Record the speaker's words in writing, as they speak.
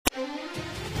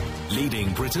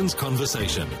Leading Britain's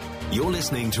conversation. You're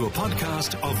listening to a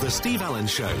podcast of The Steve Allen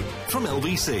Show from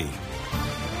LBC.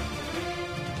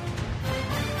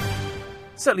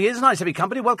 Certainly is nice to be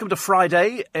company. Welcome to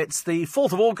Friday. It's the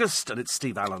 4th of August and it's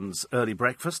Steve Allen's Early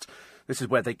Breakfast. This is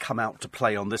where they come out to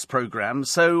play on this programme.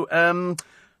 So,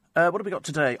 what have we got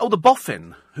today? Oh, the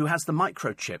boffin who has the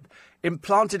microchip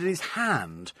implanted in his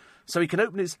hand so he can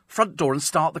open his front door and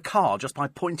start the car just by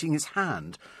pointing his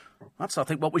hand. That's, I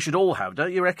think, what we should all have,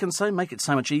 don't you reckon so? Make it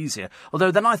so much easier.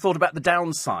 Although then I thought about the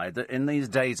downside, that in these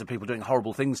days of people doing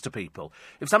horrible things to people,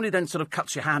 if somebody then sort of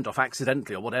cuts your hand off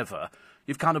accidentally or whatever,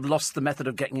 you've kind of lost the method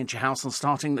of getting into your house and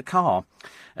starting the car.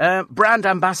 Brand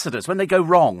ambassadors, when they go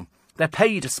wrong, they're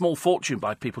paid a small fortune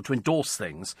by people to endorse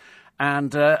things,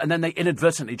 and then they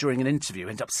inadvertently, during an interview,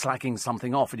 end up slagging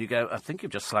something off, and you go, I think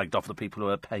you've just slagged off the people who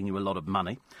are paying you a lot of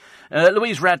money.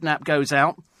 Louise Radnap goes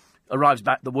out. Arrives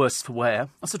back the worse for wear.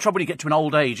 That's the trouble when you get to an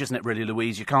old age, isn't it, really,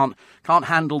 Louise? You can't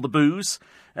handle the booze.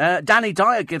 Danny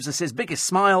Dyer gives us his biggest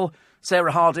smile.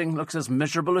 Sarah Harding looks as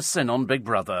miserable as sin on Big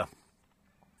Brother.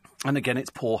 And again, it's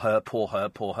poor her,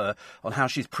 on how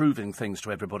she's proving things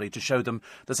to everybody to show them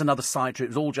there's another side to it. It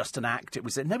was all just an act.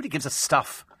 Nobody gives us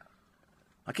stuff.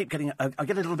 I get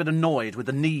a little bit annoyed with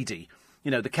the needy.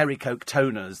 You know, the Kerry Coke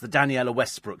Toners, the Daniela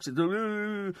Westbrooks,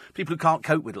 people who can't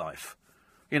cope with life.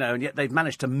 You know, and yet they've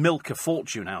managed to milk a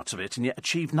fortune out of it and yet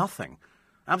achieve nothing.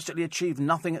 Absolutely achieved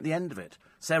nothing at the end of it.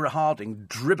 Sarah Harding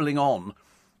dribbling on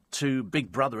to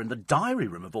Big Brother in the diary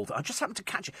room of all that. I just happened to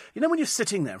catch it. You know when you're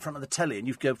sitting there in front of the telly and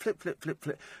you go flip, flip, flip,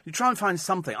 flip. You try and find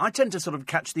something. I tend to sort of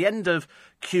catch the end of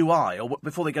QI or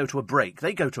before they go to a break.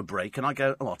 They go to a break and I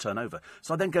go, I'll turn over.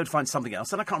 So I then go to find something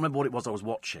else. And I can't remember what it was I was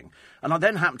watching. And I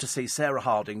then happened to see Sarah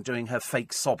Harding doing her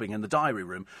fake sobbing in the diary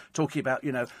room, talking about,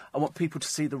 you know, I want people to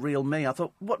see the real me. I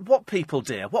thought, what people,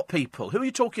 dear? What people? Who are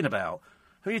you talking about?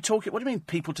 Who are you talking? What do you mean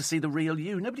people to see the real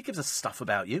you? Nobody gives a stuff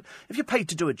about you. If you're paid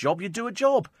to do a job, you do a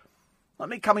job. Like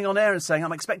me coming on air and saying,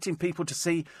 I'm expecting people to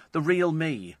see the real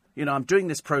me. You know, I'm doing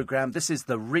this programme. This is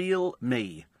the real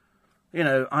me. You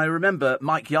know, I remember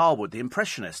Mike Yarwood, the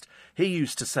impressionist. He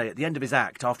used to say at the end of his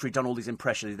act, after he'd done all these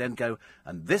impressions, he'd then go,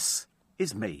 and this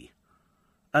is me.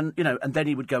 And, you know, and then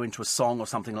he would go into a song or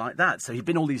something like that. So he'd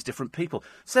been all these different people.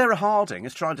 Sarah Harding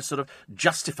is trying to sort of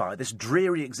justify this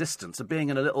dreary existence of being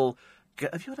in a little...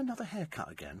 Have you had another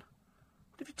haircut again?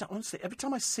 What have you done? Honestly, every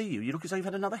time I see you, you look as though you've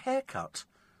had another haircut.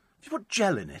 Have you put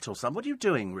gel in it or something? What are you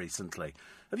doing recently?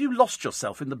 Have you lost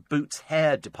yourself in the Boots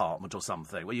hair department or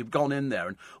something, where you've gone in there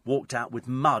and walked out with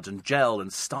mud and gel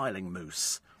and styling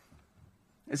mousse?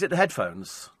 Is it the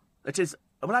headphones? It is.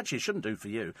 Well, actually, it shouldn't do for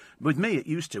you. With me, it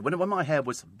used to. When my hair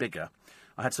was bigger,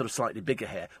 I had sort of slightly bigger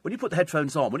hair. When you put the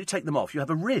headphones on, when you take them off, you have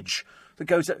a ridge that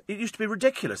goes... It used to be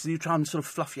ridiculous, and you try and sort of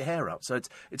fluff your hair up. So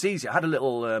it's easy. I had a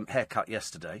little haircut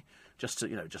yesterday, just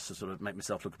to sort of make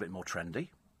myself look a bit more trendy.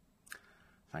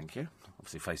 Thank you.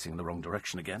 Obviously facing in the wrong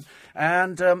direction again.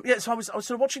 And, so I was sort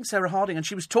of watching Sarah Harding, and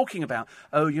she was talking about,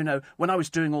 oh, you know, when I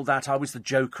was doing all that, I was the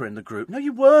joker in the group. No,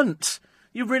 you weren't.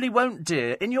 You really won't,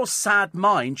 dear. In your sad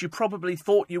mind, you probably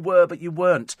thought you were, but you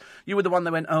weren't. You were the one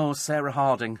that went, oh, Sarah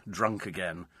Harding, drunk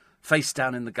again. Face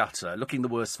down in the gutter, looking the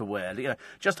worse for wear. You know,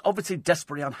 just obviously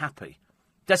desperately unhappy,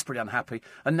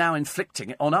 and now inflicting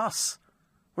it on us.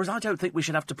 Whereas I don't think we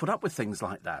should have to put up with things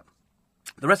like that.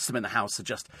 The rest of them in the house are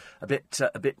just a bit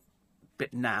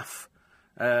naff.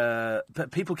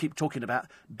 But people keep talking about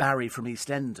Barry from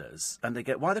EastEnders, and they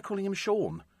go, why are they calling him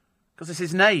Sean? Because it's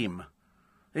his name.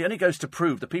 It only goes to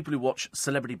prove the people who watch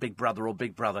Celebrity Big Brother or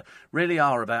Big Brother really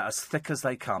are about as thick as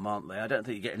they come, aren't they? I don't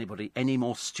think you get anybody any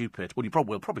more stupid. Well, you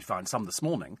will probably find some this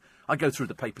morning. I go through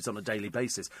the papers on a daily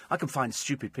basis. I can find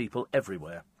stupid people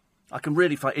everywhere. I can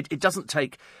really find... It doesn't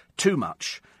take too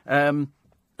much.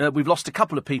 We've lost a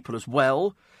couple of people as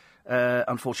well,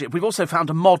 unfortunately. We've also found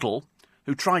a model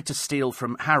who tried to steal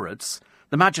from Harrods.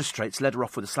 The magistrates led her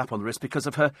off with a slap on the wrist because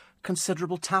of her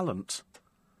considerable talent.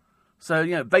 So,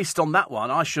 you know, based on that one,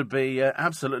 I should be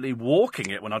absolutely walking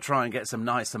it when I try and get some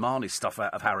nice Amani stuff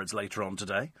out of Harrods later on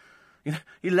today. You know,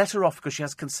 you let her off because she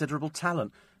has considerable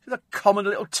talent. She's a common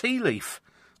little tea leaf.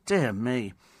 Dear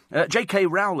me. J.K.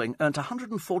 Rowling earned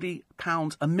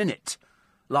 £140 a minute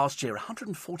last year.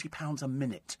 £140 a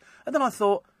minute. And then I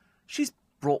thought, she's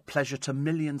brought pleasure to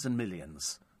millions and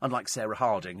millions. Unlike Sarah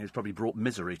Harding, who's probably brought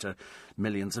misery to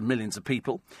millions and millions of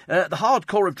people. The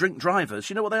hardcore of drink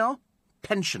drivers, you know what they are?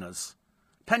 Pensioners.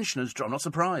 Pensioners, I'm not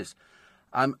surprised.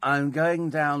 I'm going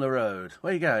down the road.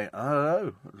 Where are you going?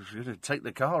 Oh, I'm going to take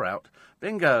the car out.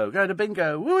 Bingo, going to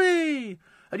bingo. Whee!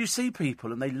 And you see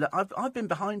people, and I've been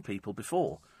behind people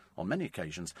before, on many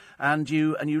occasions, and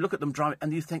you look at them driving,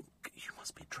 and you think, you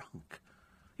must be drunk.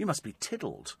 You must be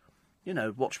tiddled.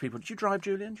 watch people. Do you drive,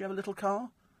 Julian? Do you have a little car?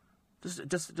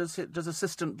 Does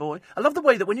assistant boy? I love the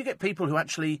way that when you get people who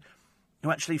actually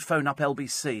phone up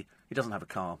LBC, he doesn't have a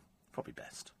car. Probably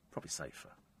best. Probably safer.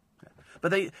 Yeah.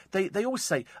 But they always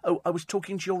say, "Oh, I was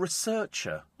talking to your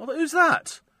researcher." Well, who's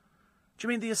that? Do you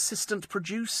mean the assistant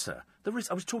producer? I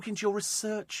was talking to your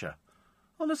researcher.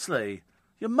 Honestly,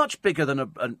 you're much bigger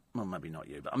than well, maybe not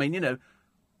you, but I mean,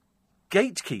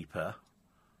 gatekeeper.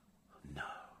 No.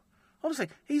 Honestly,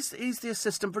 he's the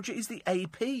assistant producer. He's the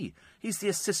AP. He's the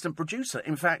assistant producer.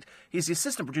 In fact, he's the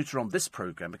assistant producer on this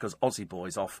programme because Aussie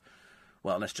Boy's off.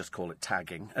 Well, let's just call it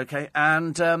tagging, okay?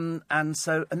 And then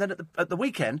at the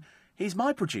weekend, he's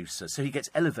my producer, so he gets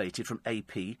elevated from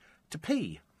AP to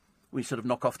P. We sort of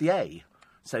knock off the A,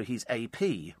 so he's AP.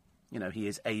 He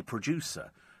is a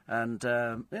producer, and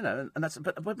and that's.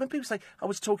 But when people say I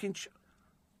was talking,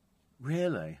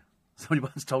 really, somebody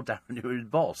once told Darren you were his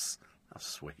boss. That's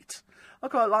sweet. I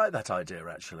quite like that idea,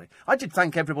 actually. I did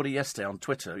thank everybody yesterday on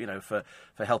Twitter, for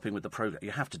helping with the programme.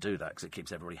 You have to do that because it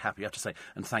keeps everybody happy. You have to say,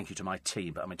 and thank you to my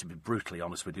team. But I mean, to be brutally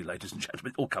honest with you, ladies and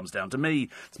gentlemen, it all comes down to me.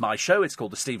 It's my show. It's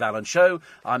called The Steve Allen Show.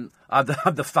 I'm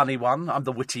the funny one. I'm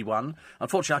the witty one.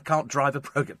 Unfortunately, I can't drive a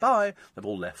programme. Bye. They've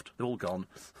all left. They're all gone.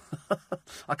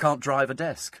 I can't drive a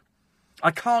desk. I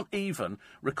can't even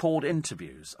record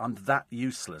interviews. I'm that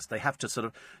useless. They have to sort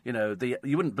of, you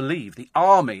wouldn't believe the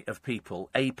army of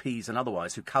people, APs and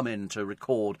otherwise, who come in to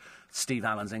record Steve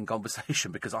Allen's In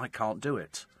Conversation because I can't do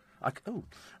it. I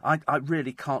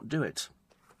really can't do it.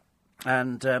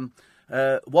 And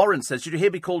Warren says, did you hear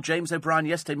me call James O'Brien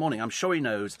yesterday morning? I'm sure he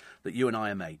knows that you and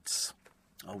I are mates.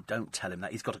 Oh, don't tell him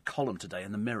that. He's got a column today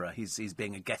in the Mirror. He's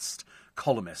being a guest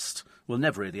columnist. We'll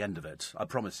never hear the end of it. I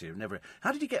promise you, never.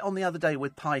 How did you get on the other day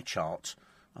with Pie Chart?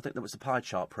 I think that was the Pie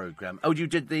Chart programme. Oh, you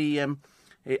did the...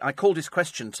 I called his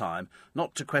question time,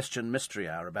 not to question Mystery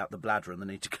Hour about the bladder and the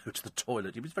need to go to the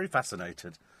toilet. He was very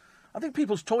fascinated. I think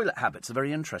people's toilet habits are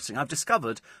very interesting. I've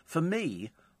discovered, for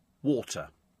me, water.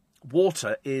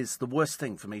 Water is the worst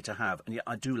thing for me to have, and yet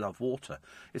I do love water.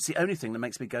 It's the only thing that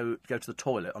makes me go to the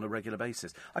toilet on a regular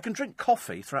basis. I can drink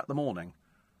coffee throughout the morning,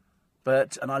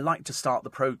 and I like to start the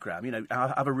programme.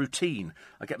 I have a routine.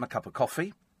 I get my cup of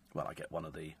coffee. Well, I get one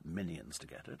of the minions to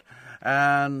get it.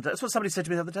 And that's what somebody said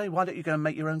to me the other day. Why don't you go and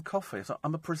make your own coffee? I thought,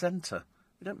 I'm a presenter.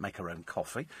 We don't make our own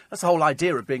coffee. That's the whole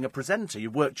idea of being a presenter.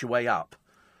 You've worked your way up,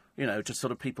 to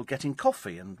sort of people getting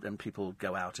coffee, and people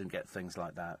go out and get things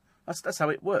like that. That's how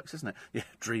it works, isn't it? Yeah,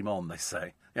 dream on, they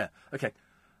say. Yeah, OK.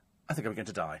 I think I'm going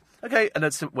to die. OK, and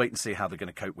let's wait and see how they're going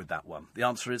to cope with that one. The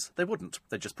answer is they wouldn't.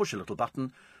 They'd just push a little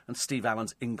button and Steve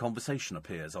Allen's In Conversation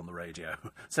appears on the radio.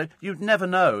 So you'd never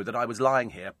know that I was lying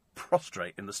here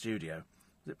prostrate in the studio.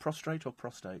 Is it prostrate or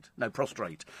prostate? No,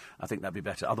 prostrate. I think that'd be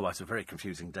better. Otherwise, a very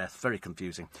confusing death. Very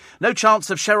confusing. No chance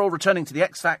of Cheryl returning to the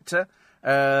X Factor.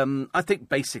 I think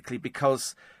basically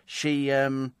because she...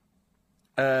 Yes,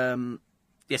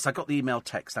 I got the email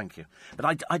text, thank you.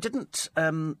 But I didn't...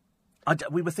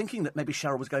 we were thinking that maybe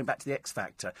Cheryl was going back to the X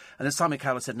Factor. And then Simon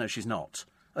Cowell said, no, she's not.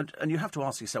 And you have to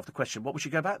ask yourself the question, what would she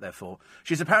go back there for?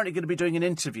 She's apparently going to be doing an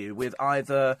interview with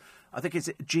either, I think it's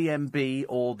GMB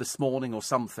or This Morning or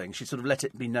something. She sort of let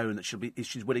it be known that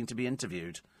she's willing to be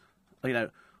interviewed.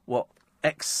 What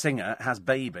ex-singer has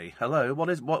baby. Hello, what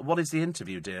is the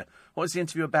interview, dear? What is the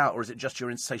interview about? Or is it just your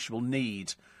insatiable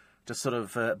need to sort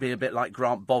of be a bit like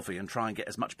Grant Bovey and try and get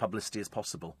as much publicity as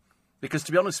possible? Because,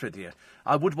 to be honest with you,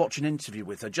 I would watch an interview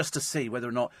with her just to see whether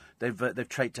or not they've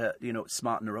tried to,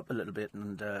 smarten her up a little bit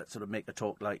and sort of make her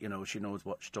talk like, she knows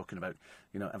what she's talking about,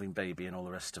 having baby and all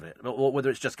the rest of it. Or whether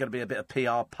it's just going to be a bit of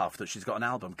PR puff that she's got an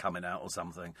album coming out or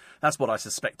something. That's what I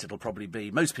suspect it'll probably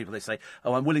be. Most people, they say,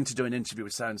 oh, I'm willing to do an interview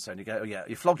with so-and-so. And you go, oh, yeah,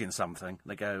 you're flogging something.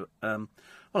 They go,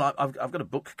 well, I've got a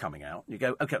book coming out. You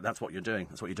go, OK, that's what you're doing.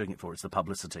 That's what you're doing it for. It's the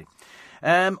publicity.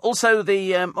 Also,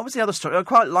 what was the other story? I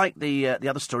quite like the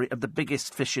other story of the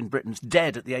biggest fish in Britain's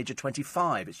dead at the age of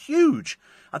 25. It's huge.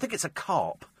 I think it's a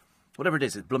carp. Whatever it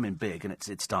is, it's blooming big and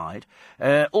it's died.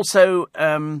 Also,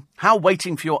 how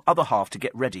waiting for your other half to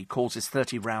get ready causes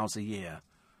 30 rows a year.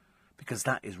 Because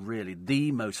that is really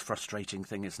the most frustrating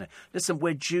thing, isn't it? Listen,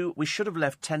 we should have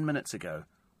left 10 minutes ago.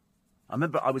 I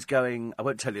remember I was going... I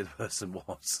won't tell you who the person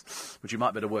was, but you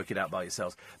might better work it out by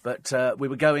yourselves. But we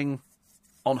were going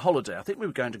on holiday. I think we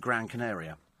were going to Gran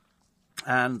Canaria.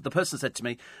 And the person said to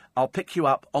me, I'll pick you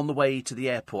up on the way to the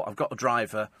airport. I've got a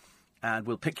driver, and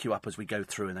we'll pick you up as we go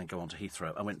through and then go on to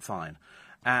Heathrow. I went, fine.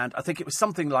 And I think it was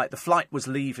something like the flight was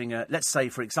leaving at, let's say,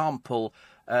 for example,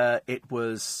 it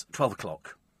was 12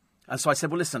 o'clock. And so I said,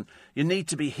 well, listen, you need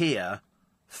to be here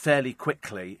fairly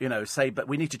quickly, say, but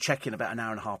we need to check in about an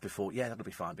hour and a half before. Yeah, that'll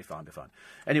be fine.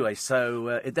 Anyway, so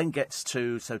it then gets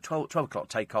to 12 o'clock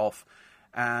take off,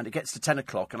 and it gets to 10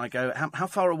 o'clock, and I go, how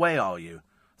far away are you?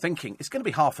 Thinking, it's going to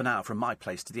be half an hour from my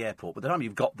place to the airport. By the time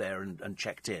you've got there and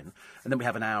checked in, and then we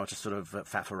have an hour to sort of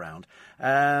faff around.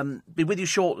 Be with you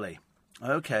shortly.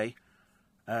 Okay.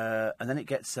 And then it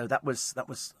gets, so that was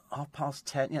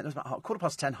 10:30. Yeah, it was about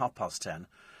 10:15, 10:30.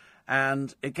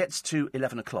 And it gets to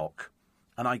 11 o'clock.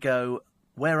 And I go,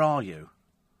 where are you?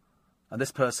 And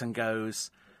this person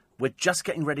goes, we're just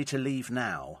getting ready to leave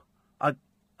now.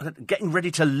 Getting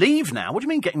ready to leave now? What do you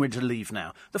mean getting ready to leave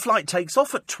now? The flight takes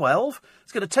off at 12.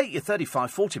 It's going to take you 35,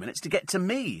 40 minutes to get to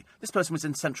me. This person was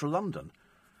in central London.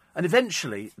 And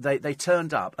eventually they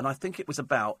turned up, and I think it was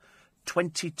about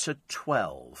 20 to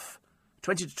 12.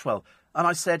 20 to 12. And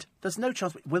I said, there's no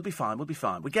chance. We'll be fine.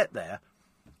 We get there,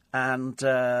 and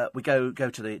we go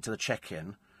to the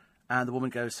check-in. And the woman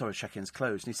goes, sorry, check-in's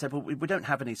closed. And he said, well, we don't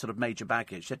have any sort of major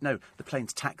baggage. She said, no, the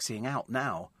plane's taxiing out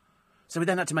now. So we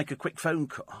then had to make a quick phone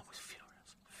call. Oh, I was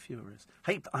furious.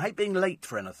 I hate being late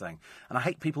for anything. And I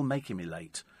hate people making me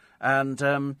late. And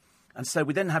so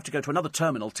we then have to go to another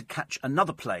terminal to catch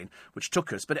another plane, which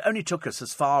took us. But it only took us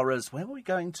as far as, where were we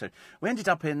going to? We ended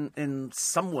up in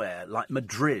somewhere like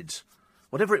Madrid,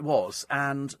 whatever it was.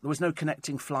 And there was no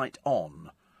connecting flight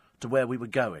on to where we were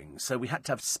going. So we had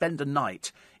to spend a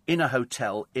night in a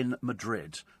hotel in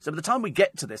Madrid. So by the time we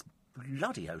get to this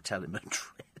bloody hotel in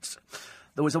Madrid,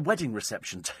 there was a wedding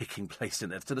reception taking place in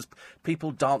there. So there's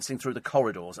people dancing through the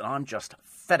corridors, and I'm just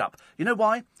fed up. You know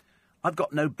why? I've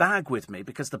got no bag with me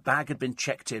because the bag had been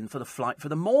checked in for the flight for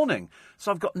the morning.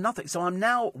 So I've got nothing. So I'm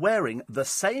now wearing the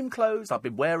same clothes I've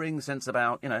been wearing since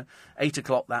about, 8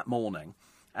 o'clock that morning.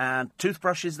 And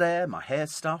toothbrushes there, my hair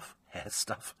stuff,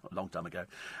 a long time ago.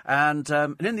 And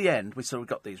in the end, we sort of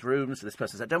got these rooms. This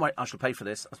person said, don't worry, I shall pay for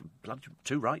this. I said, bloody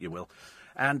too right, you will.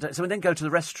 And so we then go to the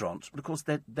restaurant, but of course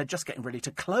they're just getting ready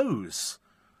to close.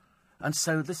 And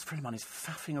so this friend of mine is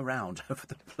faffing around over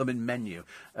the blooming menu.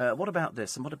 What about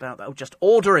this and what about that? Oh, just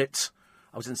order it.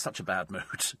 I was in such a bad mood.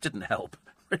 Didn't help.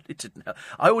 Really didn't help.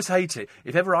 I always hate it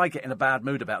if ever I get in a bad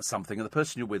mood about something and the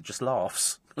person you're with just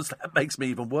laughs, because that makes me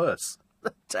even worse.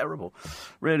 Terrible.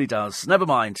 Really does. Never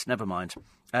mind.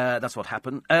 That's what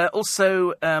happened.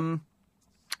 Also...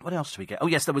 what else do we get? Oh,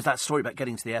 yes, there was that story about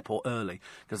getting to the airport early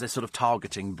because they're sort of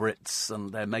targeting Brits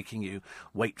and they're making you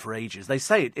wait for ages. They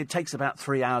say it takes about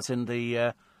 3 hours in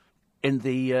the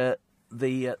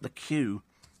queue.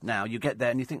 Now you get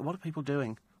there and you think, what are people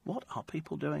doing? What are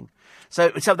people doing? So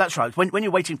that's right. When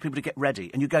you're waiting for people to get ready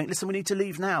and you're going, listen, we need to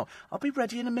leave now. I'll be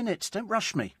ready in a minute. Don't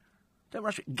rush me.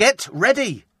 Get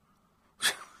ready.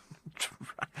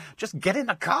 Just get in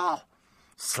the car.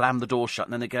 Slam the door shut,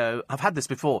 and then they go, I've had this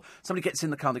before. Somebody gets in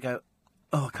the car and they go,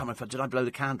 oh, I can't remember, did I blow the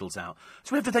candles out?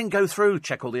 So we have to then go through,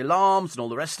 check all the alarms and all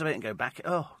the rest of it and go back.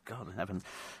 Oh, God in heaven.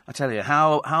 I tell you,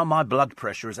 how my blood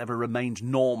pressure has ever remained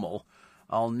normal,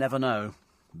 I'll never know.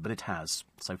 But it has,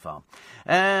 so far.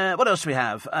 What else do we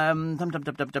have?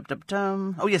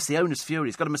 Oh, yes, the owner's fury.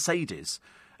 He's got a Mercedes,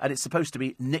 and it's supposed to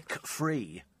be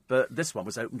nick-free. But this one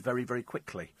was opened very, very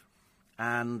quickly.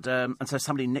 And so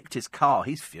somebody nicked his car.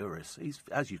 He's furious,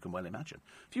 as you can well imagine.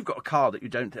 If you've got a car that you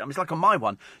don't... it's like on my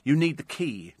one, you need the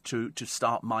key to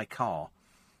start my car.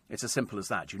 It's as simple as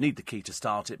that. You need the key to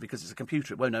start it because it's a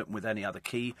computer. It won't open with any other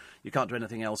key. You can't do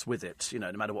anything else with it.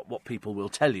 No matter what people will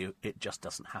tell you, it just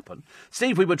doesn't happen.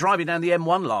 Steve, we were driving down the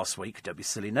M1 last week. Don't be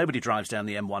silly. Nobody drives down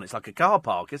the M1. It's like a car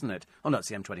park, isn't it? Oh, no, it's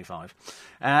the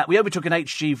M25. We overtook an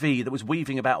HGV that was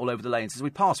weaving about all over the lanes. As we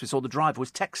passed, we saw the driver was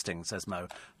texting, says Mo.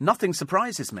 Nothing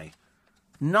surprises me.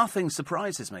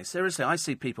 Seriously, I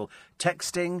see people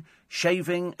texting,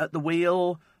 shaving at the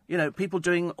wheel... people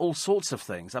doing all sorts of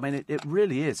things. I mean, it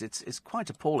really is. It's quite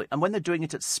appalling. And when they're doing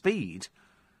it at speed,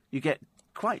 you get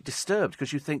quite disturbed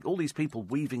because you think all these people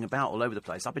weaving about all over the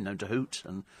place. I've been known to hoot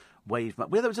and wave.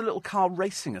 There was a little car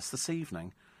racing us this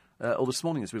evening, or this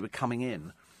morning as we were coming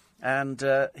in. And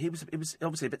he was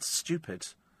obviously a bit stupid.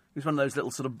 He was one of those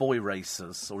little sort of boy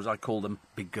racers, or as I call them,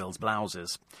 big girls'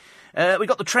 blouses. We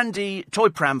got the trendy toy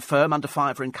pram firm under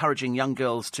fire for encouraging young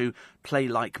girls to play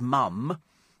like mum.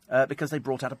 Because they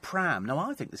brought out a pram. Now,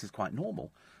 I think this is quite normal.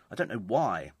 I don't know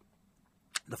why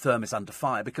the firm is under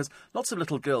fire, because lots of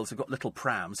little girls have got little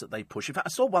prams that they push. In fact,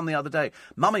 I saw one the other day.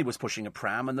 Mummy was pushing a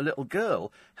pram, and the little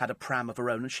girl had a pram of her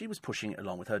own, and she was pushing it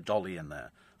along with her dolly in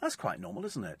there. That's quite normal,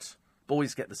 isn't it?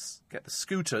 Boys get the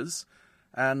scooters,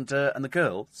 and the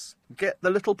girls get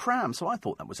the little pram. So I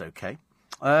thought that was okay.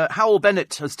 Howell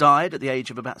Bennett has died at the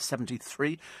age of about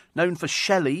 73, known for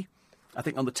Shelley I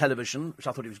think, on the television, which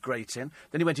I thought he was great in.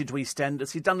 Then he went into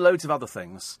EastEnders. He'd done loads of other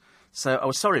things. So I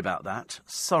was sorry about that.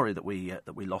 Sorry that we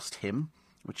lost him,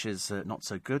 which is not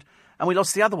so good. And we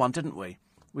lost the other one, didn't we?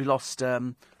 We lost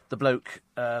the bloke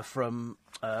from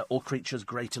All Creatures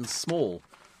Great and Small.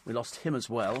 We lost him as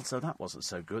well, so that wasn't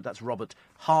so good. That's Robert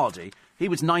Hardy. He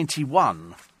was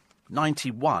 91.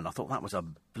 91. I thought that was a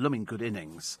blooming good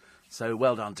innings. So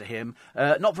well done to him.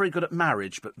 Not very good at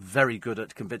marriage, but very good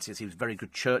at convincing us. He was very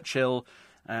good Churchill.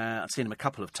 I've seen him a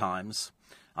couple of times.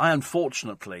 I,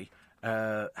 unfortunately,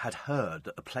 had heard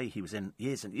that the play he was in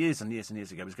years and years and years and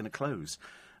years ago was going to close.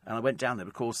 And I went down there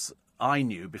because I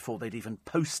knew before they'd even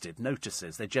posted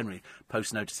notices. They generally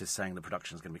post notices saying the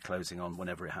production's going to be closing on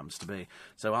whenever it happens to be.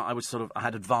 So I was I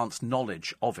had advanced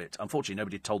knowledge of it. Unfortunately,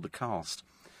 nobody told the cast.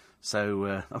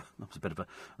 So that was a bit of a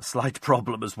slight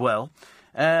problem as well.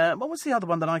 What was the other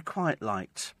one that I quite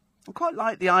liked? I quite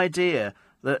liked the idea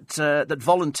that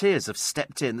volunteers have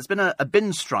stepped in. There's been a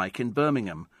bin strike in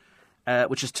Birmingham,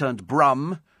 which has turned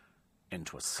Brum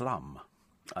into a slum.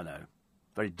 I know,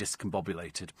 very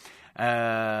discombobulated.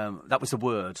 That was the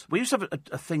word. We used to have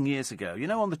a thing years ago. You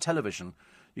know, on the television,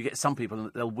 you get some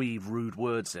people, they'll weave rude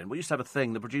words in. We used to have a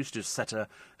thing, the producer just set a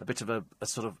bit of a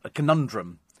sort of a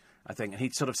conundrum, I think, and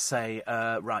he'd sort of say,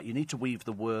 right, you need to weave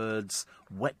the words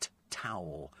wet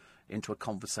towel into a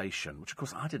conversation, which, of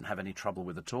course, I didn't have any trouble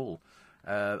with at all.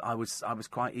 I was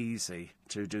quite easy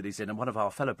to do these in, and one of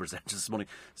our fellow presenters this morning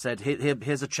said,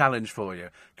 here's a challenge for you.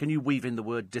 Can you weave in the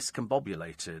word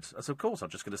discombobulated? I said, of course, I'm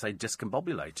just going to say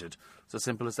discombobulated. It's as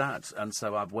simple as that. And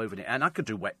so I've woven it. And I could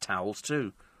do wet towels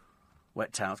too.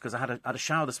 Wet towels, because I had a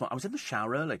shower this morning. I was in the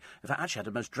shower early. In fact, I actually had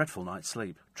a most dreadful night's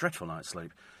sleep. Dreadful night's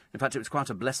sleep. In fact, it was quite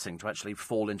a blessing to actually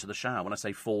fall into the shower. When I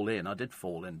say fall in, I did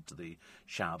fall into the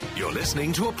shower. You're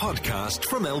listening to a podcast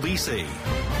from LBC.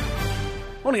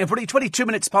 Morning, everybody. 22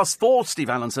 minutes past 4, Steve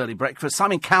Allen's early breakfast.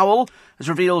 Simon Cowell has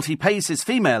revealed he pays his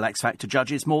female X Factor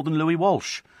judges more than Louis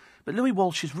Walsh. But Louis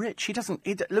Walsh is rich.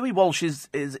 Louis Walsh is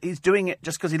doing it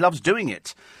just because he loves doing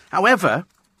it. However,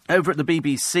 over at the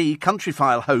BBC,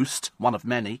 Countryfile host, one of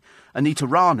many, Anita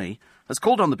Rani, has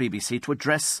called on the BBC to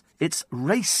address its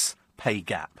race pay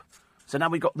gap. So now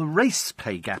we've got the race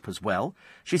pay gap as well.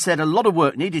 She said a lot of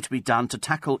work needed to be done to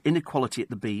tackle inequality at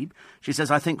the Beeb. She says,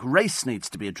 I think race needs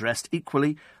to be addressed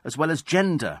equally as well as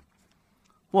gender.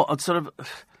 What,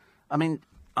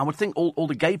 I would think all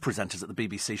the gay presenters at the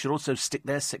BBC should also stick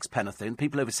their sixpenneth in.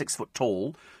 People over 6 foot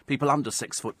tall, people under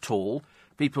 6 foot tall,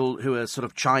 people who are sort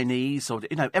of Chinese or,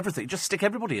 everything. Just stick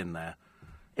everybody in there.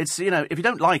 It's, if you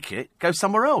don't like it, go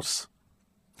somewhere else.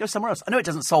 Go somewhere else. I know it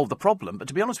doesn't solve the problem, but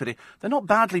to be honest with you, they're not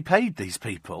badly paid, these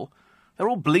people. They're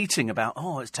all bleating about,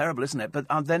 oh, it's terrible, isn't it? But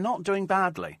they're not doing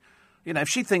badly. If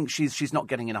she thinks she's not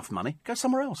getting enough money, go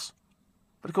somewhere else.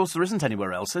 But, of course, there isn't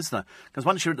anywhere else, is there? Because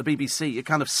once you're at the BBC, you're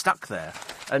kind of stuck there,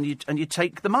 and you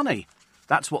take the money.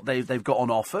 That's what they've got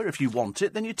on offer. If you want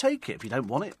it, then you take it. If you don't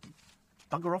want it,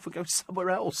 bugger off and go somewhere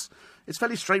else. It's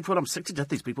fairly straightforward. I'm sick to death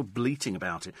these people bleating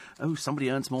about it. Oh, somebody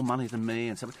earns more money than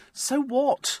me. So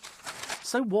what?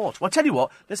 So what? Well, I'll tell you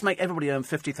what. Let's make everybody earn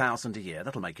 $50,000 a year.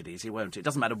 That'll make it easy, won't it? It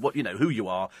doesn't matter what who you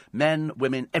are. Men,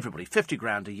 women, everybody.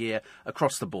 $50,000 a year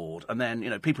across the board. And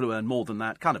then, people who earn more than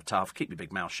that, kind of tough. Keep your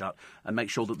big mouth shut and make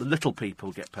sure that the little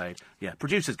people get paid. Yeah,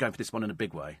 producers going for this one in a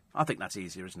big way. I think that's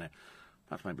easier, isn't it?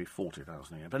 That's maybe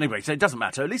 40,000 a year. But anyway, so it doesn't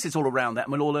matter. At least it's all around that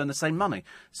and we'll all earn the same money.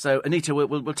 So, Anita,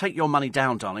 we'll take your money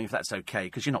down, darling, if that's okay,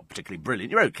 because you're not particularly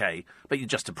brilliant. You're okay, but you're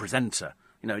just a presenter.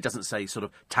 It doesn't say sort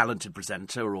of talented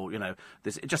presenter or, it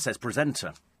just says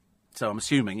presenter. So I'm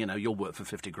assuming, you'll work for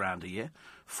 $50,000 a year,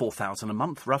 4,000 a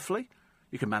month, roughly.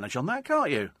 You can manage on that,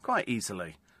 can't you? Quite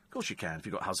easily. Of course you can. If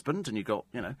you've got a husband and you've got,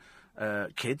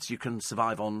 kids, you can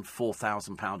survive on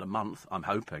 £4,000 a month, I'm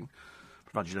hoping.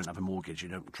 Provided you don't have a mortgage, you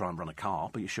don't try and run a car,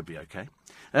 but you should be okay.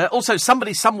 Also,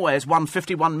 somebody somewhere has won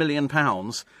 £51 million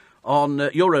on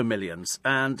Euro Millions,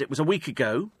 and it was a week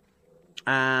ago,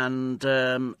 and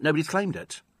nobody's claimed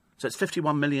it. So it's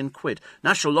 51 million quid.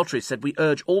 National Lottery said, we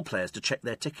urge all players to check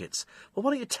their tickets. Well,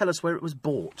 why don't you tell us where it was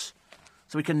bought,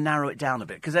 so we can narrow it down a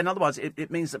bit? Because then otherwise it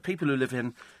means that people who live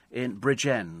in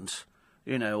Bridgend,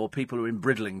 or people who are in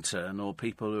Bridlington, or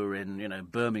people who are in,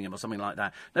 Birmingham or something like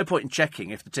that. No point in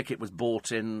checking if the ticket was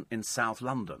bought in South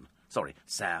London. Sorry,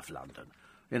 South London.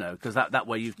 Because that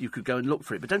way you could go and look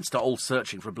for it. But don't start all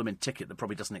searching for a blooming ticket that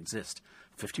probably doesn't exist.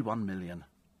 51 million.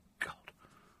 God.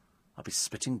 I'd be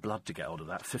spitting blood to get hold of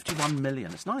that. 51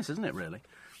 million. It's nice, isn't it, really?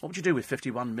 What would you do with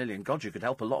 51 million? God, you could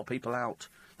help a lot of people out.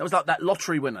 That was like that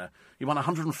lottery winner. He won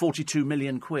 142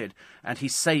 million quid, and he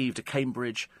saved a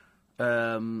Cambridge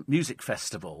music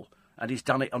festival, and he's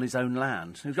done it on his own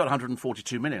land. He's got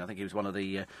 142 million. I think he was one of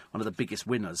the biggest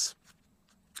winners.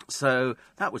 So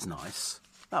that was nice.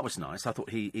 That was nice. I thought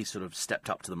he sort of stepped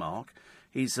up to the mark.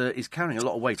 He's carrying a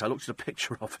lot of weight. I looked at a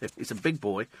picture of him. He's a big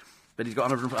boy, but he's got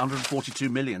 142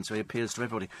 million, so he appears to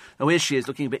everybody. Oh, here she is,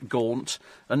 looking a bit gaunt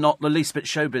and not the least bit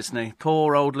show business.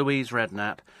 Poor old Louise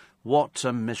Redknapp. What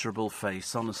a miserable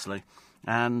face, honestly.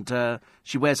 And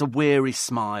she wears a weary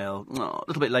smile. Oh, a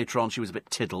little bit later on, she was a bit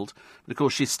tiddled. But, of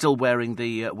course, she's still wearing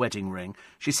the wedding ring.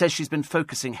 She says she's been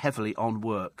focusing heavily on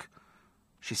work.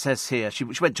 She says here, she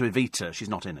went to Evita. She's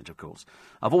not in it, of course.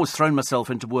 I've always thrown myself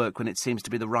into work when it seems to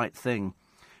be the right thing.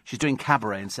 She's doing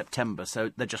cabaret in September,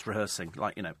 so they're just rehearsing,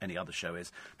 like, any other show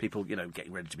is. People,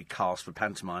 getting ready to be cast for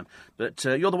pantomime. But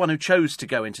you're the one who chose to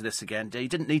go into this again. You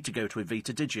didn't need to go to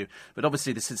Evita, did you? But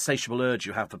obviously the insatiable urge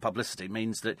you have for publicity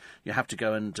means that you have to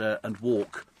go and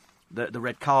walk the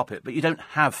red carpet. But you don't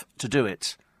have to do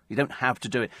it. You don't have to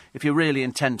do it. If you're really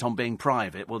intent on being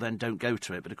private, well, then don't go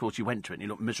to it. But, of course, you went to it and you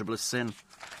look miserable as sin.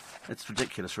 It's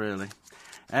ridiculous, really.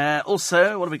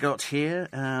 Also, what have we got here?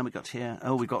 There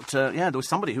was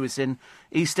somebody who was in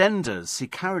EastEnders. He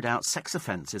carried out sex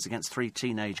offences against 3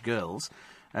 teenage girls.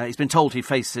 He's been told he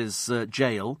faces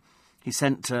jail. He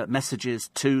sent messages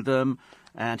to them,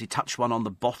 and he touched one on the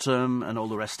bottom and all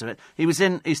the rest of it. He was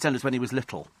in EastEnders when he was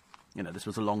little. This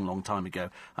was a long, long time ago.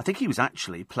 I think he was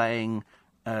actually playing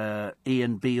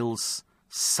Ian Beale's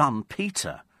son,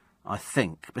 Peter, I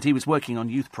think. But he was working on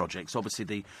youth projects.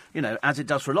 Obviously, as it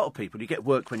does for a lot of people, you get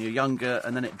work when you're younger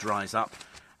and then it dries up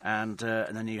and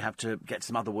then you have to get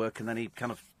some other work, and then he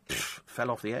kind of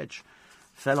fell off the edge.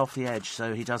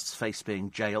 So he does face being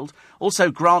jailed.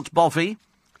 Also, Grant Bovey,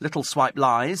 Little Swipe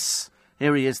Lies.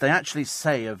 Here he is. They actually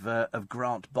say of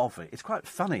Grant Bovey. It's quite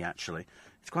funny, actually.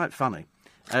 It's quite funny.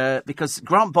 Because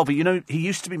Grant Bovey, he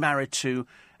used to be married to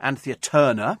Anthea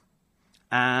Turner,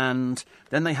 and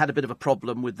then they had a bit of a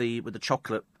problem with the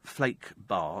chocolate flake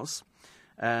bars,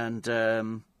 and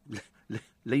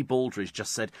Lee Baldridge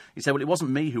just said, well, it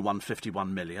wasn't me who won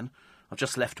 51 million, I've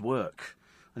just left work.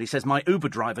 And he says, my Uber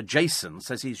driver, Jason,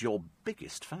 says he's your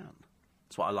biggest fan.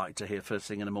 That's what I like to hear first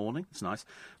thing in the morning. It's nice.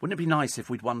 Wouldn't it be nice if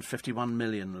we'd won 51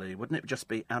 million, Lee? Wouldn't it just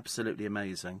be absolutely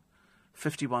amazing?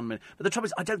 51 million. But the trouble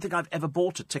is, I don't think I've ever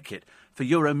bought a ticket for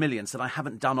Euro Millions that I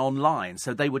haven't done online.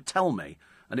 So they would tell me,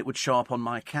 and it would show up on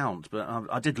my account. But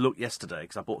I did look yesterday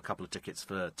because I bought a couple of tickets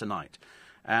for tonight,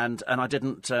 and I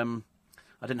didn't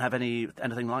have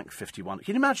anything like 51.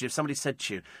 Can you imagine if somebody said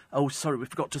to you, "Oh, sorry, we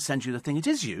forgot to send you the thing. It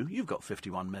is you. You've got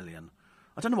 51 million."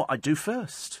 I don't know what I'd do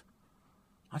first.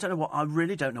 I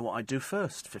really don't know what I'd do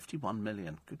first. 51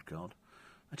 million. Good God.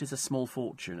 That is a small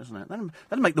fortune, isn't it?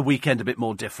 That'll make the weekend a bit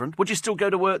more different. Would you still go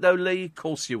to work, though, Lee? Of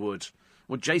course you would.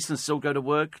 Would Jason still go to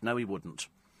work? No, he wouldn't.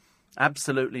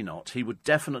 Absolutely not. He would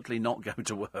definitely not go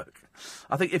to work.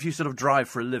 I think if you sort of drive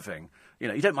for a living,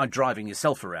 you don't mind driving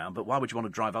yourself around, but why would you want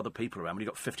to drive other people around when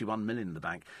you've got 51 million in the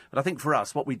bank? But I think for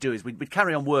us, what we'd do is we'd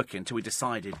carry on working until we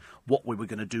decided what we were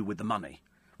going to do with the money,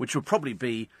 which would probably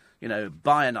be,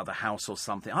 buy another house or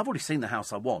something. I've already seen the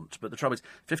house I want, but the trouble is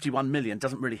 51 million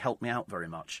doesn't really help me out very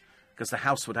much because the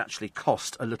house would actually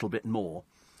cost a little bit more.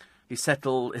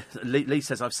 Lee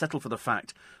says, I've settled for the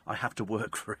fact I have to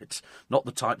work for it, not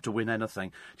the type to win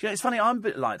anything. It's funny, I'm a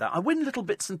bit like that. I win little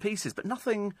bits and pieces, but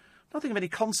nothing of any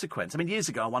consequence. I mean, years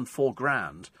ago I won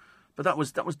 $4,000, but that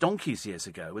was donkeys years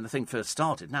ago when the thing first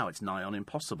started. Now it's nigh on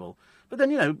impossible. But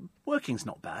then, working's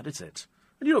not bad, is it?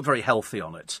 And you look very healthy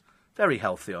on it. Very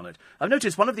healthy on it. I've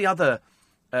noticed one of the other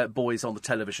boys on the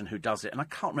television who does it, and I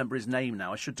can't remember his name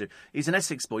now, I should do. He's an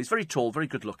Essex boy. He's very tall, very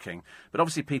good looking, but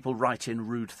obviously people write in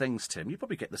rude things to him. You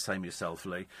probably get the same yourself,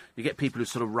 Lee. You get people who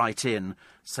sort of write in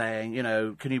saying,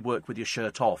 can you work with your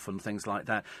shirt off and things like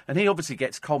that. And he obviously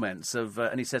gets comments of,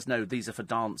 and he says, no, these are for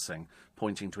dancing,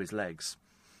 pointing to his legs.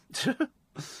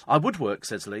 I would work,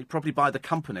 says Lee, probably by the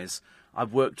companies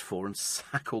I've worked for and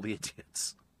sack all the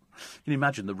idiots. Can you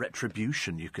imagine the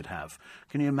retribution you could have?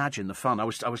 Can you imagine the fun? I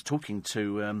was talking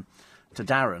to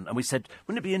Darren, and we said,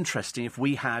 wouldn't it be interesting if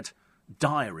we had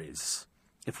diaries?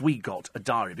 If we got a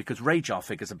diary, because radar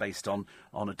figures are based on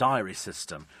a diary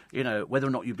system. Whether or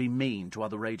not you'd be mean to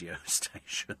other radio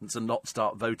stations and not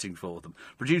start voting for them.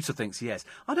 Producer thinks yes.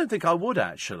 I don't think I would,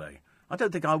 actually. I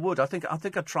don't think I would. I think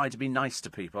I'd try to be nice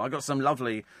to people. I got some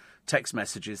lovely text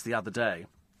messages the other day.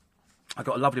 I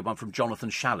got a lovely one from Jonathan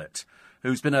Shallett,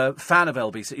 who's been a fan of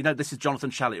LBC. This is Jonathan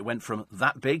Shallett. It went from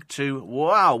that big to,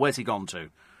 wow, where's he gone to?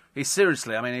 He's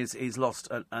lost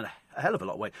a hell of a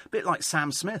lot of weight. A bit like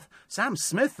Sam Smith. Sam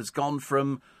Smith has gone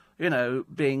from,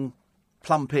 being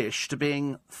plumpish to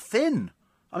being thin.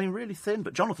 I mean, really thin.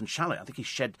 But Jonathan Shallett, I think he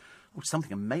shed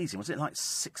something amazing. Was it like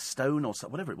 6 stone or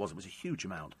something? Whatever it was a huge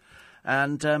amount.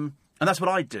 And that's what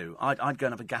I'd do. I'd go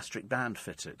and have a gastric band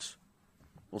fitted.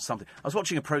 or something. I was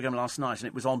watching a programme last night, and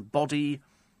it was on body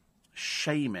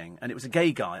shaming, and it was a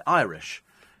gay guy, Irish,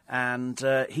 and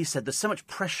he said there's so much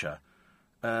pressure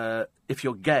if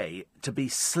you're gay to be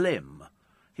slim.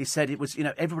 He said it was,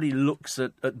 everybody looks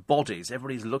at bodies.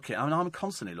 Everybody's looking. I mean, I'm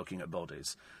constantly looking at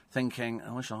bodies, thinking,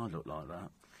 I wish I looked like that.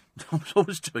 I'm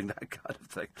always doing that kind of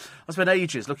thing. I spend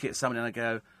ages looking at somebody and I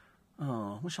go,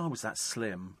 oh, I wish I was that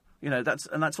slim.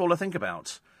 That's all I think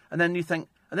about. And then you think,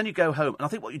 and then you go home, and I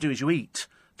think what you do is you eat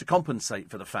to compensate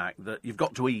for the fact that you've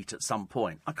got to eat at some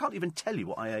point. I can't even tell you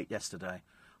what I ate yesterday.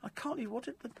 What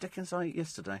did the dickens I eat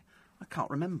yesterday? I can't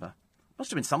remember.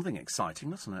 Must have been something exciting,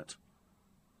 mustn't it?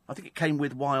 I think it came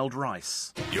with wild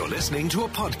rice. You're listening to a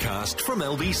podcast from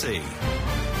LBC.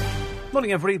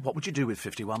 Morning, everybody. What would you do with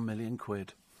 51 million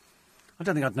quid? I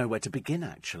don't think I'd know where to begin,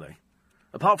 actually.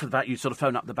 Apart from the fact you sort of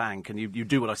phone up the bank and you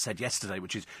do what I said yesterday,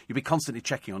 which is you'd be constantly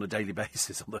checking on a daily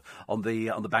basis on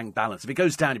the bank balance. If it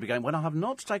goes down, you'd be going, well, I have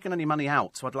not taken any money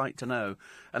out, so I'd like to know.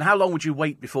 And how long would you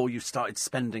wait before you started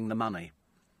spending the money?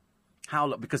 How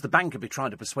long? Because the bank would be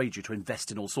trying to persuade you to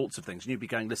invest in all sorts of things, and you'd be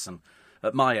going, listen,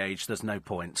 at my age, there's no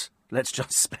point. Let's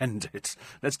just spend it.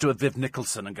 Let's do a Viv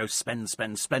Nicholson and go spend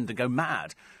and go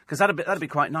mad. Because that'd be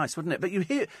quite nice, wouldn't it? But you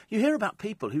hear about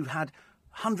people who've had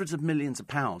hundreds of millions of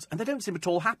pounds, and they don't seem at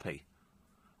all happy.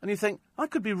 And you think, I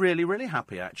could be really, really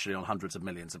happy, actually, on hundreds of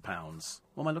millions of pounds.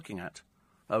 What am I looking at?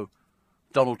 Oh,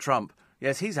 Donald Trump.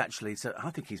 Yes, he's actually, so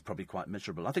I think he's probably quite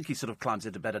miserable. I think he sort of climbs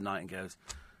into bed at night and goes,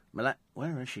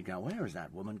 where is she going? Where is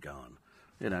that woman gone?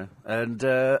 And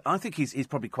I think he's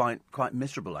probably quite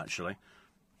miserable, actually.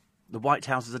 The White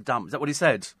House is a dump. Is that what he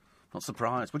said? Not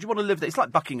surprised. Would you want to live there? It's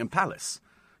like Buckingham Palace.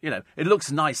 It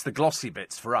looks nice, the glossy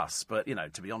bits for us, but,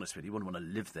 to be honest with you wouldn't want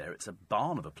to live there. It's a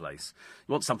barn of a place.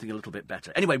 You want something a little bit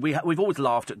better. Anyway, we've always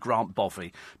laughed at Grant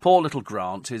Bovey. Poor little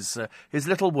Grant. His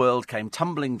little world came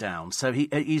tumbling down. So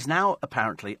he's now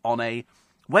apparently on a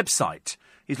website.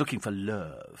 He's looking for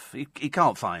love. He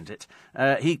can't find it.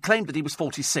 He claimed that he was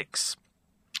 46.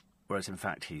 Whereas, in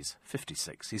fact, he's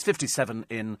 56. He's 57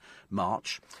 in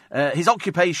March. His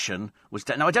occupation was...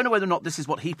 Now, I don't know whether or not this is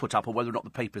what he put up or whether or not the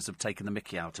papers have taken the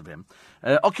mickey out of him.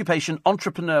 Occupation,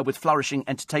 entrepreneur with flourishing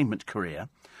entertainment career.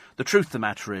 The truth of the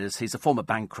matter is he's a former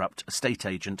bankrupt estate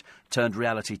agent turned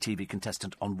reality TV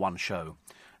contestant on one show.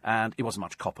 And he wasn't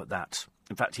much cop at that.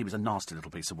 In fact, he was a nasty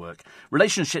little piece of work.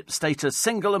 Relationship status,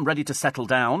 single and ready to settle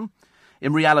down.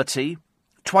 In reality,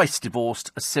 twice divorced,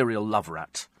 a serial love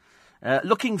rat.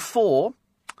 Looking for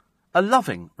a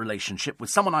loving relationship with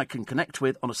someone I can connect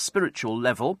with on a spiritual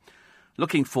level.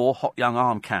 Looking for hot young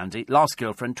arm candy. Last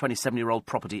girlfriend, 27-year-old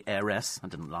property heiress. I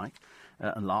didn't like.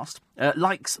 And last.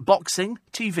 Likes boxing,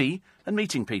 TV and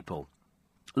meeting people.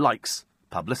 Likes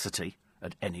publicity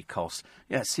at any cost.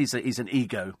 Yes, he's an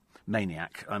ego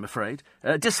maniac, I'm afraid.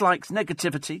 Dislikes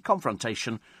negativity,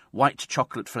 confrontation, white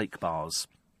chocolate flake bars.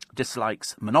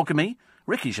 Dislikes monogamy,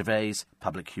 Ricky Gervais,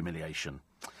 public humiliation.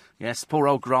 Yes, poor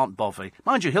old Grant Bovey.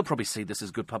 Mind you, he'll probably see this as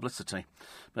good publicity.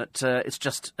 But it's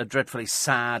just a dreadfully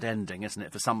sad ending, isn't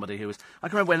it, for somebody who was... I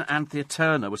can remember when Anthea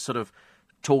Turner was sort of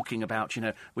talking about,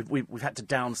 we've had to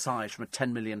downsize from a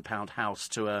 £10 million house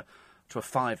to a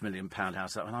 £5 million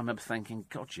house. And I remember thinking,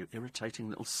 God, you irritating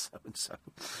little so-and-so.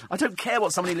 I don't care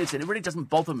what somebody lives in. It really doesn't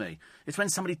bother me. It's when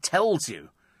somebody tells you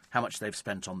how much they've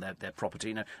spent on their property,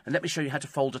 and let me show you how to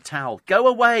fold a towel. Go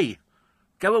away!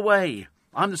 Go away!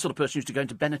 I'm the sort of person who used to go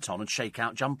into Benetton and shake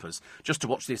out jumpers just to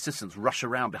watch the assistants rush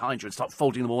around behind you and start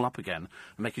folding them all up again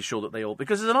and making sure that they all...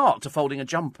 Because there's an art to folding a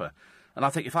jumper. And I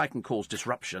think if I can cause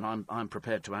disruption, I'm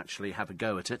prepared to actually have a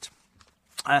go at it.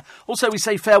 Also, we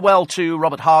say farewell to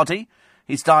Robert Hardy.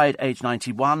 He's died aged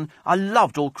 91. I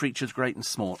loved All Creatures Great and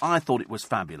Small. I thought it was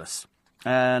fabulous.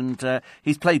 And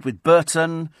he's played with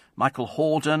Burton, Michael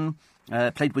Hordern,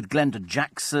 played with Glenda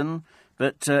Jackson...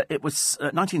 But it was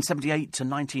 1978 to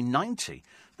 1990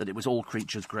 that it was All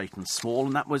Creatures Great and Small,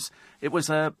 and it was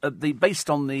based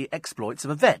on the exploits of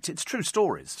a vet. It's true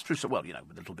stories. It's true, with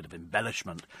a little bit of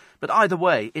embellishment. But either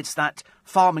way, it's that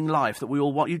farming life that we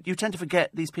all want. You tend to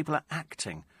forget these people are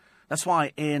acting. That's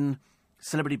why in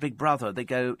Celebrity Big Brother they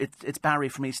go, it's Barry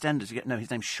from EastEnders. You get, no,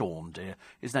 his name's Sean, dear.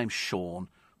 His name's Sean.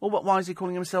 Well, why is he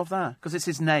calling himself that? Because it's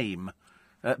his name.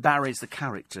 Barry's the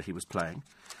character he was playing.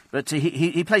 But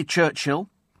he played Churchill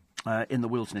in the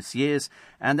Wilderness Years.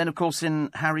 And then, of course, in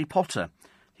Harry Potter,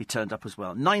 he turned up as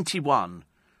well. 91.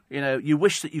 You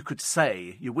wish that you could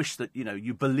say, you wish that,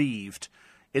 you believed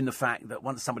in the fact that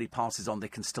once somebody passes on, they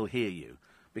can still hear you.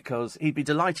 Because he'd be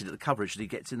delighted at the coverage that he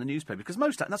gets in the newspaper. Because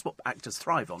that's what actors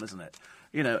thrive on, isn't it?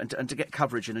 And to get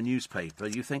coverage in a newspaper,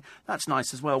 you think, that's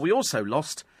nice as well. We also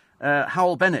lost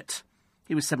Howell Bennett.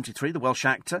 He was 73, the Welsh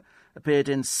actor, appeared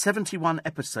in 71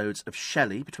 episodes of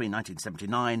Shelley between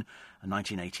 1979 and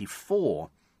 1984.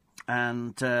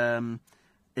 And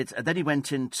then he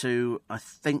went into, I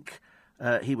think,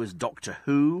 he was Doctor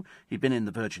Who. He'd been in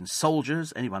The Virgin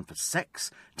Soldiers, Anyone for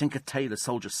Sex, Tinker Tailor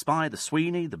Soldier Spy, The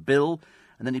Sweeney, The Bill,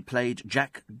 and then he played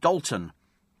Jack Dalton,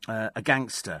 a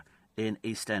gangster in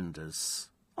EastEnders.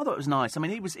 I thought it was nice. I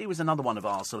mean, he was another one of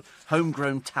our sort of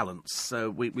homegrown talents, so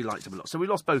we liked him a lot. So we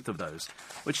lost both of those,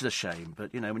 which is a shame.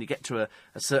 But, when you get to a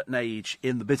certain age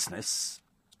in the business,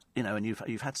 and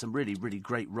you've had some really, really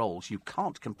great roles, you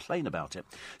can't complain about it.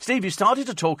 Steve, you started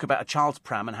to talk about a child's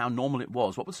pram and how normal it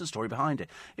was. What was the story behind it?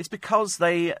 It's because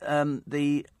the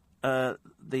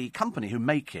company who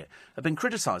make it have been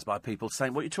criticised by people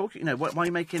saying, what are you talking, why are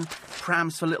you making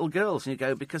prams for little girls? And you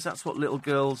go, because that's what little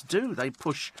girls do. They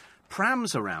push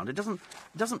prams around. It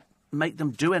doesn't make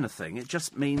them do anything. It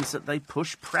just means that they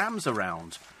push prams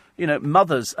around.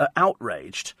 Mothers are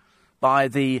outraged by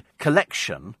the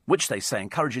collection, which they say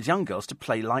encourages young girls to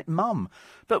play like mum.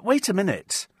 But wait a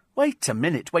minute. Who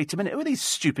are these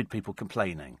stupid people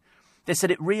complaining? They said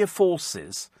it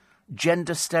reinforces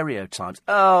gender stereotypes.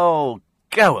 Oh,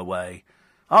 go away.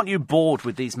 Aren't you bored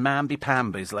with these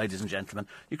mamby-pambies, ladies and gentlemen?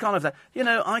 You can't have that.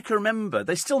 I can remember,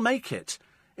 they still make it.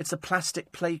 It's a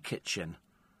plastic play kitchen.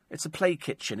 It's a play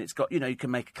kitchen. It's got, you can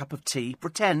make a cup of tea,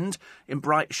 pretend, in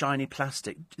bright, shiny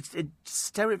plastic.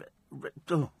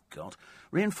 Oh, God.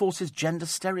 Reinforces gender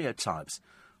stereotypes.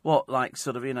 What, like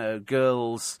sort of,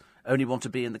 girls only want to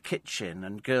be in the kitchen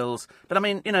and girls... But, I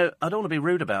mean, I don't want to be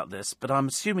rude about this, but I'm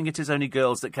assuming it is only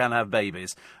girls that can have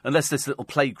babies, unless this little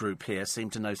play group here seem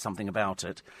to know something about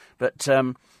it. But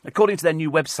according to their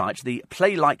new website, the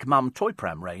Play Like Mum toy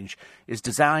pram range is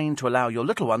designed to allow your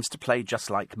little ones to play just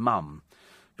like mum.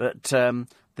 But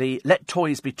the Let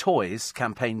Toys Be Toys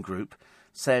campaign group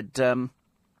said,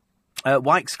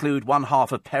 why exclude one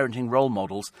half of parenting role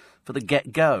models for the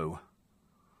get-go?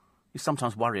 You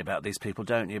sometimes worry about these people,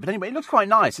 don't you? But anyway, it looks quite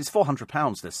nice. It's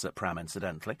 £400, this pram,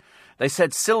 incidentally. They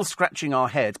said, still scratching our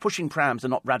heads. Pushing prams are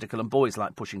not radical, and boys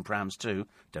like pushing prams too.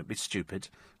 Don't be stupid.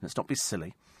 Let's not be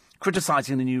silly.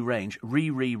 Criticising the new range,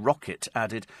 Riri Rocket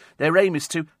added, their aim is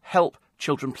to help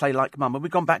children play like mum. And we've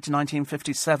gone back to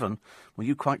 1957. Well,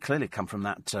 you quite clearly come from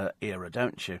that era,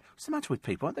 don't you? What's the matter with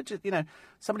people? Aren't they just,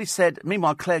 somebody said,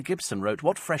 meanwhile, Claire Gibson wrote,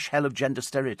 what fresh hell of gender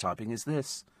stereotyping is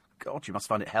this? God, you must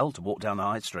find it hell to walk down the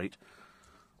high street.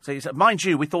 So, mind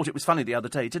you, we thought it was funny the other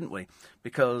day, didn't we?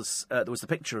 Because there was the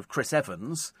picture of Chris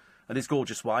Evans and his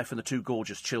gorgeous wife and the two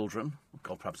gorgeous children. Oh,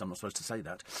 God, perhaps I'm not supposed to say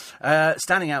that.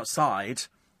 Standing outside,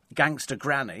 Gangster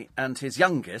Granny, and his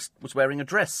youngest was wearing a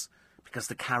dress, because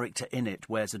the character in it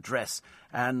wears a dress.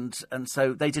 And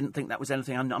so they didn't think that was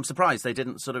anything. I'm surprised they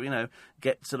didn't sort of,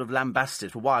 get sort of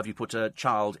lambasted for why have you put a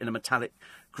child in a metallic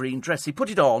green dress. He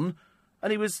put it on,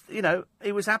 and he was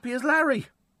happy as Larry.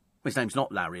 His name's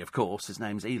not Larry, of course. His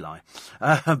name's Eli.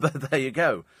 But there you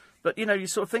go. But, you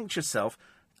sort of think to yourself,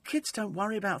 kids don't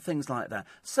worry about things like that.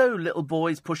 So little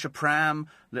boys push a pram,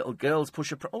 little girls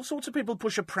push a pram, all sorts of people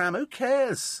push a pram. Who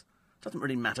cares? Doesn't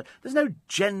really matter. There's no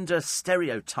gender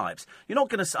stereotypes. You're not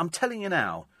going to... I'm telling you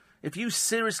now, if you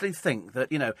seriously think that,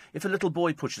 if a little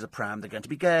boy pushes a pram, they're going to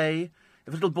be gay.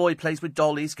 If a little boy plays with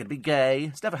dollies, going to be gay.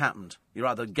 It's never happened. You're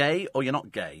either gay or you're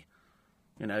not gay.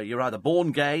 You're either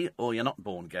born gay or you're not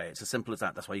born gay. It's as simple as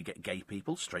that. That's why you get gay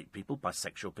people, straight people,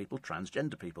 bisexual people,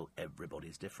 transgender people.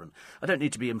 Everybody's different. I don't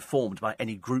need to be informed by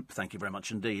any group, thank you very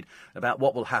much indeed, about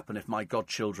what will happen if my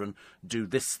godchildren do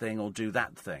this thing or do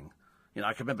that thing.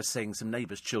 I can remember seeing some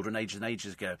neighbours' children ages and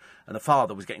ages ago, and the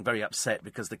father was getting very upset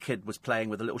because the kid was playing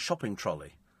with a little shopping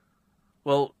trolley.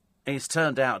 Well, he's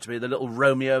turned out to be the little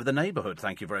Romeo of the neighbourhood,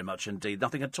 thank you very much indeed.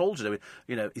 Nothing at all to do with,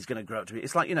 he's going to grow up to be...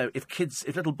 It's like,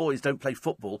 if little boys don't play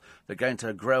football, they're going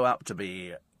to grow up to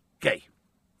be gay.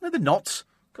 No, they're not.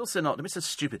 Of course they're not. This is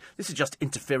stupid. This is just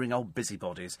interfering old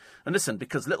busybodies. And listen,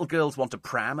 because little girls want a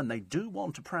pram, and they do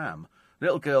want a pram.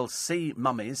 Little girls see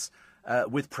mummies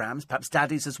with prams, perhaps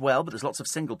daddies as well, but there's lots of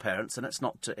single parents, and it's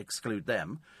not to exclude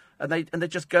them. And they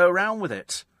just go around with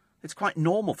it. It's quite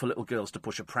normal for little girls to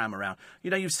push a pram around.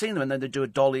 You've seen them, and then they do a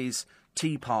dolly's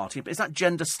tea party. But is that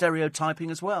gender stereotyping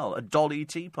as well? A dolly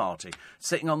tea party,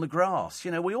 sitting on the grass.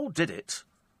 We all did it.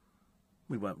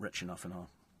 We weren't rich enough in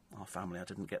our family. I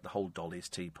didn't get the whole dolly's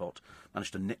teapot.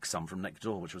 Managed to nick some from next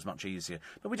door, which was much easier.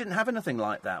 But we didn't have anything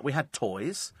like that. We had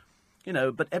toys.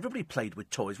 But everybody played with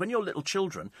toys. When you're little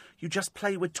children, you just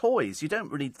play with toys. You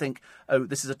don't really think, oh,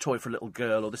 this is a toy for a little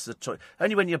girl, or this is a toy.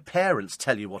 Only when your parents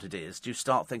tell you what it is do you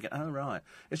start thinking, oh, right.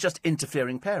 It's just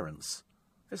interfering parents,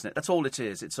 isn't it? That's all it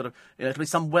is. It's sort of, it'll be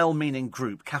some well-meaning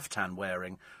group, caftan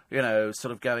wearing,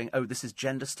 sort of going, oh, this is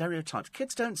gender stereotypes.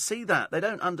 Kids don't see that. They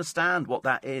don't understand what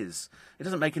that is. It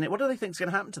doesn't make any... What do they think is going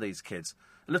to happen to these kids?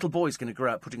 A little boy's going to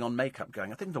grow up putting on makeup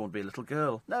going, I think I want to be a little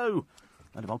girl. No.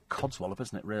 Kind of old codswallop,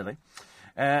 isn't it, really?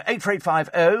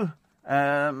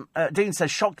 83850. Dean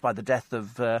says, shocked by the death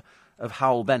of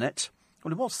Howell Bennett.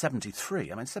 Well, he was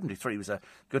 73. I mean, 73 was a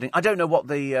good thing. I don't know what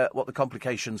the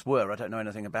complications were. I don't know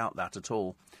anything about that at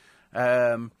all.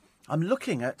 I'm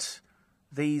looking at...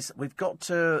 We've got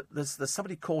to... There's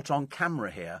somebody caught on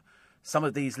camera here. Some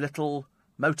of these little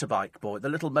the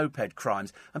little moped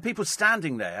crimes. And people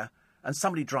standing there, and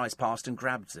somebody drives past and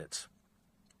grabs it.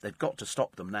 They've got to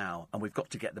stop them now, and we've got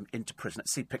to get them into prison.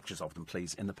 Let's see pictures of them,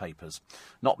 please, in the papers.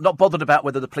 Not bothered about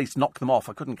whether the police knock them off.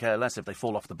 I couldn't care less if they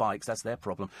fall off the bikes. That's their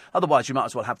problem. Otherwise, you might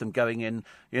as well have them going in,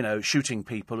 shooting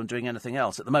people and doing anything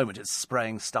else. At the moment, it's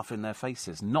spraying stuff in their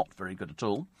faces. Not very good at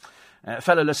all.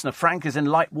 Fellow listener Frank is in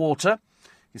light water.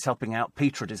 He's helping out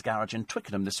Peter at his garage in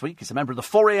Twickenham this week. He's a member of the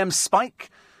 4am Spike,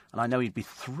 and I know he'd be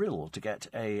thrilled to get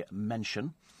a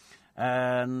mention.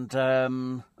 And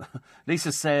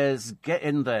Lisa says, get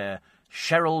in there.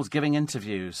 Cheryl's giving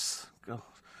interviews. God,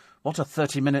 what a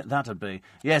 30-minute that'd be.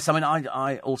 Yes, I mean,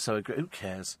 I also agree. Who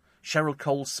cares? Cheryl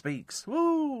Cole speaks.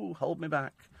 Woo! Hold me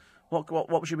back. What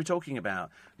was she be talking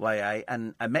about? Why,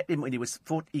 I met him when he was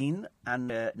 14,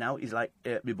 and now he's like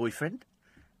my boyfriend.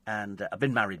 And I've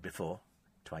been married before.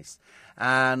 Twice.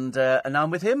 And now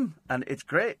I'm with him, and it's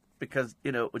great because,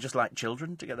 we're just like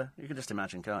children together. You can just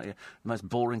imagine, can't you? The most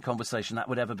boring conversation that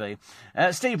would ever be.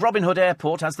 Steve, Robin Hood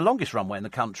Airport has the longest runway in the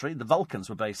country. The Vulcans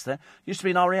were based there. Used to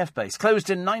be an RAF base. Closed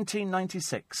in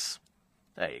 1996.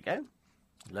 There you go.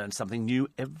 Learn something new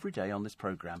every day on this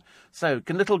programme. So,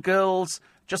 can little girls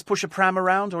just push a pram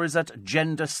around, or is that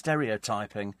gender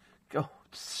stereotyping? God,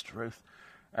 Struth.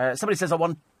 Somebody says, I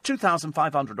won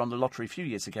 2,500 on the lottery a few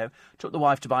years ago. Took the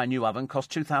wife to buy a new oven,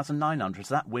 cost 2,900.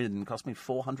 So that win cost me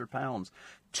 £400.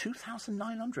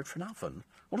 2,900 for an oven?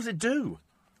 What does it do?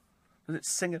 Does it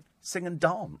sing and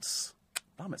dance?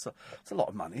 It's a lot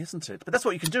of money, isn't it? But that's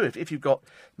what you can do. If you've got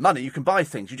money, you can buy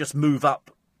things. You just move up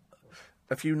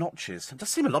a few notches. It does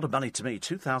seem a lot of money to me.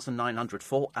 2,900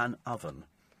 for an oven.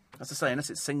 As I say, unless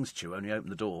it sings to you, only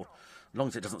open the door. As long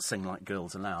as it doesn't sing like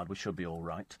Girls Aloud, we should be all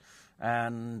right.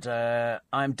 And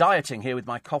I'm dieting here with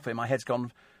my coffee. My head's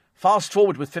gone fast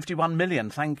forward with 51 million.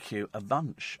 Thank you a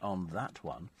bunch on that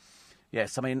one.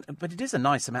 Yes, I mean, but it is a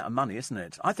nice amount of money, isn't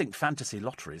it? I think fantasy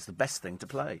lottery is the best thing to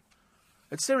play.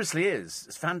 It seriously is.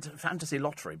 It's fantasy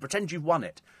lottery. Pretend you've won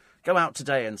it. Go out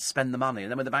today and spend the money.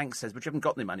 And then when the bank says, but you haven't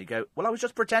got any money, go, well, I was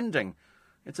just pretending.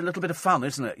 It's a little bit of fun,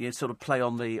 isn't it? You sort of play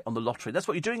on the lottery. That's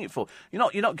what you're doing it for.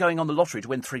 You're not going on the lottery to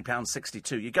win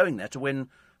 £3.62. You're going there to win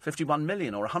 51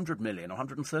 million or 100 million or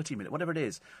 130 million, whatever it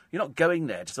is. You're not going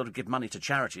there to sort of give money to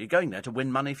charity. You're going there to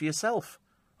win money for yourself.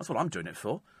 That's what I'm doing it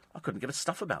for. I couldn't give a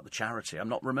stuff about the charity. I'm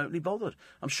not remotely bothered.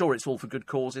 I'm sure it's all for good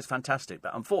cause. It's fantastic.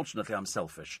 But unfortunately, I'm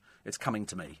selfish. It's coming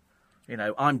to me.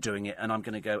 I'm doing it and I'm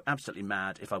going to go absolutely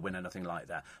mad if I win anything like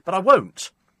that. But I won't.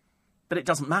 But it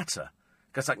doesn't matter.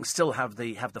 Because I can still have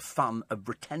the fun of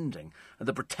pretending. And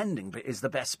the pretending bit is the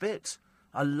best bit.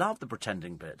 I love the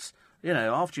pretending bits.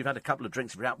 After you've had a couple of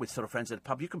drinks, if you're out with sort of friends at a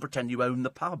pub, you can pretend you own the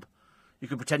pub. You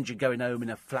can pretend you're going home in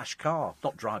a flash car.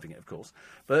 Not driving it, of course.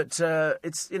 But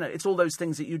it's all those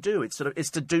things that you do.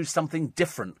 It's to do something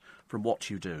different from what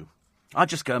you do. I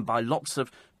just go and buy lots of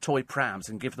toy prams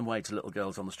and give them away to little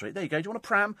girls on the street. There you go. Do you want a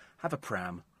pram? Have a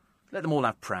pram. Let them all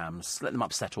have prams. Let them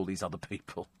upset all these other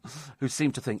people who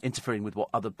seem to think interfering with what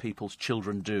other people's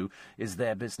children do is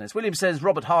their business. William says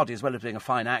Robert Hardy, as well as being a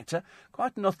fine actor,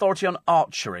 quite an authority on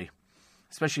archery,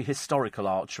 especially historical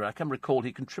archery. I can recall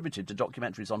he contributed to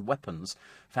documentaries on weapons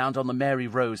found on the Mary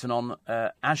Rose and on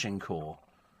Agincourt.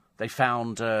 They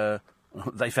found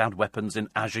weapons in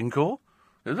Agincourt,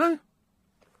 did they?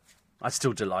 I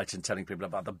still delight in telling people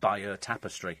about the Bayeux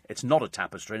tapestry. It's not a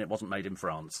tapestry and it wasn't made in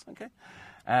France. Okay.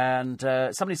 And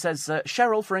somebody says,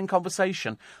 Cheryl for In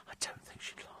Conversation. I don't think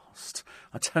she'd last.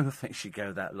 I don't think she'd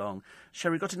go that long.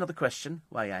 Cheryl, got another question?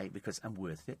 Why, because I'm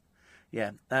worth it.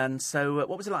 Yeah. And so,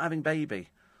 what was it like having baby?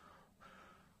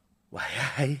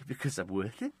 Why, because I'm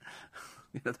worth it.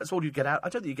 That's all you get out. I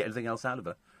don't think you get anything else out of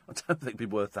her. I don't think it'd be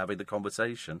worth having the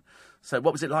conversation. So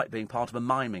what was it like being part of a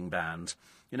miming band?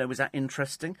 Was that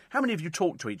interesting? How many of you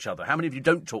talk to each other? How many of you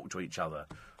don't talk to each other?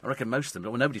 I reckon most of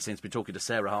them. Well, nobody seems to be talking to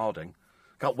Sarah Harding.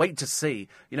 Can't wait to see.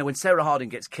 When Sarah Harding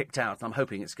gets kicked out, and I'm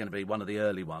hoping it's going to be one of the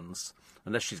early ones,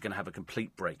 unless she's going to have a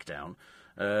complete breakdown,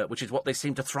 which is what they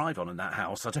seem to thrive on in that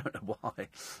house. I don't know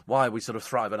why we sort of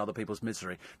thrive on other people's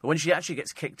misery. But when she actually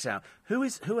gets kicked out, who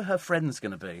are her friends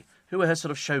going to be? Who are her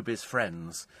sort of showbiz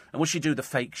friends? And will she do the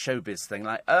fake showbiz thing,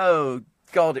 like, oh,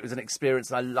 God, it was an experience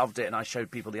and I loved it and I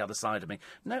showed people the other side of me.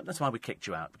 No, that's why we kicked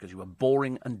you out, because you were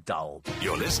boring and dull.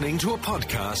 You're listening to a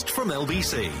podcast from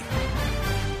LBC.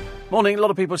 Morning, a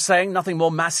lot of people saying nothing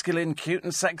more masculine, cute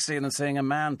and sexy than seeing a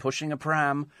man pushing a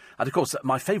pram. And of course,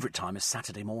 my favourite time is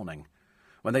Saturday morning,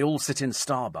 when they all sit in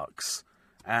Starbucks.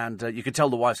 And you can tell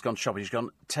the wife's gone shopping. She's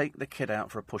gone, take the kid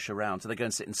out for a push around. So they go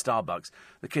and sit in Starbucks.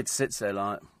 The kid sits there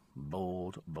like,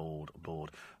 bored.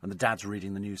 And the dad's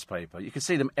reading the newspaper. You can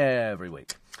see them every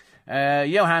week.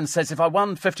 Johan says, if I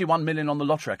won 51 million on the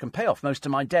lottery, I can pay off most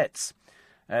of my debts.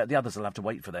 The others will have to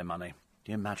wait for their money.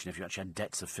 Can you imagine if you actually had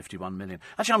debts of 51 million?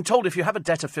 Actually, I'm told if you have a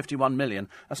debt of 51 million,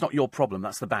 that's not your problem,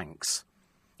 that's the bank's.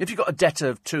 If you've got a debt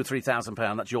of £2,000 or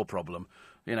 £3,000, that's your problem.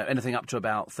 You know, anything up to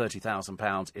about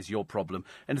 £30,000 is your problem.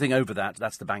 Anything over that,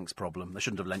 that's the bank's problem. They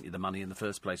shouldn't have lent you the money in the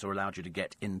first place or allowed you to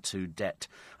get into debt.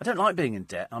 I don't like being in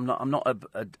debt. I'm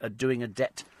not doing a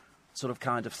debt sort of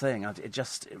kind of thing.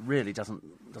 It really doesn't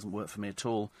work for me at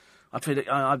all. I feel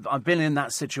I've been in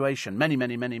that situation many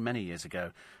years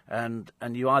ago, and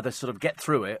you either sort of get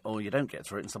through it or you don't get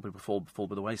through it, and some people fall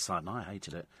by the wayside, and I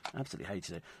hated it, absolutely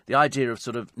hated it. The idea of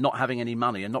sort of not having any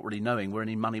money and not really knowing where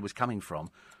any money was coming from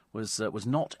was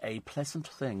not a pleasant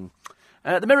thing.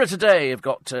 The Mirror today have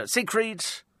got Siegfried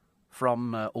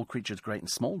from All Creatures Great and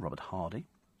Small, Robert Hardy,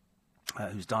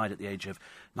 who's died at the age of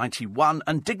 91,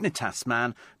 and Dignitas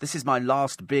Man, this is my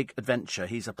last big adventure.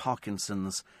 He's a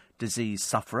Parkinson's disease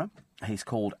sufferer. He's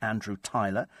called Andrew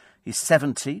Tyler. He's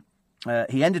 70.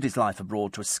 He ended his life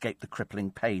abroad to escape the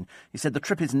crippling pain. He said, the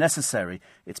trip is necessary.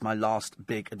 It's my last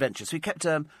big adventure. So he kept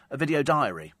a video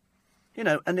diary. You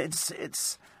know, and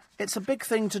it's a big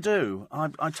thing to do.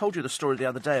 I told you the story the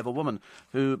other day of a woman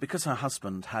who, because her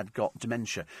husband had got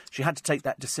dementia, she had to take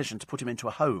that decision to put him into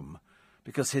a home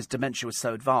because his dementia was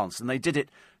so advanced. And they did it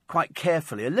quite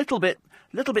carefully, a little bit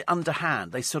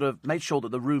underhand. They sort of made sure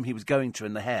that the room he was going to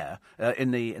in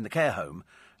the care home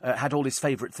had all his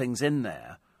favourite things in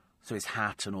there. So his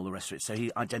hat and all the rest of it. So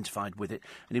he identified with it,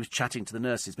 and he was chatting to the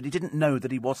nurses. But he didn't know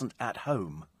that he wasn't at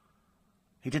home.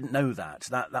 He didn't know that.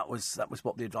 That was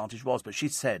what the advantage was. But she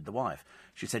said, the wife,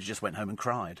 she said she just went home and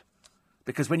cried.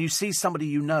 Because when you see somebody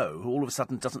you know who all of a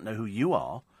sudden doesn't know who you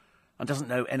are and doesn't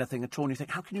know anything at all, and you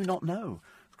think, how can you not know?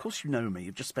 Of course you know me.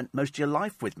 You've just spent most of your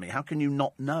life with me. How can you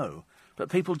not know? But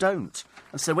people don't.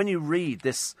 And so when you read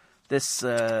this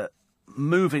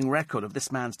moving record of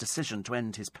this man's decision to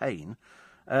end his pain,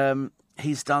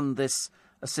 he's done this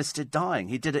assisted dying.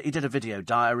 He did a video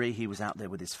diary. He was out there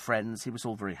with his friends. He was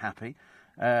all very happy.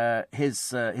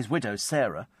 His widow,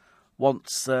 Sarah,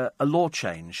 wants a law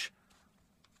change.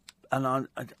 And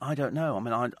I don't know. I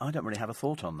mean, I don't really have a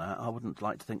thought on that. I wouldn't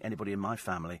like to think anybody in my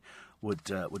family would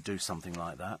do something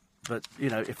like that. But, you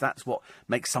know, if that's what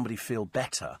makes somebody feel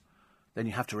better, then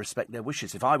you have to respect their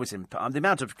wishes. If I was in... the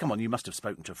amount of... Come on, you must have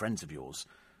spoken to friends of yours.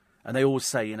 And they always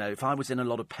say, you know, if I was in a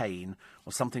lot of pain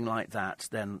or something like that,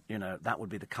 then, you know, that would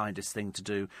be the kindest thing to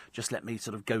do. Just let me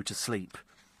sort of go to sleep.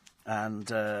 And...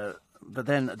 but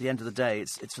then, at the end of the day,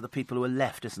 it's for the people who are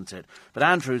left, isn't it? But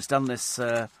Andrew's done this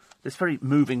very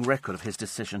moving record of his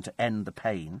decision to end the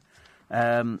pain.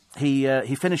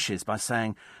 He finishes by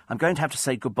saying, I'm going to have to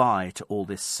say goodbye to all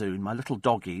this soon, my little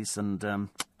doggies and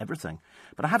everything.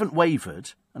 But I haven't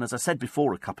wavered, and as I said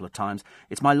before a couple of times,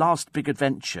 it's my last big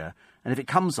adventure, and if it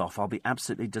comes off, I'll be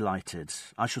absolutely delighted.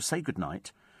 I shall say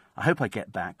goodnight. I hope I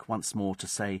get back once more to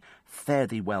say fare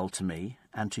thee well to me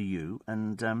and to you,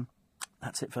 and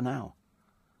that's it for now.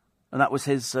 And that was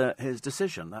his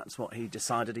decision. That's what he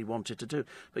decided he wanted to do.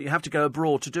 But you have to go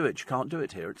abroad to do it. You can't do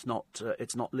it here. It's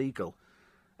not legal.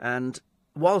 And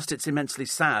whilst it's immensely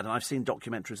sad, and I've seen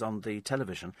documentaries on the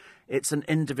television, it's an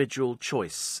individual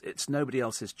choice. It's nobody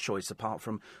else's choice apart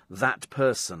from that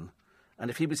person. And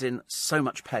if he was in so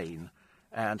much pain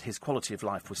and his quality of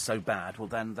life was so bad, well,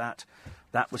 then that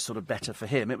was sort of better for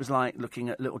him. It was like looking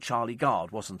at little Charlie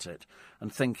Gard, wasn't it?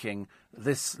 And thinking,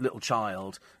 this little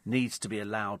child needs to be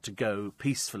allowed to go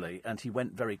peacefully. And he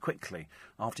went very quickly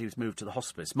after he was moved to the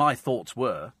hospice. My thoughts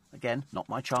were, again, not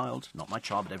my child, but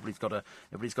everybody's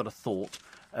got a thought,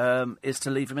 is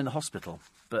to leave him in the hospital.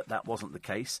 But that wasn't the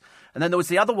case. And then there was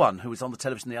the other one who was on the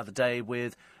television the other day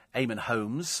with Eamon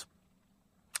Holmes.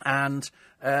 And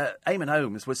Eamon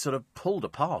Holmes was sort of pulled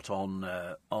apart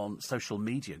on social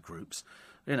media groups.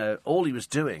 You know, all he was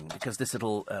doing, because this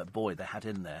little boy they had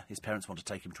in there, his parents want to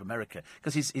take him to America,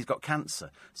 because he's got cancer,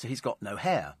 so he's got no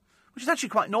hair, which is actually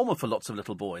quite normal for lots of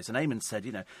little boys. And Eamon said,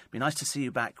 you know, it'd be nice to see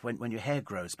you back when your hair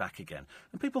grows back again.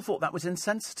 And people thought that was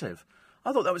insensitive.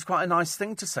 I thought that was quite a nice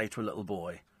thing to say to a little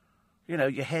boy. You know,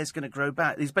 your hair's going to grow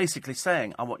back. He's basically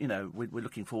saying, we're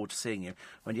looking forward to seeing you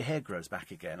when your hair grows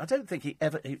back again. I don't think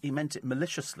he meant it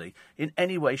maliciously in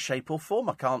any way, shape or form.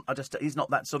 He's not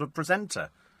that sort of presenter.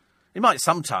 He might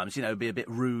sometimes, be a bit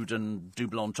rude and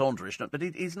double entendre-ish, but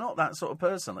he's not that sort of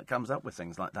person that comes up with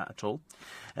things like that at all.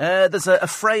 There's a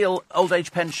frail old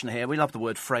age pensioner here. We love the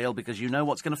word frail because you know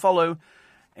what's going to follow.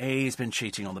 He's been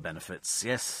cheating on the benefits.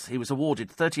 Yes, he was awarded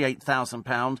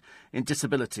 £38,000 in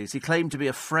disabilities. He claimed to be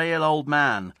a frail old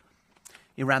man.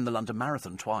 He ran the London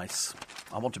Marathon twice.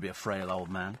 I want to be a frail old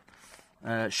man.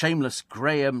 Shameless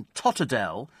Graham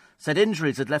Totterdell said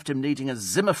injuries had left him needing a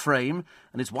Zimmer frame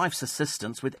and his wife's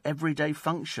assistance with everyday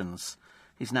functions.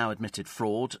 He's now admitted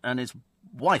fraud and his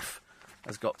wife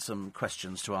has got some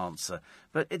questions to answer.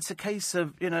 But it's a case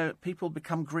of, people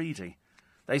become greedy.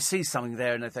 They see something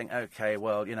there and they think, OK,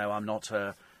 well, I'm not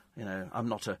a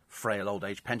frail old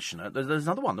age pensioner. There's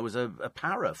another one. There was a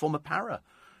former para,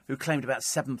 who claimed about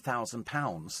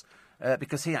 £7,000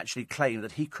 because he actually claimed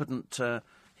that he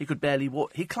could barely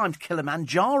walk. He climbed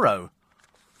Kilimanjaro.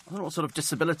 I don't know what sort of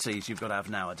disabilities you've got to have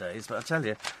nowadays, but I tell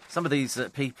you, some of these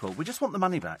people, we just want the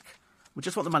money back. We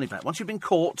just want the money back. Once you've been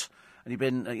caught and you've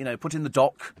been, put in the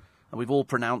dock, and we've all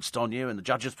pronounced on you, and the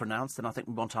judge has pronounced, then I think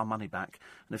we want our money back.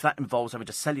 And if that involves having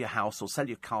to sell your house or sell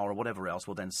your car or whatever else,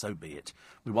 well, then so be it.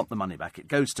 We want the money back. It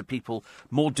goes to people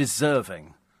more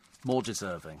deserving. More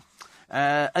deserving.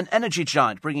 An energy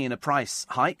giant bringing in a price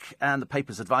hike, and the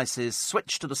paper's advice is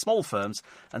switch to the small firms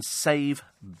and save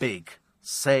big.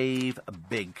 Save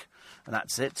big. And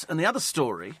that's it. And the other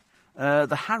story,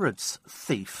 the Harrods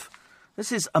thief.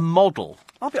 This is a model.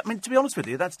 To be honest with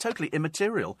you, that's totally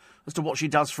immaterial as to what she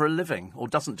does for a living or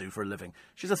doesn't do for a living.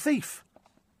 She's a thief.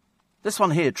 This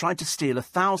one here tried to steal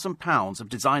 £1,000 of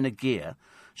designer gear.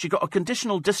 She got a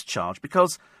conditional discharge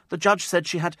because the judge said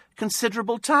she had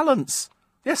considerable talents.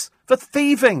 Yes, for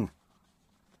thieving.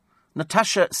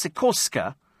 Natasha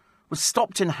Sikorska was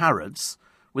stopped in Harrods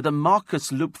with a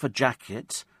Marcus Lupfer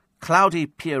jacket, Claudie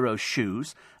Pierrot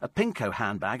shoes, a Pinko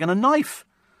handbag and a knife.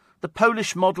 The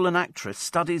Polish model and actress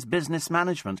studies business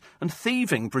management and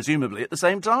thieving, presumably, at the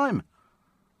same time.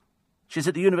 She's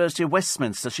at the University of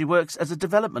Westminster. She works as a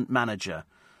development manager.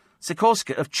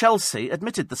 Sikorska of Chelsea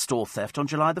admitted the store theft on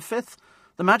July the 5th.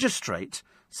 The magistrate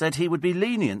said he would be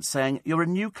lenient, saying, "You're a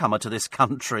newcomer to this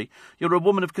country. You're a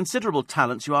woman of considerable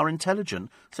talents. You are intelligent."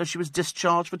 So she was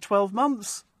discharged for 12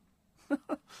 months.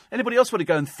 Anybody else want to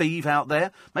go and thieve out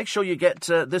there? Make sure you get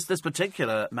this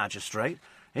particular magistrate.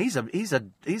 He's a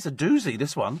doozy,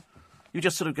 this one. You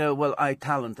just sort of go, well, I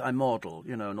model,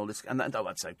 and all this, and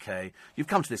that's okay. You've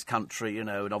come to this country, and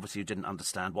obviously you didn't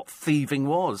understand what thieving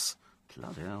was.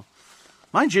 Bloody hell.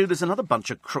 Mind you, there's another bunch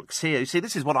of crooks here. You see,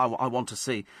 this is what I want to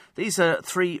see. These are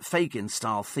 3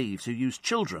 Fagin-style thieves who use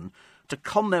children to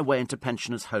con their way into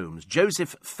pensioners' homes.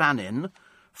 Joseph Fannin,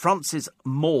 Francis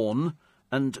Morn,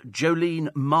 and Jolene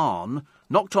Marn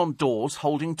knocked on doors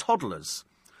holding toddlers.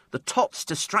 The tots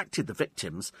distracted the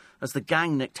victims as the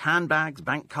gang nicked handbags,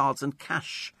 bank cards and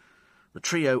cash. The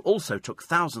trio also took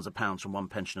thousands of pounds from one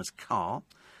pensioner's car.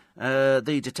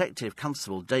 The detective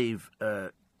constable, Dave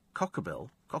Cockerhill,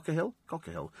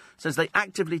 says they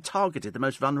actively targeted the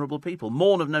most vulnerable people.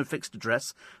 Morn of no fixed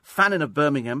address, Fannin of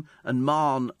Birmingham and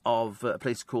Marn of a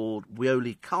place called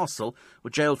Weoley Castle were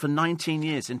jailed for 19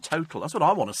 years in total. That's what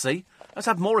I want to see. Let's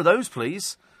have more of those,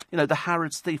 please. The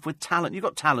Harrods thief with talent. You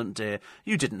got talent, dear.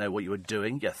 You didn't know what you were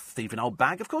doing, you thieving old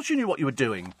bag. Of course you knew what you were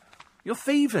doing. You're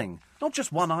thieving. Not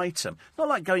just one item. Not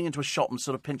like going into a shop and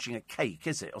sort of pinching a cake,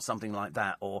 is it? Or something like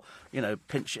that. Or,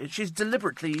 She's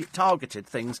deliberately targeted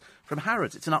things from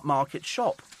Harrods. It's an upmarket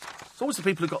shop. It's always the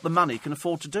people who got the money can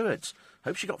afford to do it.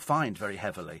 Hope she got fined very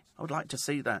heavily. I would like to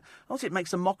see that. Also, it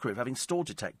makes a mockery of having store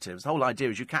detectives. The whole idea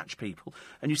is you catch people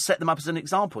and you set them up as an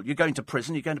example. You're going to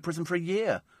prison for a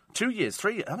year. 2 years,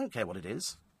 3 years. I don't care what it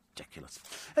is. Ridiculous.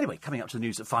 Anyway, coming up to the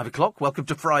news at 5 o'clock. Welcome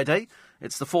to Friday.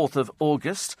 It's the 4th of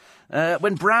August.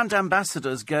 When brand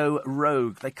ambassadors go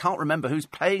rogue, they can't remember who's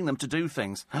paying them to do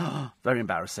things. Very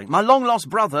embarrassing. My long-lost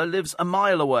brother lives a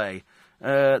mile away.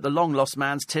 The long-lost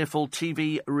man's tearful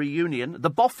TV reunion. The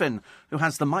boffin who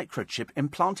has the microchip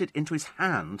implanted into his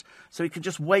hand so he can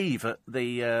just wave at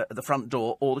the front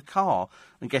door or the car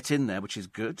and get in there, which is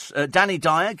good. Danny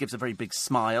Dyer gives a very big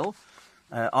smile.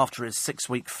 After his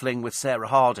 6-week fling with Sarah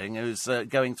Harding, who's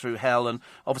going through hell, and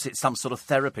obviously it's some sort of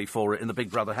therapy for it in the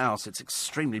Big Brother house. It's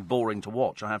extremely boring to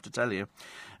watch, I have to tell you.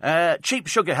 Cheap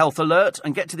sugar health alert,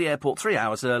 and get to the airport 3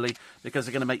 hours early, because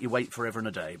they're going to make you wait forever and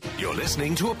a day. You're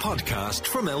listening to a podcast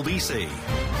from LBC.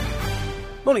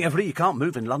 Morning, everybody. You can't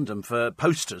move in London for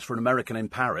posters for an American in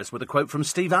Paris with a quote from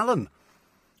Steve Allen.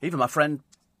 Even my friend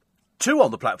 2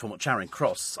 on the platform at Charing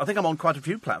Cross. I think I'm on quite a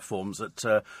few platforms at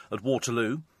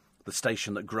Waterloo, the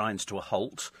station that grinds to a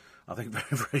halt. I think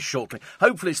very, very shortly.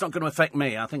 Hopefully it's not going to affect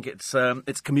me. I think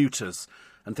it's commuters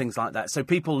and things like that. So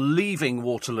people leaving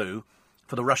Waterloo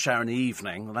for the rush hour in the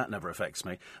evening, well, that never affects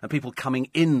me. And people coming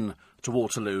in to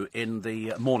Waterloo in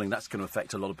the morning, that's going to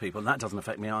affect a lot of people. And that doesn't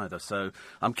affect me either. So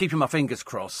I'm keeping my fingers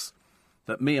crossed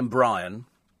that me and Brian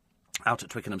out at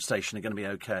Twickenham Station are going to be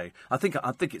okay. I think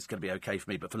it's going to be okay for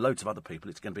me, but for loads of other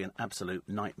people it's going to be an absolute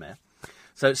nightmare.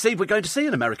 So, Steve, we're going to see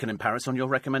An American in Paris on your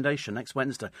recommendation next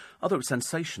Wednesday. I thought it was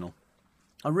sensational.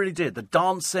 I really did. The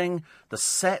dancing, the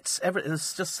sets,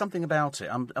 there's just something about it.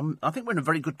 I think we're in a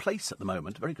very good place at the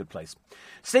moment. Very good place.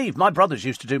 Steve, my brothers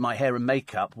used to do my hair and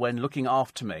makeup when looking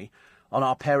after me on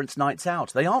our parents' nights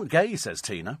out. They aren't gay, says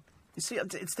Tina. You see,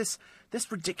 it's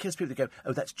this ridiculous people that go,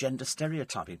 oh, that's gender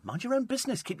stereotyping. Mind your own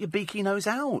business. Keep your beaky nose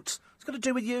out. It's got to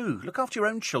do with you. Look after your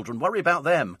own children. Worry about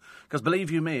them. Because believe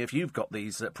you me, if you've got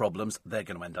these problems, they're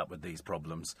going to end up with these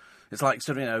problems. It's like,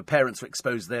 sort of, parents who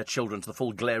expose their children to the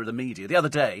full glare of the media. The other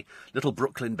day, little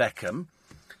Brooklyn Beckham,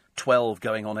 12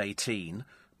 going on 18,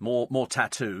 more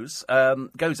tattoos,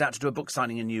 goes out to do a book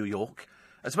signing in New York.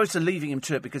 As opposed to leaving him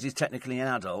to it because he's technically an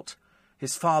adult,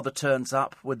 his father turns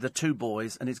up with the 2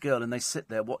 boys and his girl, and they sit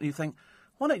there. What do you think?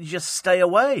 Why don't you just stay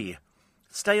away?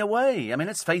 Stay away. I mean,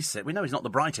 let's face it. We know he's not the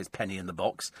brightest penny in the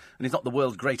box, and he's not the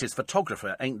world's greatest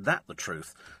photographer. Ain't that the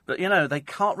truth? But, they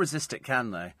can't resist it, can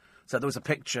they? So there was a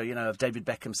picture, of David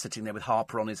Beckham sitting there with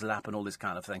Harper on his lap and all this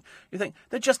kind of thing. You think,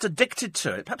 they're just addicted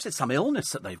to it. Perhaps it's some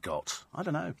illness that they've got. I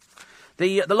don't know.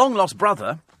 The long-lost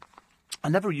brother, I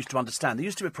never used to understand. There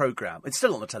used to be a programme, it's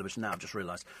still on the television now, I've just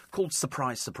realised, called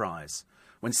Surprise, Surprise.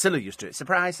 When Scylla used to do it,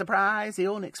 surprise, surprise, the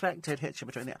unexpected hits you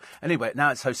between the... Anyway,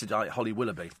 now it's hosted by Holly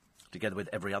Willoughby, together with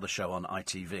every other show on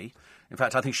ITV. In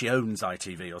fact, I think she owns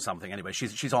ITV or something. Anyway,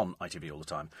 she's on ITV all the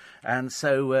time. And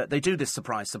so they do this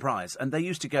surprise, surprise. And they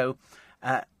used to go,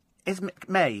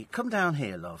 May, come down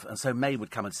here, love. And so May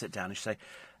would come and sit down and she'd say,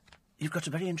 you've got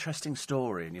a very interesting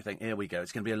story. And you think, here we go,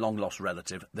 it's going to be a long-lost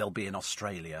relative. They'll be in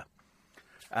Australia.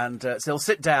 And so they'll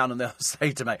sit down and they'll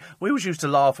say to me, we always used to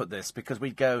laugh at this because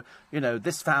we'd go,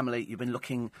 this family, you've been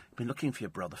looking for your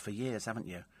brother for years, haven't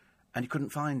you? And you couldn't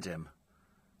find him.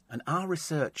 And our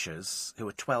researchers, who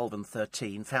were 12 and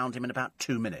 13, found him in about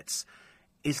 2 minutes.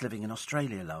 He's living in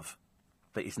Australia, love.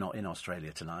 But he's not in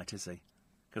Australia tonight, is he?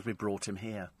 Because we brought him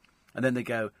here. And then they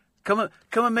go, come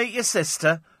and meet your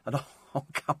sister. And on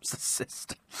comes the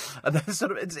sister. And then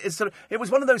it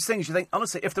was one of those things you think,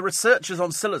 honestly, if the researchers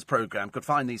on Scylla's programme could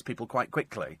find these people quite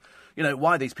quickly,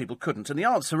 why these people couldn't. And the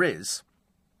answer is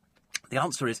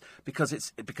because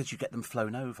you get them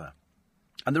flown over.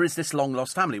 And there is this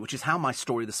long-lost family, which is how my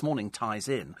story this morning ties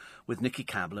in with Nicky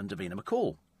Campbell and Davina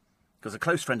McCall. Because a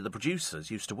close friend of the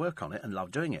producers used to work on it and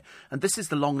loved doing it. And this is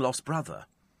the long-lost brother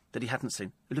that he hadn't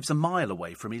seen, who lives a mile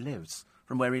away from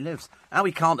where he lives. How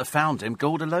he can't have found him,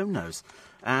 God alone knows.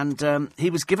 And he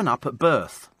was given up at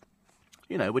birth,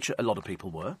 which a lot of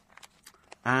people were.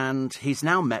 And he's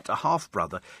now met a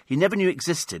half-brother he never knew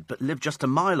existed, but lived just a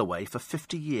mile away for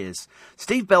 50 years.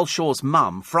 Steve Belshaw's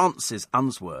mum, Frances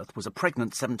Unsworth, was a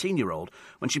pregnant 17-year-old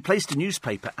when she placed a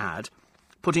newspaper ad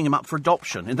putting him up for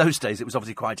adoption. In those days, it was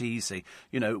obviously quite easy.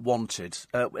 Wanted.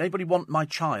 Anybody want my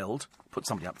child? Put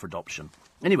somebody up for adoption.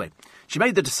 Anyway, she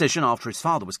made the decision after his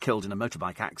father was killed in a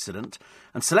motorbike accident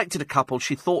and selected a couple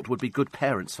she thought would be good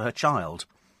parents for her child.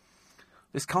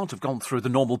 This can't have gone through the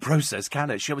normal process,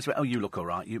 can it? She obviously went, oh, you look all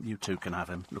right. You two can have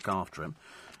him. Look after him.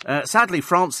 Sadly,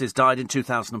 Frances died in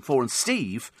 2004 and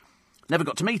Steve never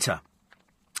got to meet her.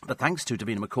 But thanks to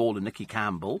Davina McCall and Nicky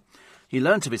Campbell, he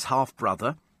learnt of his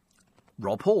half-brother,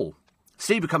 Rob Hall.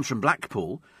 Steve, who comes from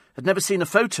Blackpool, had never seen a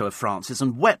photo of Frances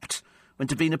and wept when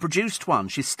Davina produced one.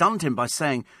 She stunned him by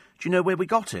saying, do you know where we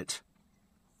got it?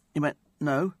 He went,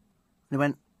 no. And he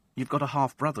went, you've got a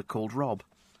half-brother called Rob.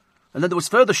 And then there was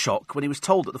further shock when he was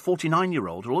told that the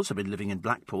 49-year-old had also been living in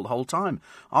Blackpool the whole time.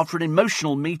 After an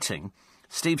emotional meeting,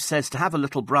 Steve says, to have a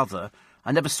little brother,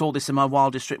 I never saw this in my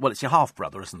wildest dreams. Well, it's your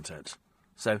half-brother, isn't it?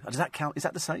 So, does that count? Is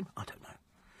that the same? I don't know.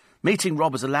 Meeting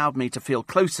Rob has allowed me to feel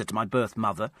closer to my birth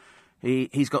mother.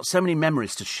 He's got so many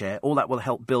memories to share. All that will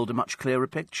help build a much clearer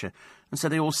picture. And so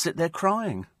they all sit there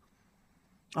crying.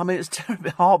 I mean, it's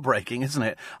terribly heartbreaking, isn't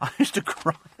it? I used to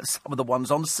cry at some of the ones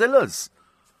on Scylla's.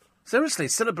 Seriously,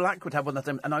 Cilla Black would have one of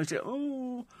them, and I used to go,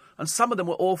 oh. And some of them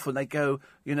were awful, and they go,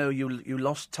 you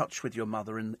lost touch with your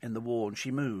mother in the war, and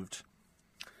she moved.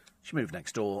 She moved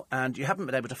next door, and you haven't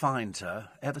been able to find her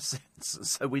ever since.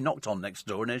 So we knocked on next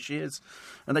door, and there she is.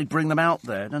 And they bring them out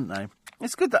there, don't they?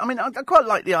 It's good. I quite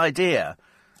like the idea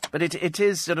But it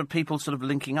is sort of people sort of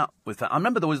linking up with that. I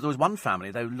remember there was one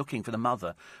family, they were looking for the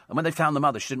mother, and when they found the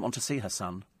mother, she didn't want to see her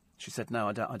son. She said, no,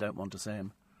 I don't want to see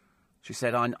him. She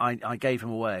said, I gave him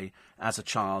away as a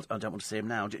child, I don't want to see him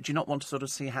now. Do you not want to sort of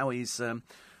see how he's sort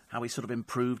of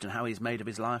improved and how he's made of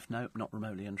his life? No, not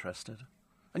remotely interested.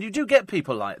 And you do get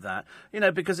people like that,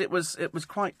 because it was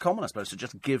quite common, I suppose, to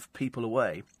just give people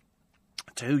away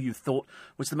to who you thought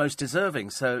was the most deserving.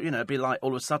 So, it'd be like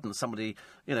all of a sudden somebody,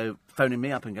 phoning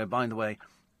me up and go, by the way,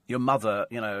 your mother,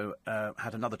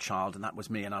 had another child and that was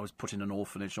me and I was put in an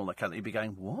orphanage and all that kind of thing. You'd be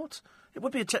going, what? It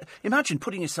would be imagine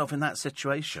putting yourself in that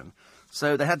situation.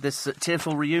 So they had this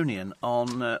tearful reunion on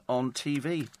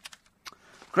TV.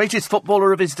 Greatest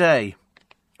footballer of his day.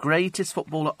 Greatest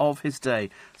footballer of his day.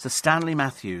 Sir Stanley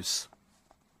Matthews.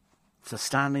 Sir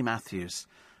Stanley Matthews.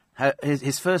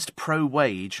 His first pro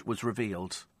wage was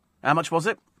revealed. How much was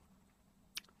it?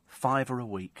 £5 a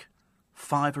week.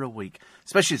 £5 a week.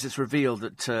 Especially as it's revealed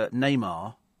that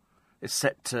Neymar is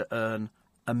set to earn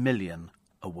 £1 million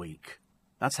a week.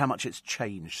 That's how much it's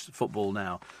changed football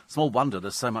now. Small wonder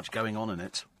there's so much going on in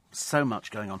it. So much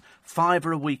going on.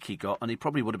 £5 a week he got, and he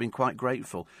probably would have been quite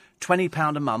grateful.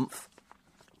 £20 a month.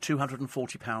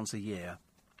 £240 a year.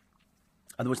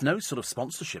 And there was no sort of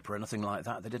sponsorship or anything like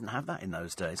that. They didn't have that in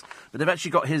those days. But they've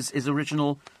actually got his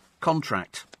original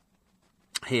contract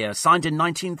here, signed in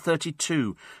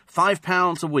 1932.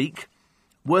 £5 a week,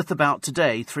 worth about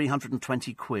today £320.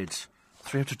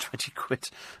 320 quid.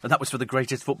 And that was for the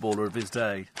greatest footballer of his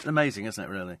day. It's amazing, isn't it,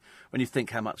 really? When you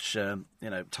think how much,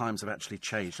 times have actually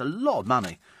changed. A lot of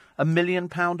money. £1 million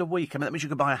a week. I mean, that means you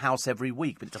could buy a house every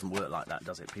week, but it doesn't work like that,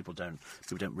 does it? People don't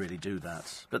really do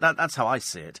that. But that's how I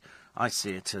see it. I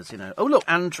see it as, oh, look,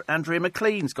 Andrea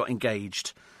McLean's got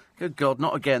engaged. Good God,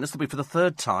 not again. This will be for the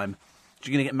third time.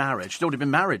 She's going to get married. She'd already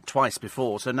been married twice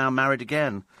before, so now married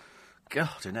again.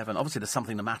 God in heaven. Obviously, there's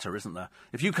something the matter, isn't there?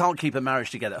 If you can't keep a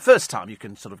marriage together, first time you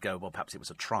can sort of go, well, perhaps it was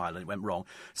a trial and it went wrong.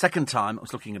 Second time, it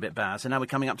was looking a bit bad. So now we're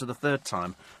coming up to the third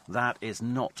time. That is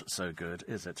not so good,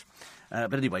 is it?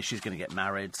 But anyway, she's going to get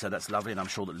married, so that's lovely. And I'm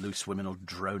sure that loose women will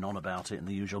drone on about it in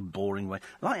the usual boring way.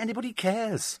 Like anybody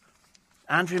cares.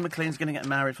 Andrea McLean's going to get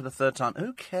married for the third time.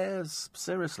 Who cares?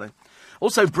 Seriously.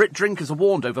 Also, Brit drinkers are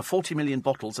warned over 40 million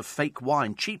bottles of fake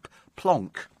wine. Cheap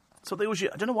plonk. So they always,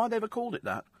 I don't know why they ever called it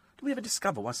that. Did we ever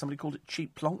discover why somebody called it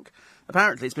cheap plonk?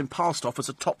 Apparently it's been passed off as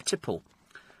a top tipple.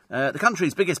 The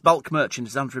country's biggest bulk merchant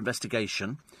is under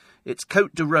investigation. It's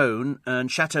Côte de Rhône and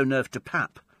Châteauneuf du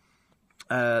Pape.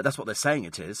 That's what they're saying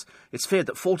it is. It's feared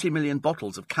that 40 million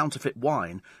bottles of counterfeit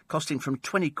wine, costing from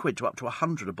 20 quid to up to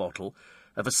 100 a bottle,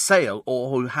 of a sale or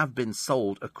who have been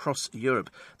sold across Europe.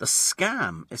 The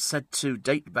scam is said to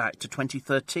date back to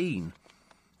 2013.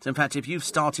 So in fact, if you've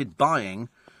started buying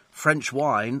French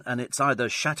wine and it's either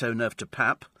Châteauneuf du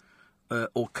Pape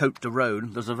or Côte de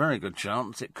Rhône, there's a very good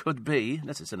chance it could be,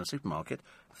 unless it's in a supermarket,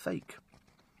 fake.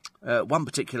 One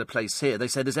particular place here, they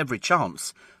say there's every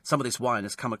chance some of this wine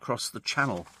has come across the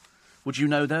channel. Would you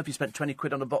know, though, if you spent 20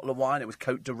 quid on a bottle of wine, it was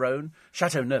Côte de Rhône?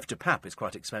 Châteauneuf du Pape is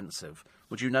quite expensive.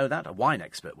 Would you know that? A wine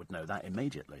expert would know that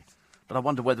immediately. But I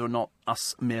wonder whether or not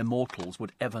us mere mortals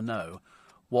would ever know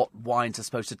what wines are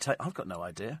supposed to take. I've got no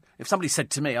idea. If somebody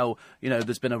said to me,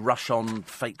 there's been a rush on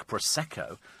fake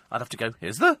Prosecco, I'd have to go,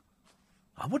 is there?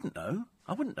 I wouldn't know.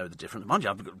 I wouldn't know the difference. Mind you,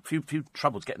 I've got a few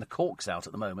troubles getting the corks out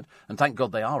at the moment, and thank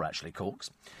God they are actually corks.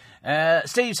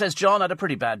 Steve says, John, had a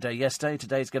pretty bad day yesterday.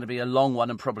 Today's going to be a long one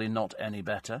and probably not any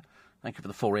better. Thank you for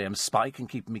the 4 a.m. spike and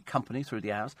keeping me company through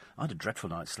the hours. I had a dreadful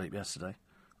night's sleep yesterday.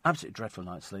 Absolutely dreadful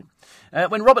night's sleep.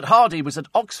 When Robert Hardy was at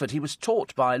Oxford, he was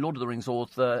taught by Lord of the Rings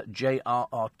author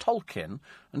J.R.R. Tolkien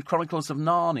and Chronicles of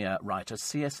Narnia writer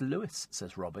C.S. Lewis,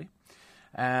 says Robbie.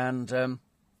 And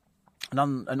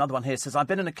another one here says, I've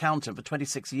been an accountant for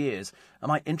 26 years.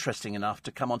 Am I interesting enough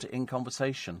to come onto In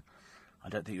Conversation? I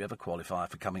don't think you ever qualify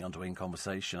for coming onto In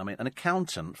Conversation. I mean, an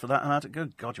accountant, for that amount of...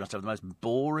 Good God, you must have the most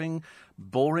boring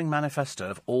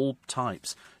manifesto of all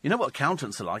types. You know what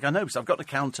accountants are like? I know, because I've got an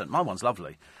accountant. My one's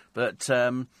lovely. But,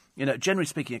 generally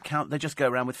speaking, they just go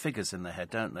around with figures in their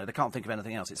head, don't they? They can't think of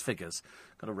anything else. It's figures.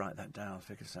 Got to write that down.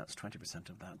 Figures, that's 20%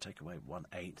 of that. Take away 1/8.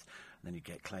 And then you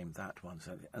get claimed that one.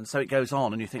 And so it goes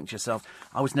on, and you think to yourself,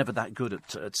 I was never that good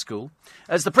at school.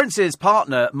 As the Prince's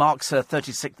partner marks her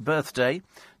 36th birthday,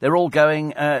 they're all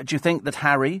going, do you think that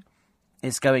Harry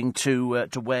is going to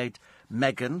wed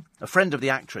Meghan? A friend of the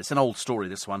actress, an old story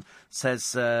this one, says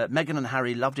Meghan and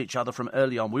Harry loved each other from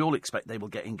early on. We all expect they will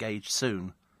get engaged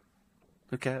soon.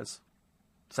 Who cares?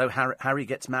 So Harry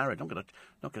gets married. Not going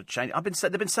to change.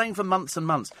 They've been saying for months and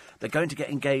months they're going to get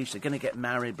engaged. They're going to get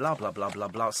married. Blah blah blah blah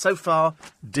blah. So far,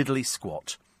 diddly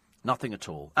squat. Nothing at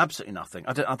all. Absolutely nothing.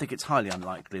 I think it's highly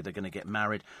unlikely they're going to get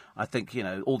married. I think,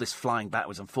 all this flying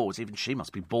backwards and forwards, even she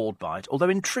must be bored by it, although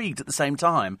intrigued at the same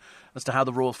time as to how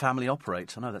the royal family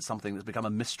operates. I know that's something that's become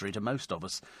a mystery to most of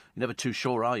us. You're never too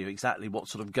sure, are you, exactly what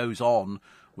sort of goes on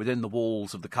within the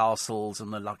walls of the castles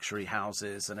and the luxury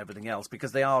houses and everything else,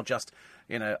 because they are just,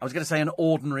 I was going to say an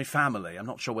ordinary family. I'm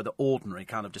not sure whether ordinary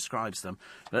kind of describes them.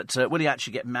 But will he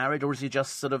actually get married, or is he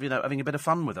just sort of, having a bit of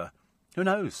fun with her? Who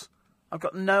knows? I've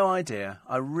got no idea.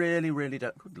 I really, really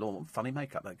don't. Good Lord, funny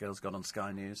makeup that girl's got on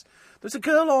Sky News. There's a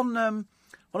girl on one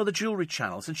of the jewellery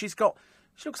channels, and she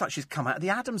looks like she's come out of the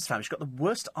Addams family. She's got the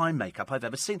worst eye makeup I've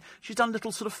ever seen. She's done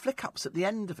little sort of flick-ups at the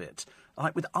end of it,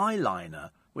 like with eyeliner,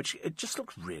 which it just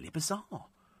looks really bizarre.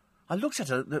 I looked at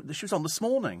her, she was on this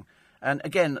morning. And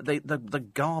again, the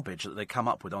garbage that they come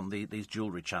up with on these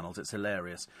jewellery channels, it's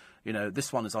hilarious.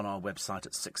 This one is on our website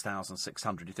at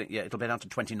 6,600. You think, yeah, it'll be down to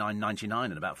 $29.99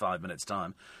 in about 5 minutes'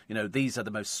 time. These are the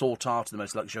most sought after, the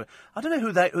most luxury. I don't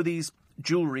know who these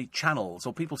jewellery channels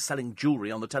or people selling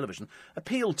jewellery on the television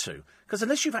appeal to. Because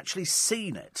unless you've actually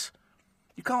seen it,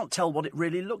 you can't tell what it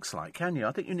really looks like, can you?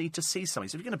 I think you need to see something.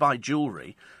 So if you're going to buy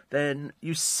jewellery, then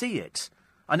you see it.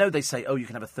 I know they say, you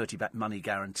can have a 30-day money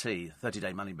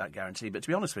back guarantee, but to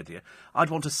be honest with you, I'd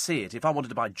want to see it. If I wanted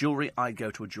to buy jewellery, I'd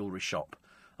go to a jewellery shop.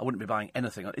 I wouldn't be buying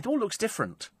anything. It all looks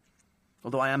different.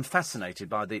 Although I am fascinated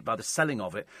by the selling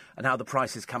of it and how the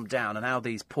prices come down and how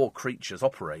these poor creatures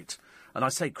operate. And I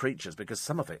say creatures because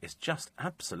some of it is just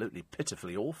absolutely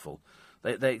pitifully awful.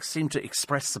 They seem to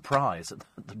express surprise at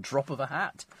the drop of a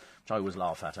hat, which I always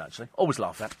laugh at, actually. Always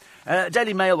laugh at.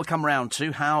 Daily Mail will come round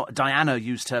to how Diana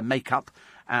used her makeup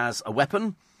as a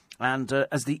weapon. And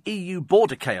as the EU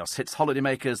border chaos hits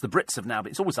holidaymakers, the Brits have now...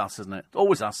 It's always us, isn't it?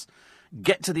 Always us.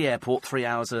 Get to the airport 3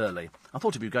 hours early. I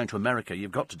thought if you're going to America,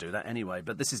 you've got to do that anyway.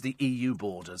 But this is the EU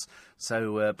borders.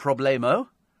 So, problemo.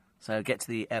 So get to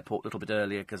the airport a little bit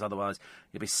earlier, because otherwise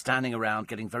you'll be standing around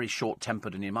getting very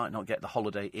short-tempered and you might not get the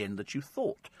holiday in that you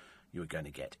thought you were going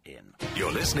to get in.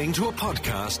 You're listening to a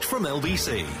podcast from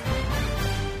LBC.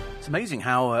 It's amazing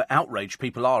how outraged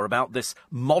people are about this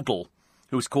model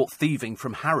who was caught thieving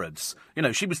from Harrods.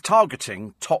 She was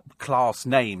targeting top-class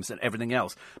names and everything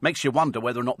else. Makes you wonder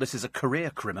whether or not this is a career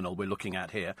criminal we're looking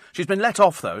at here. She's been let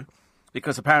off, though,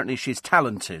 because apparently she's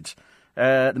talented.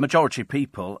 The majority of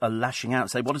people are lashing out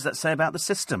and say, what does that say about the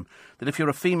system? That if you're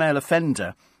a female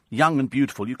offender, young and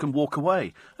beautiful, you can walk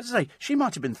away. As I say, she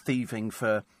might have been thieving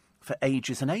for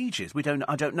ages and ages.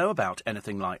 I don't know about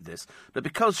anything like this. But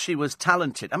because she was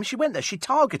talented, she went there, she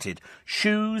targeted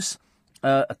shoes,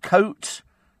 a coat,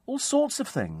 all sorts of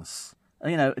things.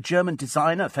 A German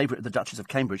designer, a favourite of the Duchess of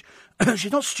Cambridge.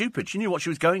 She's not stupid. She knew what she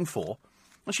was going for,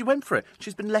 and she went for it.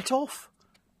 She's been let off.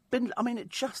 It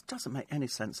just doesn't make any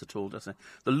sense at all, does it?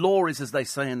 The law is, as they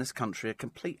say in this country, a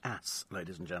complete ass,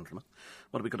 ladies and gentlemen.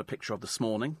 What have we got a picture of this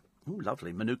morning? Ooh,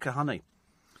 lovely. Manuka honey.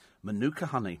 Manuka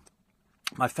honey.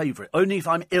 My favourite. Only if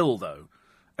I'm ill, though.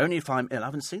 Only if I'm ill. I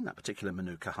haven't seen that particular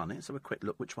Manuka honey. Let's have a quick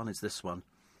look. Which one is this one?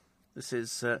 This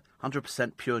is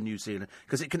 100% pure New Zealand.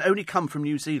 Because it can only come from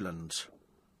New Zealand.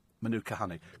 Manuka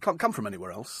honey. Can't come from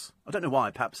anywhere else. I don't know why,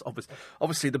 perhaps.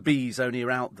 Obviously, the bees only are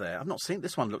out there. I've not seen...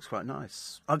 This one looks quite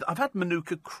nice. I've had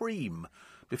Manuka cream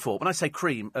before. When I say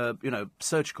cream,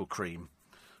 surgical cream,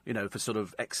 for sort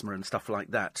of eczema and stuff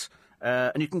like that.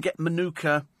 And you can get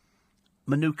Manuka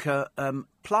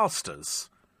plasters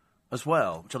as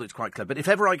well, which I think is quite clever. But if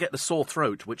ever I get the sore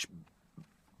throat, which...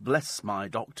 bless my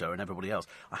doctor and everybody else,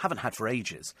 I haven't had for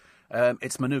ages.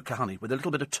 It's Manuka honey with a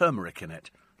little bit of turmeric in it.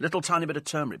 Little tiny bit of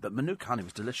turmeric, but Manuka honey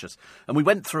was delicious. And we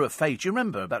went through a phase, do you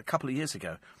remember, about a couple of years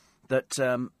ago, that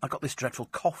I got this dreadful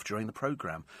cough during the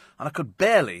programme. And I could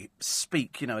barely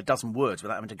speak, a dozen words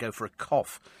without having to go for a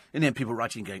cough. In the end, people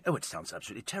writing going, it sounds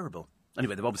absolutely terrible.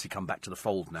 Anyway, they've obviously come back to the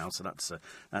fold now, so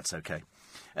that's okay.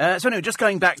 So anyway, just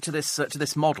going back to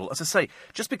this model, as I say,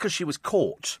 just because she was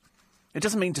caught... It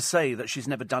doesn't mean to say that she's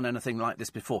never done anything like this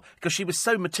before, because she was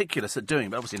so meticulous at doing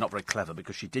it, but obviously not very clever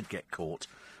because she did get caught.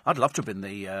 I'd love to have been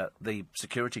the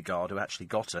security guard who actually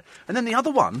got her. And then the other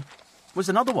one was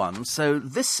another one. So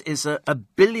this is a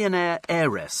billionaire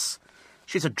heiress.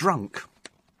 She's a drunk.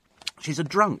 She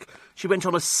went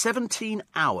on a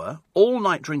 17-hour,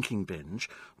 all-night drinking binge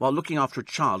while looking after a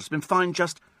child. Has been fined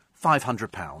just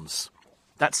 £500.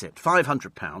 That's it,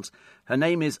 £500. Her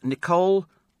name is Nicole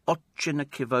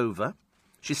Ochinakivova.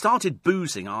 She started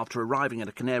boozing after arriving at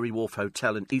a Canary Wharf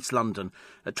hotel in East London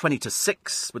at 20 to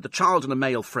 6 with the child and a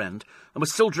male friend, and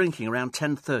was still drinking around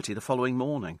 10:30 the following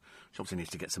morning. She obviously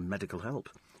needs to get some medical help.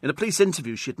 In a police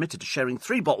interview, she admitted to sharing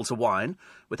 3 bottles of wine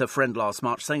with her friend last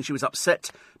March, saying she was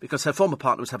upset because her former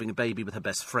partner was having a baby with her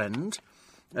best friend.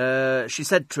 She's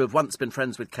said to have once been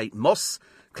friends with Kate Moss,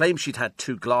 claims she'd had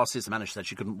 2 glasses, the manager said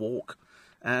she couldn't walk.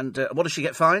 And what does she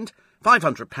get fined?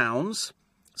 £500,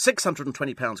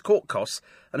 £620 court costs,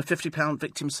 and a £50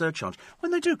 victim surcharge.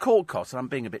 When they do court costs, I'm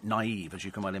being a bit naive, as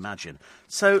you can well imagine.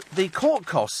 So the court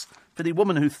costs for the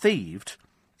woman who thieved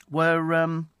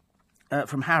were,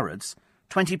 from Harrods,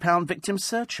 £20 victim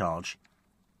surcharge.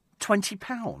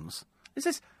 £20?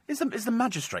 Is the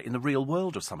magistrate in the real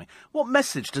world or something? What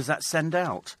message does that send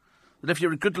out? That if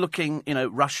you're a good-looking,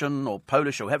 Russian or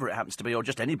Polish or whoever it happens to be, or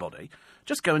just anybody,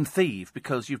 just go and thieve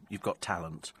because you've got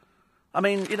talent. I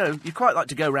mean, you'd quite like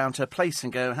to go round to her place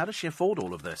and go, how does she afford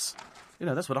all of this?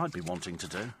 That's what I'd be wanting to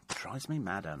do. It drives me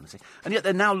mad, honestly. And yet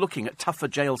they're now looking at tougher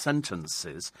jail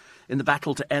sentences in the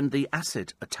battle to end the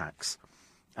acid attacks.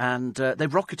 And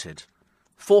they've rocketed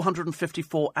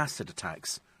 454 acid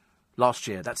attacks last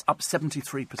year. That's up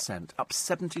 73%. Up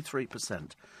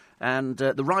 73%. And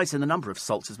the rise in the number of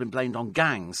assaults has been blamed on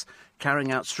gangs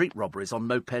carrying out street robberies on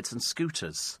mopeds and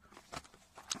scooters.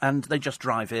 And they just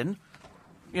drive in.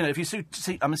 If you see,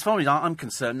 as far as I'm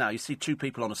concerned now, you see 2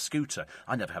 people on a scooter.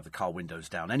 I never have the car windows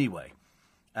down anyway.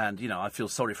 And, I feel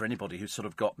sorry for anybody who's sort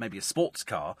of got maybe a sports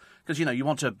car. Because, you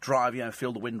want to drive,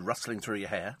 feel the wind rustling through your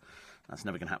hair. That's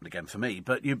never going to happen again for me.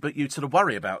 But you sort of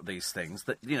worry about these things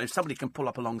that, somebody can pull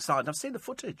up alongside. And I've seen the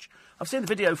footage. I've seen the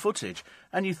video footage.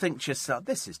 And you think to yourself,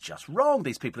 this is just wrong.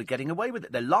 These people are getting away with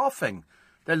it. They're laughing.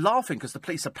 They're laughing because the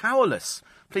police are powerless.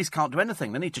 Police can't do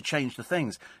anything. They need to change the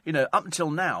things. Up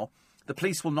until now, the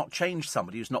police will not change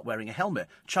somebody who's not wearing a helmet,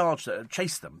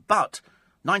 chase them. But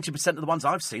 90% of the ones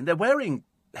I've seen, they're wearing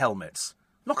helmets.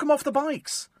 Knock them off the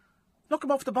bikes. Knock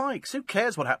them off the bikes. Who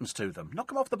cares what happens to them? Knock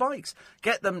them off the bikes.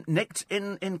 Get them nicked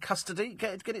in custody.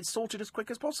 Get it sorted as quick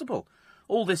as possible.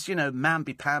 All this,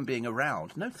 mamby-pambying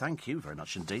around. No, thank you very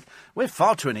much indeed. We're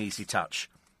far too an easy touch.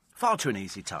 Far too an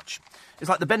easy touch. It's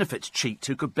like the benefits cheat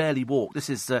who could barely walk. This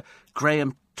is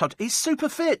Graham Todd. He's super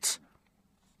fit.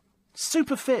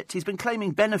 Super fit. He's been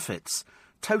claiming benefits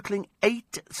totalling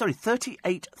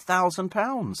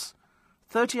 £38,000.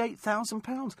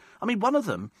 £38,000. I mean, one of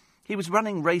them, he was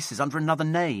running races under another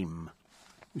name.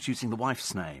 He was using the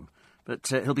wife's name. But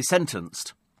he'll be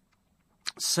sentenced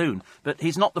soon. But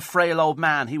he's not the frail old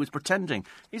man he was pretending.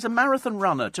 He's a marathon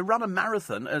runner. To run a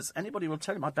marathon, as anybody will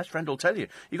tell you, my best friend will tell you,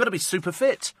 you've got to be super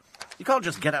fit. You can't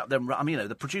just get out there and run. I mean,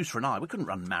 the producer and I, we couldn't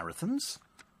run marathons.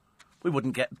 We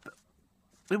wouldn't get...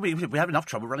 We have enough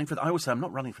trouble running for... I always say I'm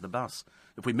not running for the bus.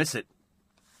 If we miss it,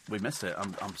 we miss it.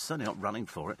 I'm certainly not running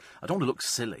for it. I don't want to look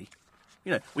silly.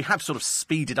 We have sort of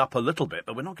speeded up a little bit,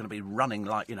 but we're not going to be running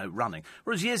like, running.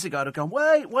 Whereas years ago, I'd have gone,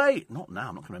 wait. Not now.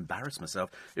 I'm not going to embarrass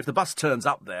myself. If the bus turns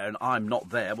up there and I'm not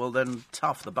there, well, then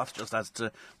tough. The bus just has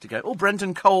to go. Oh,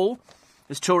 Brendan Cole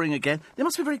is touring again. They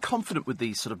must be very confident with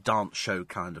these sort of dance show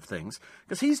kind of things,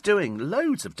 because he's doing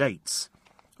loads of dates.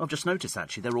 I've just noticed,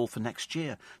 actually, they're all for next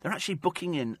year. They're actually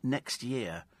booking in next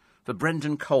year for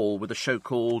Brendan Cole with a show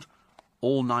called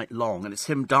All Night Long, and it's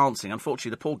him dancing.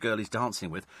 Unfortunately, the poor girl he's dancing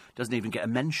with doesn't even get a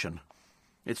mention.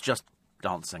 It's just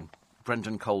dancing.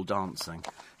 Brendan Cole dancing.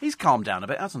 He's calmed down a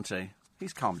bit, hasn't he?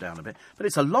 He's calmed down a bit. But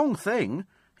it's a long thing.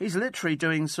 He's literally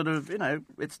doing sort of,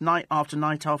 it's night after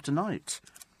night after night.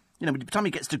 By the time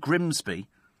he gets to Grimsby,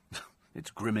 it's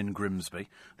grim in Grimsby,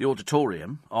 the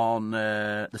auditorium, on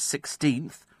the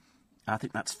 16th, I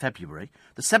think that's February.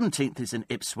 The 17th is in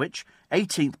Ipswich,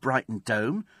 18th Brighton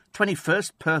Dome,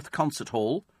 21st Perth Concert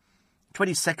Hall,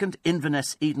 22nd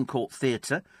Inverness Eden Court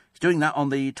Theatre. He's doing that on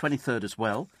the 23rd as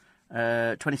well,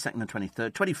 22nd and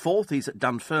 23rd. 24th he's at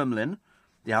Dunfermline,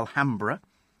 the Alhambra.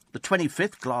 The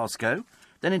 25th Glasgow,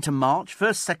 then into March,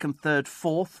 1st, 2nd, 3rd,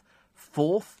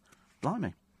 4th.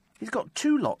 Blimey. He's got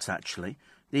 2 lots actually.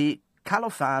 The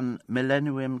Calofan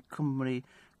Millennium Cymru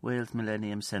Wales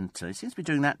Millennium Centre. He seems to be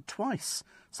doing that twice.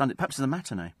 Sunday, perhaps in the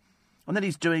matinee. And then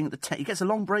he's doing he gets a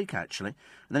long break, actually.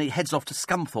 And then he heads off to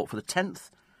Scunthorpe for the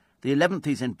 10th. The 11th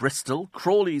he's in Bristol.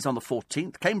 Crawley's on the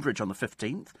 14th. Cambridge on the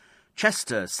 15th.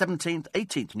 Chester, 17th.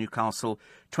 18th Newcastle.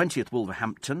 20th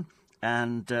Wolverhampton.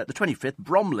 And the 25th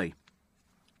Bromley.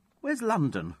 Where's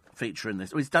London feature in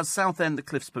this? Oh, he does Southend, the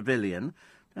Cliffs Pavilion.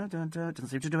 Doesn't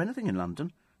seem to do anything in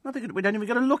London. Nothing. We don't even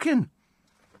get a look in.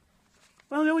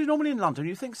 Well, he's normally in London,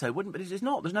 you think so, wouldn't? But he's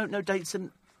not. There's no dates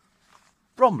in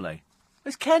Bromley.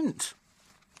 It's Kent.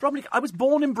 Bromley. I was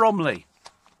born in Bromley.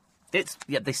 They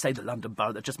say that London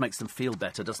Borough, that just makes them feel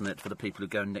better, doesn't it, for the people who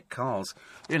go and nick cars?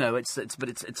 But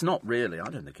it's not really. I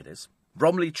don't think it is.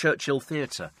 Bromley Churchill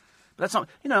Theatre. But that's not.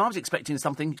 I was expecting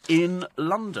something in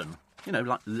London.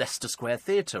 Like Leicester Square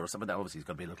Theatre or something. Obviously, it's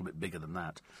got to be a little bit bigger than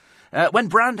that. When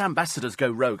brand ambassadors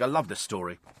go rogue, I love this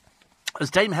story. As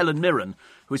Dame Helen Mirren,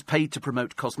 who is paid to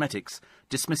promote cosmetics,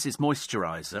 dismisses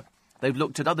moisturiser, they've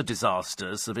looked at other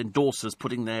disasters of endorsers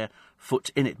putting their foot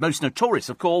in it. Most notorious,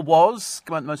 of course, was,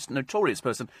 the most notorious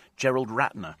person, Gerald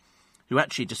Ratner, who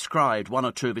actually described one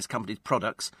or two of his company's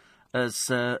products as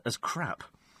crap.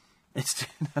 It's,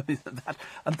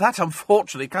 that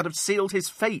unfortunately kind of sealed his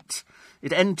fate.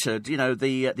 It entered,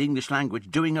 the English language,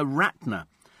 doing a Ratner.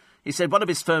 He said one of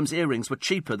his firm's earrings were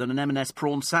cheaper than an M&S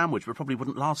prawn sandwich, but probably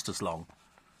wouldn't last as long.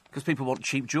 Because people want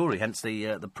cheap jewellery, hence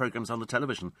the programmes on the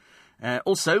television.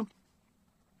 Also,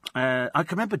 I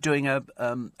can remember doing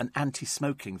an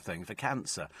anti-smoking thing for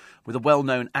cancer with a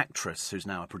well-known actress who's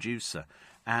now a producer.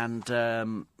 And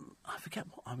I forget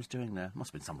what I was doing there. Must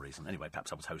have been some reason. Anyway,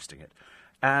 perhaps I was hosting it.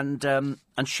 And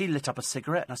she lit up a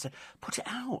cigarette, and I said, "Put it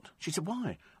out." She said,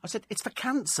 "Why?" I said, "It's for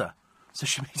cancer." So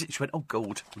she went, "Oh,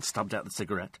 God," and stubbed out the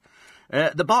cigarette.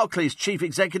 The Barclays chief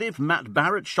executive, Matt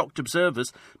Barrett, shocked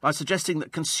observers by suggesting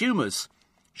that consumers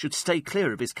should stay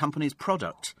clear of his company's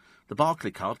product, the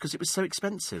Barclay card, because it was so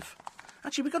expensive.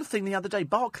 Actually, we got a thing the other day.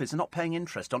 Barclays are not paying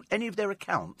interest on any of their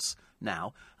accounts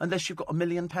now unless you've got £1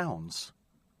 million.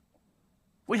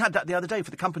 We had that the other day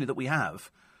for the company that we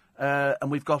have,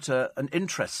 and we've got an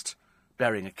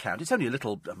interest-bearing account. It's only a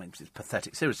little, it's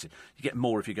pathetic. Seriously, you get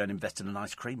more if you go and invest in an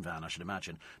ice cream van, I should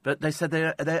imagine. But they said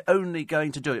they're only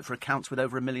going to do it for accounts with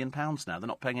over £1 million now. They're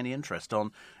not paying any interest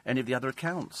on any of the other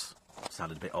accounts.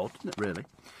 Sounded a bit odd, didn't it, really?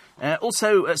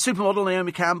 Also, supermodel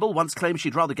Naomi Campbell once claimed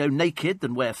she'd rather go naked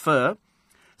than wear fur.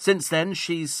 Since then,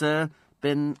 she's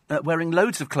been wearing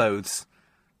loads of clothes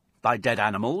by dead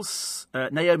animals.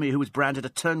 Naomi, who was branded a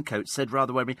turncoat, said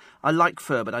rather wearing, "I like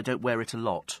fur, but I don't wear it a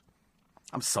lot."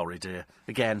 I'm sorry, dear.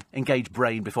 Again, engage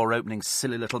brain before opening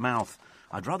silly little mouth.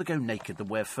 I'd rather go naked than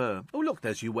wear fur. Oh, look,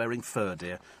 there's you wearing fur,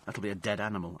 dear. That'll be a dead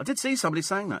animal. I did see somebody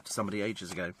saying that to somebody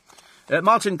ages ago.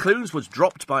 Martin Clunes was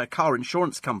dropped by a car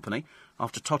insurance company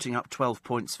after totting up 12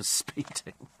 points for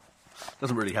speeding.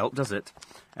 Doesn't really help, does it?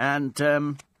 And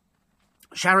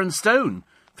Sharon Stone,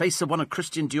 face of one of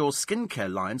Christian Dior's skincare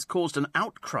lines, caused an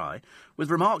outcry with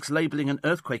remarks labelling an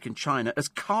earthquake in China as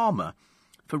karma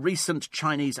for recent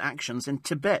Chinese actions in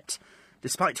Tibet.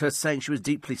 Despite her saying she was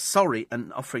deeply sorry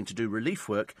and offering to do relief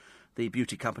work, the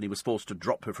beauty company was forced to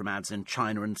drop her from ads in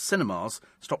China, and cinemas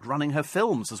stopped running her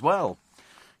films as well.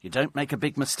 You don't make a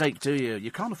big mistake, do you? You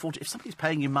can't afford to... If somebody's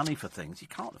paying you money for things, you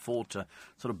can't afford to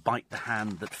sort of bite the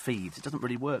hand that feeds. It doesn't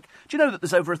really work. Do you know that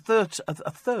there's over a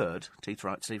third, Teeth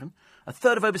right, Stephen, a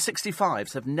third of over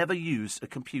 65s have never used a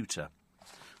computer?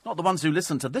 Not the ones who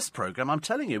listen to this programme, I'm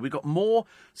telling you. We've got more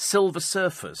Silver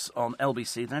Surfers on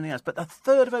LBC than anything else, but a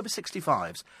third of over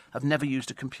 65s have never used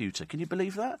a computer. Can you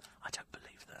believe that? I don't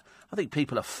believe that. I think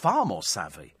people are far more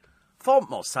savvy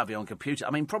on computer.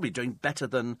 Probably doing better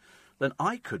than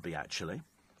I could be, actually.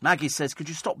 Maggie says, "Could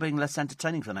you stop being less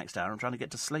entertaining for the next hour? I'm trying to get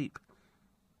to sleep."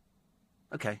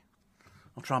 OK.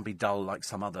 I'll try and be dull like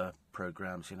some other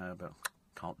programmes, but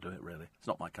can't do it, really. It's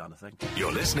not my kind of thing.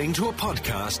 You're listening to a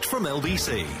podcast from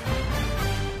LBC.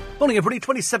 Morning, everybody.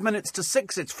 27 minutes to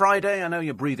 6. It's Friday. I know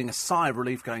you're breathing a sigh of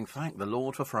relief going, thank the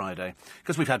Lord for Friday.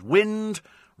 Because we've had wind,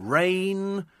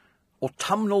 rain,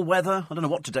 autumnal weather. I don't know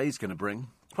what today's going to bring.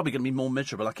 Probably going to be more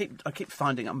miserable. I keep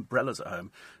finding umbrellas at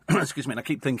home. Excuse me. And I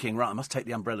keep thinking, right, I must take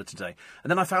the umbrella today.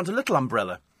 And then I found a little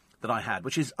umbrella that I had,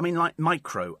 which is, like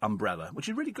micro umbrella, which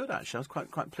is really good, actually. I was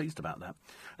quite pleased about that.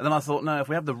 And then I thought, no, if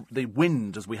we have the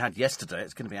wind as we had yesterday,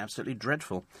 it's going to be absolutely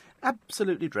dreadful.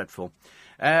 Absolutely dreadful.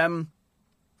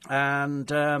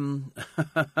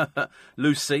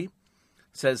 Lucy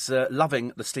says,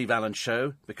 loving the Steve Allen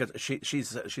show, because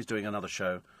she's doing another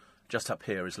show. Just up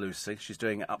here is Lucy. She's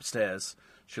doing it upstairs.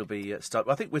 She'll be I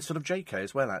think with sort of JK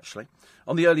as well, actually.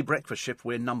 On the early breakfast shift,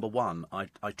 we're number one. I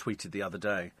tweeted the other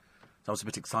day. So I was a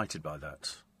bit excited by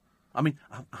that. I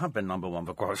have been number one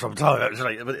for quite some time,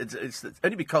 actually. But it's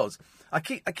only because I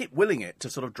keep willing it to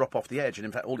sort of drop off the edge. And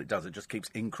in fact, all it does, it just keeps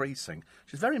increasing.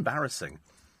 Which is very embarrassing.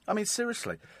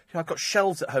 Seriously. I've got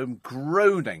shelves at home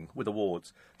groaning with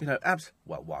awards.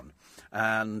 One.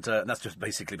 And that's just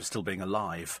basically still being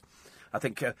alive. I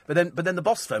think, but then the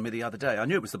boss phoned me the other day. I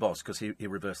knew it was the boss because he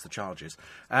reversed the charges,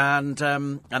 and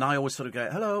I always sort of go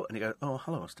hello, and he goes, "Oh,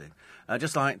 hello, Steve."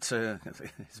 Just like to,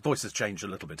 his voice has changed a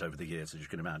little bit over the years, as you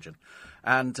can imagine,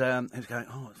 and he was going,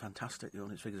 "Oh, it's fantastic, all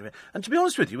these figures." And to be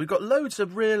honest with you, we've got loads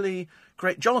of really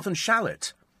great. Jonathan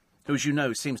Shallett, who, as you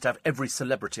know, seems to have every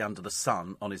celebrity under the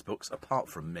sun on his books, apart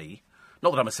from me.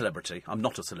 Not that I'm a celebrity. I'm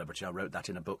not a celebrity. I wrote that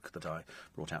in a book that I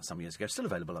brought out some years ago. Still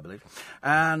available, I believe.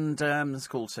 And it's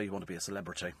called So You Want to Be a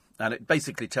Celebrity. And it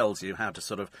basically tells you how to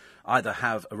sort of either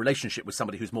have a relationship with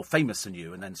somebody who's more famous than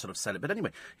you and then sort of sell it. But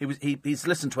anyway, he's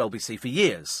listened to LBC for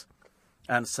years.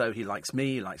 And so he likes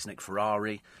me, he likes Nick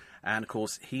Ferrari, and, of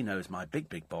course, he knows my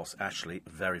big boss, Ashley,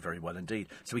 very, very well indeed.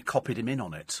 So we copied him in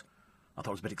on it. I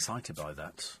thought I was a bit excited by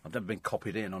that. I've never been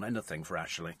copied in on anything for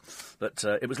Ashley. But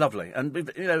it was lovely. And,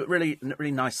 really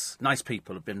nice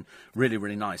people have been really,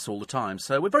 really nice all the time.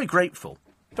 So we're very grateful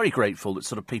that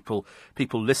sort of people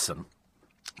listen.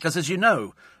 Because, as you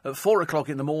know, at 4 o'clock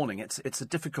in the morning, it's a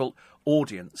difficult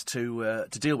audience to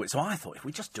deal with. So I thought if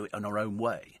we just do it in our own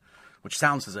way, which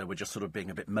sounds as though we're just sort of being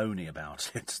a bit moany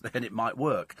about it, then it might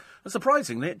work. And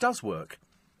surprisingly, it does work.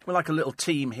 We're like a little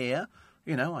team here.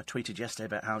 I tweeted yesterday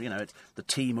about how, the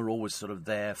team are always sort of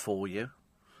there for you,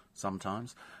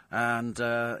 sometimes. And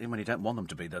when you don't want them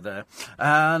to be, they're there.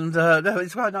 And, no,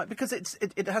 it's quite nice, because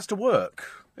it has to work.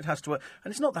 It has to work.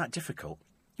 And it's not that difficult.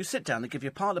 You sit down, they give you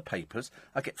a pile of papers,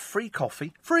 I get free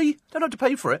coffee. Free! Don't have to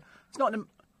pay for it. It's not...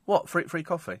 What? Free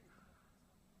coffee?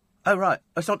 Oh, right.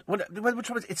 It's not...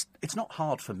 It's not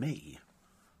hard for me.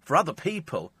 For other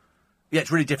people... Yeah,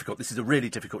 it's really difficult. This is a really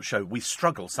difficult show. We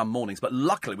struggle some mornings, but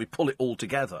luckily we pull it all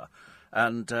together.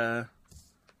 And I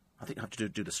think I have to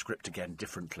do the script again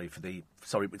differently for the...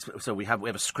 Sorry, so we have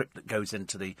a script that goes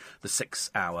into the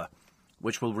 6 hour,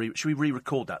 which we'll... Should we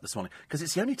re-record that this morning? Because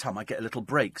it's the only time I get a little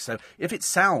break. So if it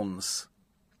sounds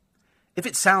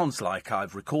like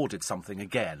I've recorded something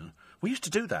again... We used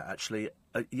to do that, actually.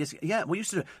 Yes, yeah, we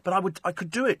used to do it. But I could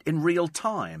do it in real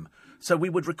time. So we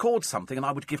would record something and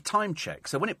I would give time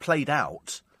checks. So when it played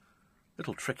out,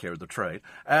 little trick here of the trade,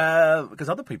 because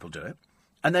other people do it,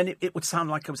 and then it would sound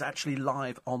like I was actually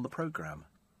live on the programme.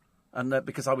 And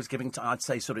because I was giving, I'd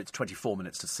say sort of it's 24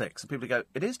 minutes to 6. And people go,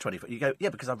 it is 24. You go, yeah,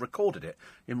 because I've recorded it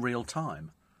in real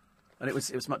time. And it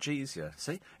was much easier,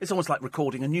 see? It's almost like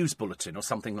recording a news bulletin or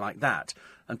something like that.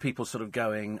 And people sort of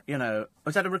going,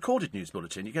 was that a recorded news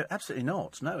bulletin? You go, absolutely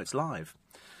not. No, it's live.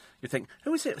 You think,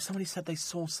 who is it? Somebody said they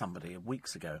saw somebody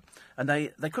weeks ago. And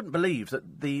they couldn't believe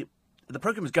that the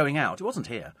programme was going out. It wasn't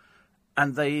here.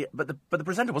 And but the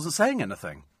presenter wasn't saying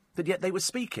anything. But yet they were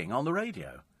speaking on the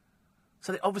radio.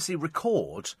 So they obviously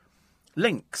record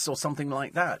links or something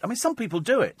like that. I mean, some people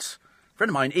do it. A friend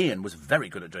of mine, Ian, was very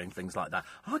good at doing things like that.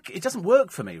 It doesn't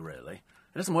work for me, really.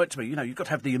 It doesn't work to me. You've got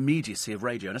to have the immediacy of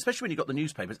radio, and especially when you've got the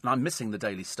newspapers, and I'm missing the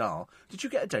Daily Star. Did you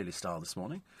get a Daily Star this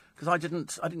morning? Because I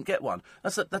didn't get one.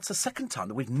 That's the second time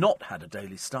that we've not had a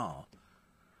Daily Star.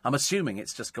 I'm assuming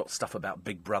it's just got stuff about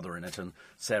Big Brother in it, and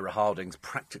Sarah Harding's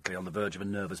practically on the verge of a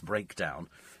nervous breakdown,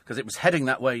 because it was heading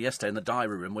that way yesterday in the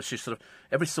diary room, where she sort of,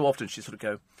 every so often she sort of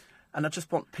go, and I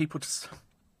just want people to...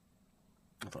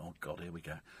 I thought, oh, God, here we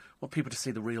go. I want people to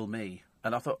see the real me.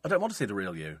 And I thought, I don't want to see the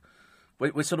real you.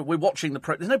 We're watching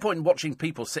there's no point in watching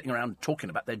people sitting around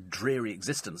talking about their dreary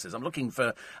existences. I'm looking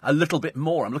for a little bit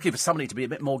more. I'm looking for somebody to be a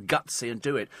bit more gutsy and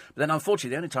do it. But then,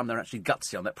 unfortunately, the only time they're actually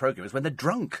gutsy on that programme is when they're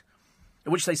drunk.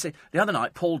 In which they say, the other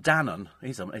night, Paul Dannon,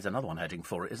 he's another one heading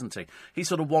for it, isn't he? He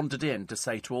sort of wandered in to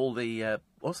say to all the,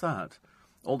 what's that?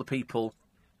 All the people,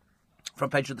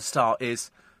 front page of the Star is,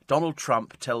 Donald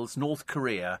Trump tells North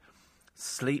Korea,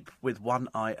 sleep with one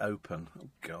eye open. Oh,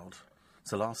 God. It's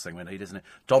the last thing we need, isn't it?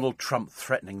 Donald Trump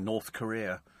threatening North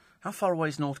Korea. How far away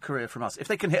is North Korea from us? If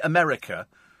they can hit America,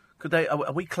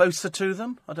 are we closer to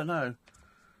them? I don't know.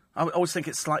 I always think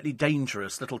it's slightly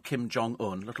dangerous, little Kim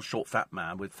Jong-un, little short fat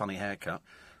man with funny haircut,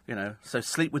 so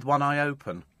sleep with one eye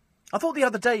open. I thought the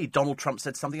other day Donald Trump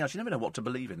said something else. You never know what to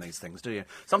believe in these things, do you?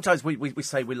 Sometimes we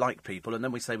say we like people and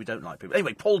then we say we don't like people.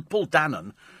 Anyway, Paul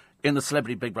Dannon, in the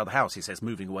Celebrity Big Brother house, he says,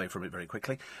 moving away from it very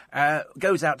quickly,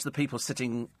 goes out to the people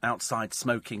sitting outside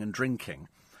smoking and drinking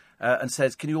and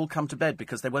says, can you all come to bed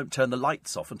because they won't turn the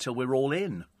lights off until we're all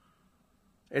in.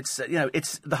 It's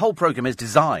the whole programme is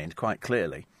designed quite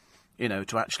clearly,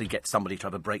 to actually get somebody to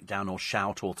have a breakdown or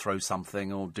shout or throw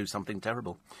something or do something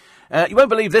terrible. You won't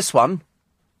believe this one,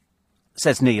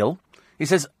 says Neil. He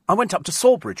says, I went up to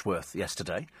Sawbridgeworth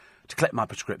yesterday to collect my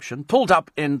prescription, pulled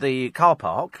up in the car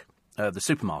park, the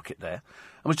supermarket there,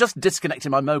 and was just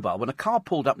disconnecting my mobile when a car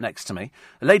pulled up next to me,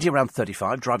 a lady around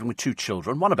 35, driving with 2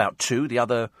 children, one about 2, the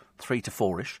other 3 to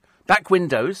 4-ish. Back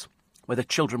windows, where the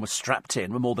children were strapped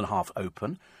in, were more than half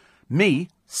open. Me,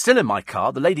 still in my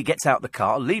car, the lady gets out the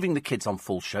car, leaving the kids on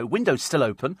full show, windows still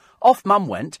open, off Mum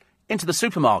went, into the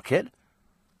supermarket.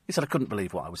 He said I couldn't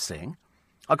believe what I was seeing.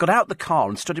 I got out the car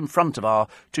and stood in front of our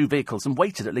 2 vehicles and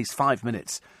waited at least 5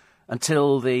 minutes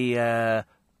until the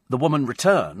woman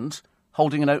returned,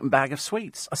 holding an open bag of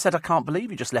sweets. I said, I can't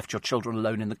believe you just left your children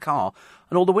alone in the car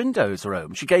and all the windows are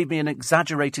open. She gave me an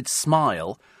exaggerated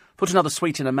smile, put another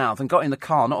sweet in her mouth and got in the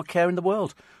car, not a care in the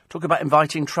world. Talk about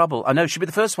inviting trouble. I know she'd be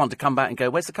the first one to come back and go,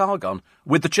 where's the car gone?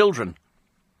 With the children.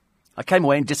 I came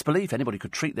away in disbelief. Anybody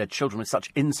could treat their children with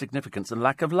such insignificance and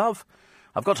lack of love.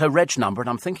 I've got her reg number and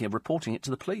I'm thinking of reporting it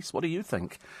to the police. What do you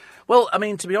think? Well, I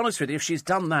mean, to be honest with you, if she's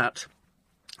done that,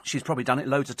 she's probably done it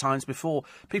loads of times before.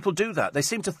 People do that. They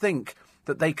seem to think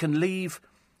that they can leave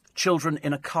children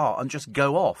in a car and just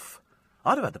go off.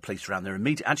 I'd have had the police around there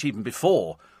immediately. Actually, even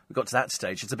before we got to that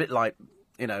stage, it's a bit like,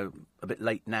 a bit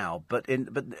late now, but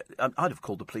I'd have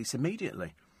called the police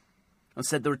immediately and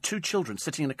said there are 2 children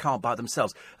sitting in a car by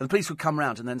themselves, and the police would come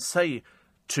round and then say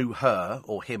to her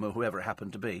or him or whoever it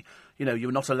happened to be,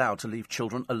 you're not allowed to leave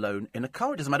children alone in a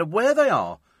car. It doesn't matter where they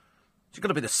are. You've got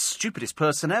to be the stupidest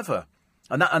person ever.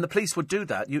 And the police would do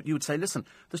that. You would say, listen,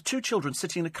 there's 2 children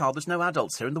sitting in a car, there's no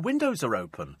adults here, and the windows are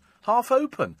open, half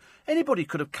open. Anybody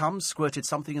could have come, squirted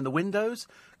something in the windows,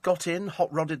 got in,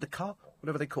 hot-rodded the car,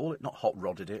 whatever they call it. Not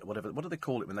hot-rodded it, whatever. What do they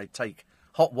call it when they take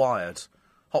hot-wired?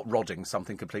 Hot-rodding,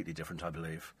 something completely different, I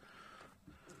believe.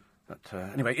 But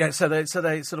anyway, yeah, so they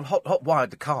sort of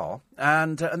hot-wired the car,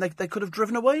 and they could have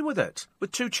driven away with it,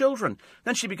 with 2 children.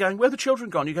 Then she'd be going, where are the children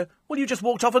gone? You go, well, you just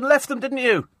walked off and left them, didn't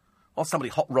you? Or somebody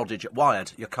hot-rodded,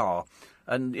 wired your car.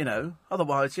 And,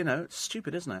 otherwise, it's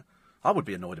stupid, isn't it? I would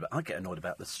be annoyed about I get annoyed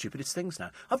about the stupidest things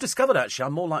now. I've discovered, actually,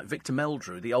 I'm more like Victor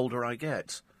Meldrew the older I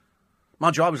get.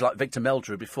 Mind you, I was like Victor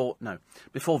Meldrew before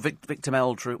Victor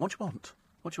Meldrew. What do you want?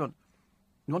 What do you want?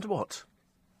 You want a what?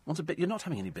 Want a bit? You're not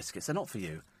having any biscuits. They're not for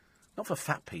you. Not for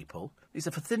fat people. These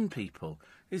are for thin people.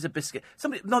 These are biscuits.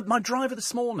 My driver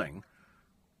this morning...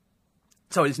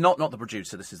 So it's not the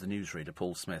producer, this is the newsreader,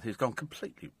 Paul Smith, who's gone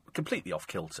completely off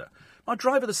kilter. My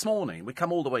driver this morning, we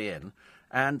come all the way in,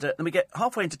 and then we get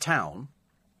halfway into town,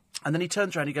 and then he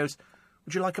turns around and he goes,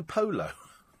 would you like a polo?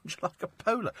 Would you like a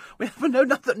polo? We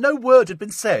have no word had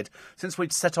been said since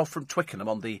we'd set off from Twickenham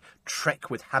on the trek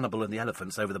with Hannibal and the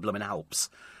elephants over the blooming Alps.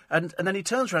 And then he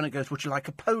turns around and goes, would you like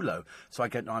a polo? So I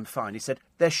go, no, I'm fine. He said,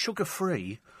 they're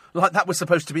sugar-free. Like that was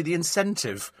supposed to be the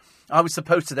incentive. I was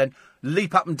supposed to then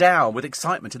leap up and down with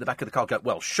excitement in the back of the car, go,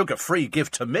 well, sugar-free,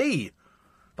 give to me.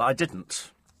 But I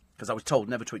didn't, because I was told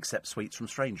never to accept sweets from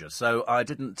strangers. So I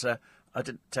didn't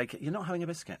take it. You're not having a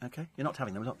biscuit, OK? You're not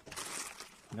having them. I'm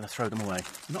going to throw them away.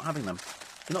 You're not having them.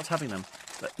 You're not having them.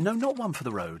 No, not one for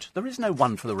the road. There is no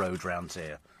one for the road round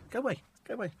here. Go away.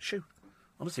 Go away. Shoo.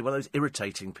 Honestly, one of those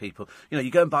irritating people.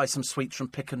 You go and buy some sweets from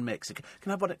Pick and Mix. Can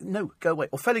I have one? No, go away.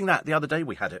 Or failing that, the other day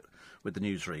we had it with the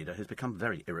newsreader, who's become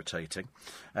very irritating.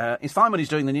 He's fine when he's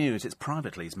doing the news. It's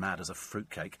privately he's mad as a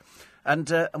fruitcake.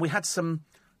 And we had some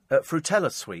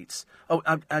Frutella sweets. Oh,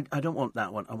 I don't want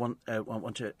that one. I want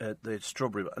the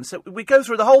strawberry one. And so we go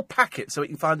through the whole packet so we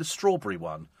can find the strawberry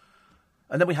one.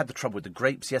 And then we had the trouble with the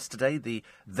grapes yesterday.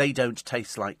 They don't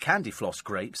taste like candy floss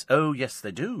grapes. Oh, yes,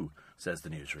 they do, says the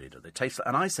newsreader. They taste like...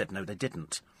 And I said, no, they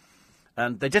didn't.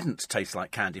 And they didn't taste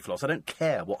like candy floss. I don't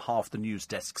care what half the news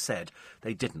desk said.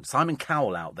 They didn't. Simon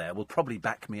Cowell out there will probably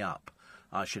back me up,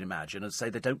 I should imagine, and say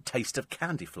they don't taste of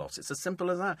candy floss. It's as simple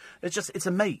as that. It's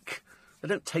a make. They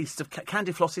don't taste of...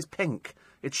 Candy floss is pink.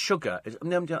 It's sugar. I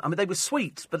mean, they were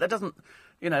sweet, but that doesn't...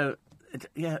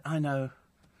 yeah, I know.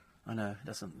 It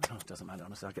doesn't matter,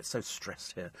 honestly. I get so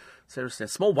stressed here. Seriously,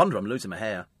 small wonder I'm losing my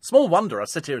hair. Small wonder I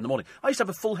sit here in the morning. I used to have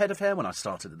a full head of hair when I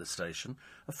started at this station.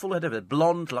 A full head of hair,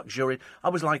 blonde, luxuriant. I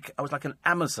was like an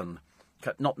Amazon,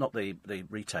 not the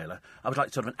retailer. I was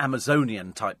like sort of an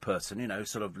Amazonian type person,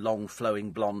 sort of long,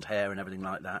 flowing blonde hair and everything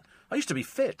like that. I used to be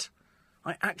fit.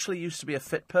 I actually used to be a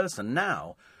fit person.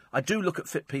 Now, I do look at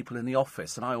fit people in the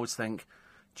office and I always think...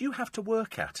 Do you have to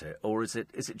work at it, or is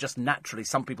it just naturally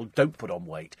some people don't put on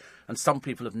weight and some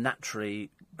people have naturally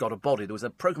got a body? There was a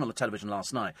programme on the television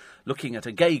last night looking at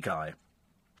a gay guy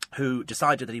who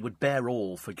decided that he would bear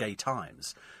all for gay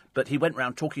times, but he went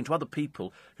round talking to other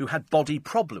people who had body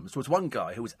problems. There was one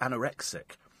guy who was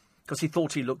anorexic because he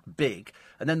thought he looked big,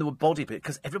 and then there were body bits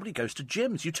because everybody goes to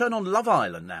gyms. You turn on Love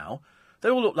Island now, they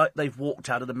all look like they've walked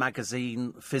out of the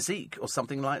magazine Physique or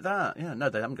something like that. Yeah, no,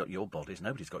 they haven't got your bodies.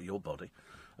 Nobody's got your body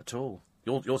at all.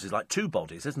 Yours is like 2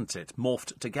 bodies, isn't it?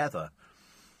 Morphed together.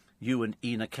 You and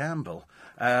Ina Campbell.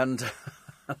 And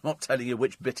I'm not telling you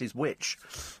which bit is which.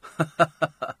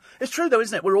 It's true, though,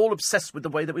 isn't it? We're all obsessed with the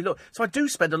way that we look. So I do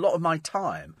spend a lot of my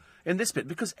time in this bit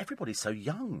because everybody's so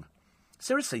young.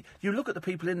 Seriously, you look at the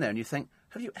people in there and you think,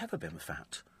 have you ever been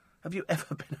fat? Have you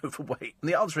ever been overweight? And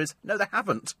the answer is, no, they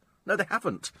haven't. No, they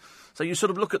haven't. So you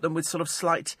sort of look at them with sort of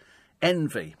slight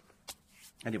envy.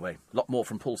 Anyway, a lot more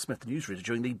from Paul Smith, the newsreader,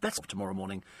 during the best of tomorrow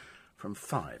morning from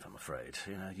 5, I'm afraid.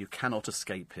 You cannot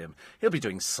escape him. He'll be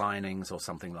doing signings or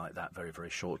something like that very, very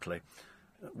shortly.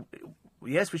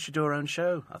 Yes, we should do our own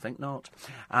show. I think not.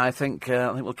 I think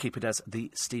we'll keep it as the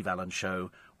Steve Allen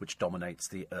Show, which dominates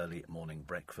the early morning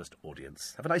breakfast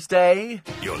audience. Have a nice day.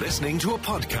 You're listening to a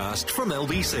podcast from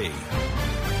LBC.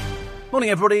 Morning,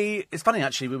 everybody. It's funny,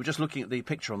 actually, we were just looking at the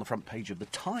picture on the front page of the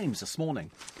Times this morning,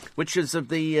 which is of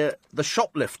the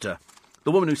shoplifter,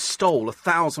 the woman who stole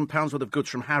 £1,000 worth of goods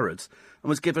from Harrods and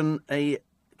was given a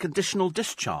conditional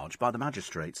discharge by the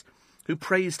magistrates, who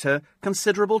praised her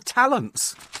considerable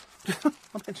talents.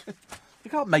 You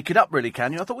can't make it up, really,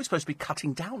 can you? I thought we were supposed to be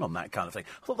cutting down on that kind of thing.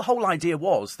 I thought the whole idea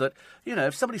was that, you know,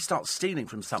 if somebody starts stealing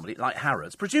from somebody like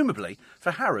Harrods, presumably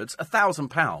for Harrods,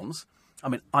 £1,000... I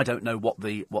mean, I don't know what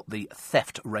the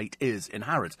theft rate is in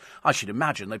Harrods. I should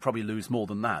imagine they probably lose more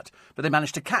than that. But they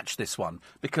managed to catch this one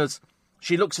because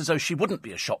she looks as though she wouldn't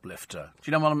be a shoplifter. Do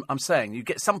you know what I'm saying? You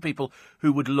get some people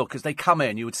who would look, as they come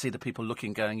in, you would see the people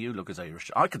looking, going, you look as though you're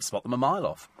I could spot them a mile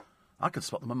off.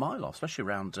 Especially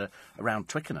around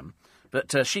Twickenham.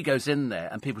 But she goes in there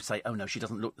and people say, oh, no, she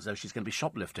doesn't look as though she's going to be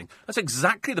shoplifting. That's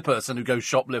exactly the person who goes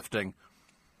shoplifting.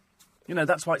 You know,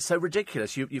 that's why it's so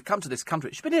ridiculous. You've come to this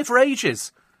country. She's been here for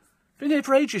ages.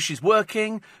 She's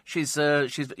working. She's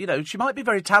you know, she might be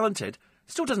very talented.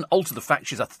 It still doesn't alter the fact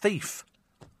she's a thief.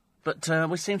 But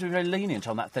we seem to be very lenient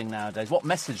on that thing nowadays. What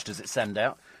message does it send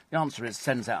out? The answer is it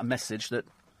sends out a message that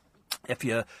if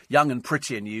you're young and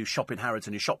pretty and you shop in Harrods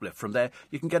and you shoplift from there,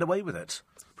 you can get away with it,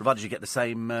 provided you get the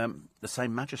same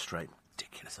magistrate.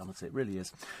 Ridiculous, honestly, it really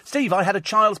is. Steve, I had a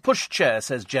child's pushchair,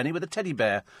 says Jenny, with a teddy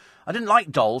bear. I didn't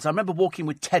like dolls. I remember walking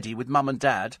with Teddy with Mum and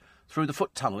Dad through the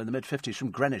foot tunnel in the mid-50s from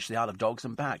Greenwich, the Isle of Dogs,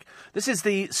 and back. This is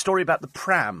the story about the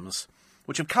prams,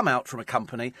 which have come out from a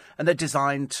company, and they're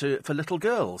designed for little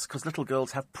girls, because little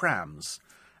girls have prams.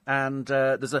 And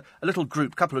there's a little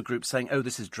group, couple of groups saying, oh,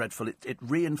 this is dreadful. It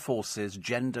reinforces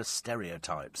gender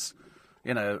stereotypes.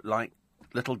 You know, like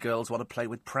little girls want to play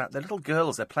with prams. They're little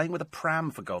girls. They're playing with a pram,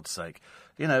 for God's sake.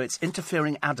 You know, it's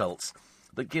interfering adults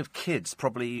that give kids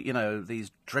probably, you know,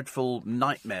 these dreadful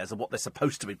nightmares of what they're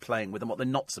supposed to be playing with and what they're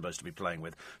not supposed to be playing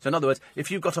with. So, in other words, if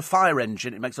you've got a fire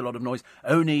engine, it makes a lot of noise,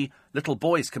 only little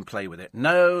boys can play with it.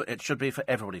 No, it should be for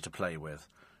everybody to play with.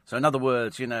 So, in other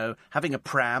words, you know, having a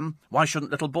pram, why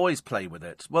shouldn't little boys play with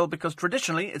it? Well, because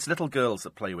traditionally it's little girls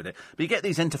that play with it. But you get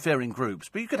these interfering groups.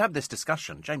 But you could have this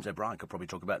discussion. James O'Brien could probably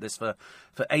talk about this for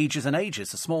ages and ages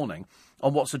this morning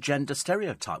on what's a gender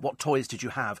stereotype. What toys did you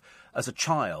have as a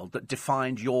child that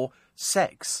defined your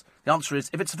sex? The answer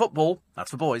is, if it's a football, that's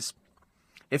for boys.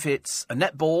 If it's a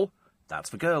netball,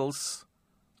 that's for girls.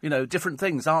 You know, different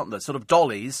things, aren't there? Sort of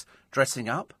dollies dressing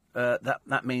up.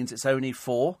 That means it's only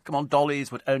for... Come on, dollies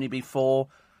would only be for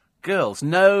girls.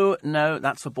 No,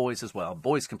 that's for boys as well.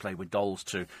 Boys can play with dolls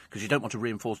too, because you don't want to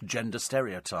reinforce gender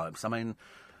stereotypes. I mean,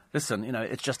 listen, you know,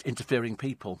 it's just interfering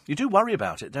people. You do worry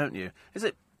about it, don't you?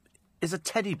 Is a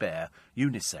teddy bear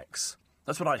unisex?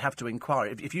 That's what I'd have to inquire.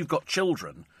 If you've got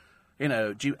children, you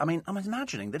know, I'm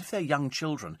imagining that if they're young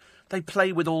children, they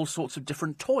play with all sorts of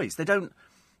different toys. They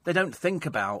don't think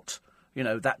about... You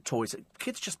know, that toys.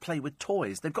 Kids just play with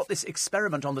toys. They've got this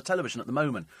experiment on the television at the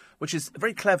moment, which is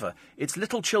very clever. It's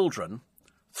little children,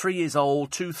 3 years old,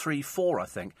 2, 3, 4, I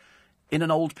think, in an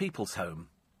old people's home.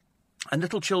 And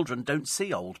little children don't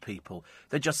see old people.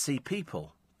 They just see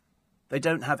people. They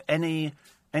don't have any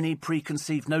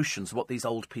preconceived notions of what these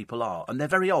old people are. And they're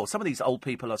very old. Some of these old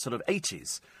people are sort of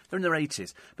 80s. They're in their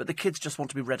 80s. But the kids just want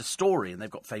to be read a story, and they've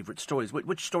got favourite stories.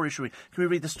 Which story should we... Can we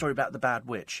read the story about the bad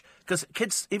witch? Because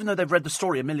kids, even though they've read the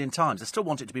story a million times, they still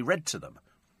want it to be read to them.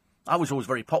 I was always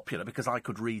very popular because I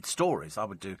could read stories. I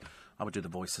would do the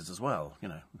voices as well, you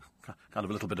know. Kind of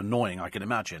a little bit annoying, I can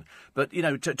imagine. But, you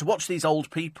know, to watch these old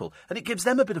people, and it gives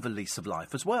them a bit of a lease of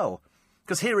life as well.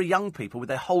 Because here are young people with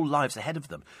their whole lives ahead of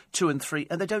them, 2 and 3,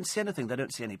 and they don't see anything. They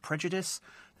don't see any prejudice.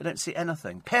 They don't see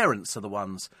anything. Parents are the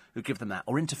ones who give them that,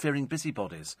 or interfering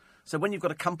busybodies. So when you've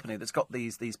got a company that's got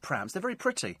these prams, they're very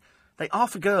pretty. They are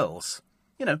for girls.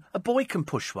 You know, a boy can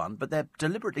push one, but they're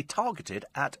deliberately targeted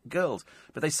at girls.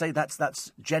 But they say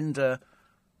that's gender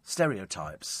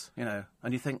stereotypes, you know.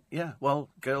 And you think, yeah, well,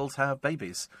 girls have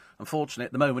babies. Unfortunately,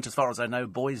 at the moment, as far as I know,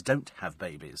 boys don't have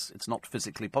babies. It's not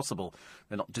physically possible.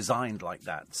 They're not designed like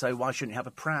that. So why shouldn't you have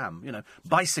a pram? You know,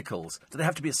 bicycles. Do they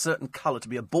have to be a certain colour to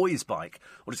be a boy's bike?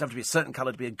 Or does it have to be a certain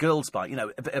colour to be a girl's bike? You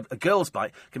know, a girl's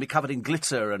bike can be covered in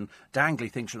glitter and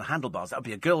dangly things from the handlebars. That would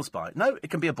be a girl's bike. No,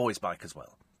 it can be a boy's bike as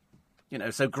well. You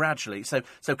know, so gradually. So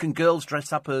can girls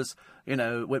dress up as, you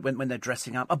know, when they're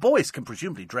dressing up? Boys can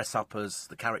presumably dress up as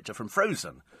the character from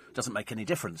Frozen. Doesn't make any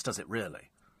difference, does it really?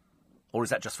 Or is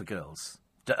that just for girls?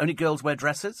 Do only girls wear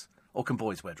dresses? Or can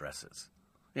boys wear dresses?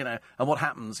 You know, and what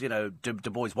happens, you know, do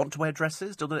boys want to wear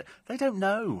dresses? They don't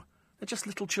know. They're just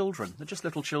little children. They're just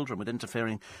little children with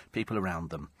interfering people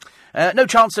around them. No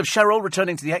chance of Cheryl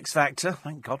returning to the X Factor.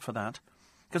 Thank God for that.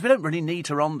 Because we don't really need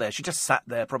her on there. She just sat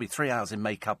there, probably 3 hours in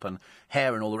makeup and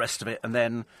hair and all the rest of it, and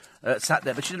then sat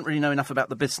there. But she didn't really know enough about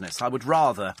the business. I would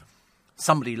rather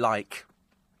somebody like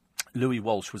Louis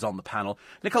Walsh was on the panel.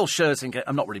 Nicole Scherzinger,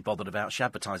 I'm not really bothered about. She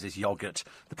advertises yoghurt.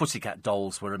 The Pussycat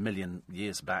Dolls were a million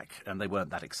years back, and they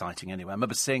weren't that exciting anyway. I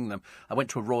remember seeing them. I went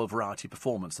to a Royal Variety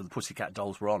performance, and the Pussycat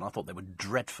Dolls were on. I thought they were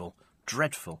dreadful.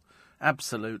 Dreadful.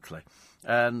 Absolutely.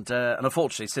 And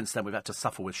unfortunately, since then, we've had to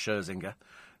suffer with Scherzinger,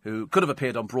 who could have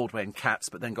appeared on Broadway in Cats,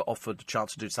 but then got offered a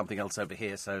chance to do something else over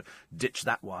here, so ditched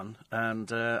that one.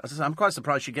 And as I say, I'm quite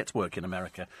surprised she gets work in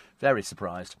America. Very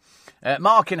surprised.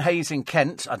 Mark in Hayes in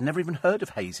Kent. I'd never even heard of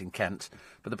Hayes in Kent,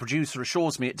 but the producer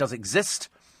assures me it does exist.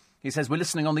 He says, we're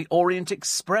listening on the Orient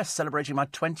Express, celebrating my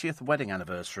 20th wedding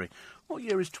anniversary. What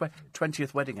year is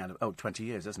 20th wedding anniversary? Oh, 20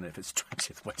 years, isn't it, if it's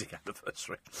 20th wedding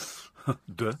anniversary?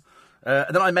 Duh.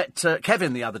 And then I met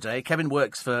Kevin the other day. Kevin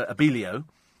works for Abilio,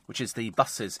 which is the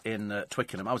buses in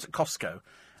Twickenham. I was at Costco,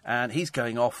 and he's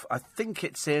going off, I think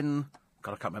it's in,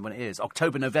 God, I can't remember when it is,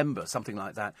 October, November, something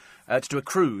like that, to do a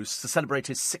cruise to celebrate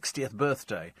his 60th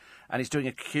birthday. And he's doing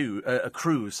a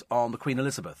cruise on the Queen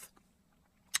Elizabeth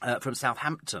from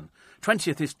Southampton.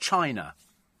 20th is China.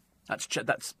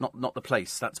 That's not the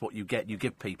place. That's what you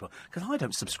give people. Because I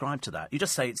don't subscribe to that. You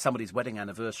just say it's somebody's wedding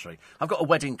anniversary. I've got a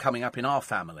wedding coming up in our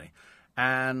family,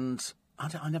 and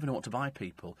I never know what to buy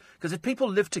people. Because if people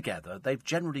live together, they've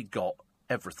generally got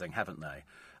everything, haven't they?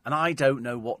 And I don't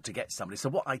know what to get somebody. So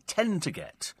what I tend to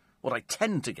get,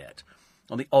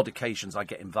 on the odd occasions I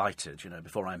get invited,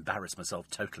 before I embarrass myself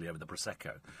totally over the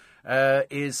Prosecco,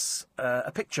 is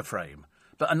a picture frame.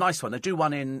 But a nice one. They do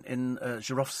one in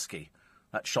Żurowski,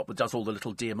 that shop that does all the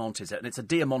little Diamantes. And it's a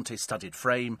Diamante studded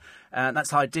frame. And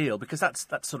that's ideal, because that's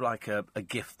sort of like a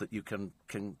gift that you can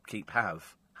keep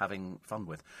having fun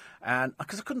with. And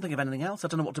because I couldn't think of anything else. I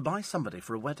don't know what to buy somebody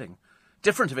for a wedding.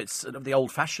 Different if it's sort of the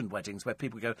old-fashioned weddings where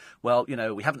people go, well,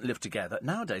 we haven't lived together.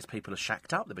 Nowadays, people are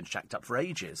shacked up. They've been shacked up for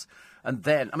ages. And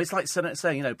then, it's like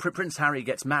saying, Prince Harry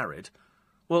gets married.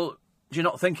 Well, do you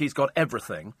not think he's got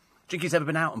everything? Do you think he's ever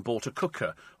been out and bought a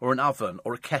cooker or an oven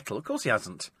or a kettle? Of course he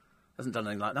hasn't. Hasn't done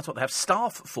anything like that. That's what they have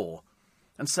staff for.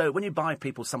 And so when you buy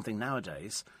people something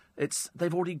nowadays,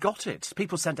 they've already got it.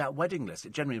 People send out wedding lists.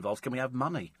 It generally involves, can we have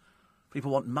money?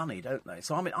 People want money, don't they?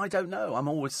 So, I don't know. I'm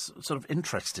always sort of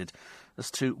interested as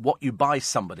to what you buy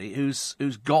somebody who's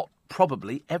got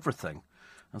probably everything.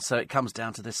 And so it comes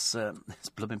down to this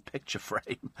blooming picture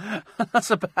frame. That's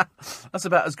about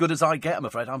as good as I get, I'm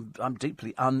afraid. I'm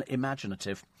deeply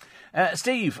unimaginative.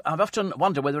 Steve, I've often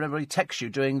wondered whether anybody texts you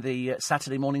during the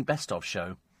Saturday morning best-of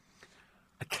show.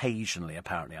 Occasionally,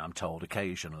 apparently, I'm told.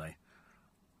 Occasionally.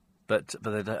 But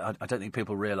I don't think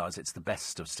people realise it's the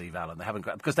best of Steve Allen. They haven't,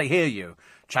 because they hear you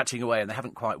chatting away, and they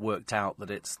haven't quite worked out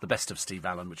that it's the best of Steve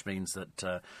Allen, which means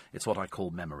that it's what I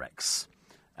call Memorex.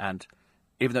 And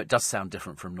even though it does sound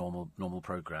different from normal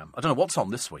programme, I don't know what's on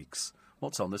this week's.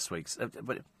 But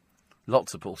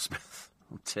lots of Paul Smith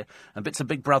and bits of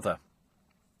Big Brother,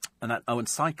 and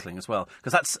cycling as well,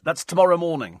 because that's tomorrow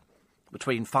morning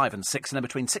between 5 and 6, and then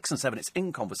between 6 and 7 it's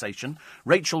In Conversation.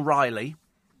 Rachel Riley,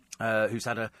 who's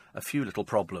had a few little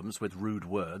problems with rude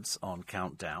words on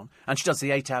Countdown. And she does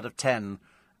the 8 out of 10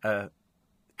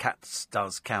 Cats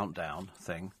Does Countdown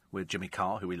thing with Jimmy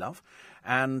Carr, who we love.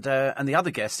 And the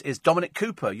other guest is Dominic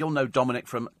Cooper. You'll know Dominic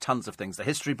from tons of things. The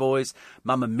History Boys,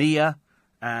 Mamma Mia,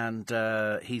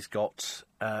 and he's got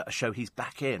a show he's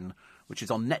back in, which is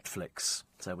on Netflix.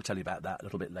 So we'll tell you about that a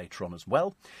little bit later on as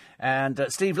well. And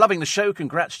Steve, loving the show.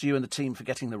 Congrats to you and the team for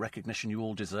getting the recognition you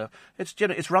all deserve.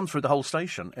 It's run through the whole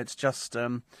station. It's just,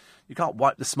 you can't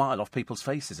wipe the smile off people's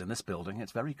faces in this building.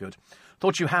 It's very good.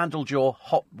 Thought you handled your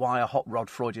hot wire, hot rod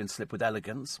Freudian slip with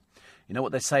elegance. You know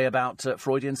what they say about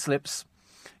Freudian slips?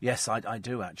 Yes, I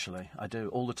do, actually. I do,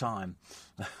 all the time.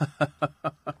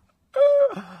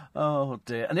 Oh,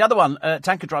 dear. And the other one,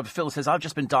 tanker driver Phil says, I've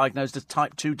just been diagnosed as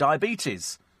type 2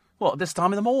 diabetes. What, at this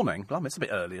time in the morning? Well, it's a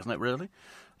bit early, isn't it, really? I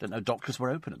don't know, doctors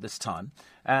were open at this time.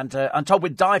 And I'm told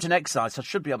with diet and exercise, I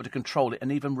should be able to control it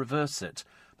and even reverse it.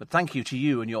 But thank you to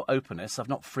you and your openness, I've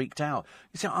not freaked out.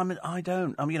 You see, I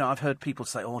don't. I've heard people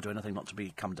say, do anything not to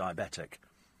become diabetic.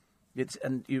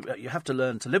 And you have to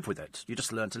learn to live with it. You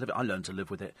just learn to live it. I learned to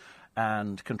live with it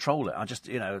and control it. I just,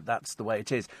 that's the way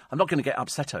it is. I'm not going to get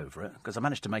upset over it because I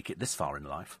managed to make it this far in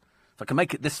life. If I can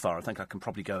make it this far, I think I can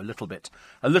probably go a little bit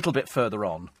further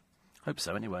on. Hope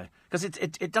so, anyway. Because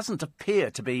it doesn't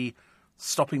appear to be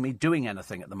stopping me doing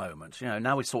anything at the moment.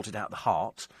 Now we've sorted out the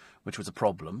heart, which was a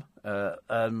problem. I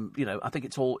think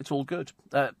it's all good.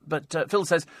 But Phil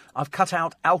says, I've cut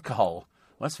out alcohol.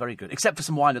 Well, that's very good. Except for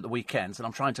some wine at the weekends, and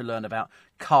I'm trying to learn about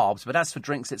carbs. But as for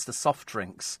drinks, it's the soft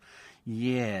drinks.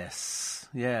 Yes.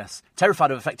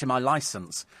 Terrified of affecting my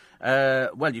licence.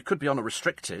 Well, you could be on a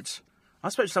restricted. I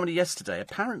spoke to somebody yesterday.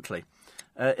 Apparently,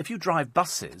 if you drive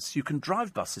buses, you can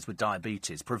drive buses with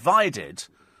diabetes, provided,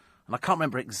 and I can't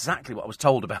remember exactly what I was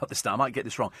told about this now, I might get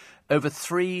this wrong, over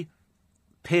 3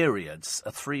 periods,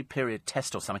 a 3-period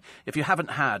test or something. If you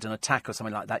haven't had an attack or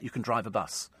something like that, you can drive a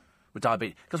bus with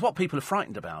diabetes. Because what people are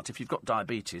frightened about, if you've got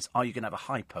diabetes, are you going to have a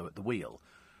hypo at the wheel?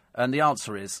 And the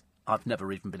answer is, I've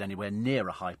never even been anywhere near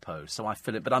a hypo, so I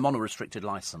feel it. But I'm on a restricted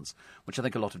licence, which I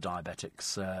think a lot of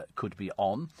diabetics could be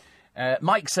on.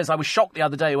 Mike says, I was shocked the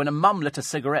other day when a mum lit a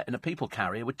cigarette in a people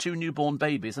carrier with 2 newborn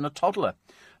babies and a toddler.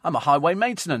 I'm a highway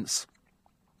maintenance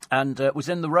and was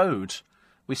in the road.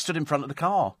 We stood in front of the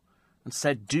car and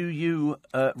said, do you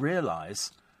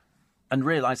realise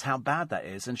how bad that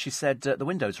is? And she said, the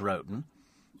windows are open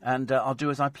and I'll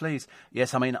do as I please.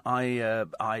 Yes, I mean, I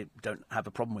don't have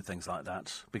a problem with things like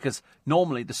that, because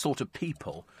normally the sort of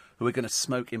people who are going to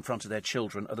smoke in front of their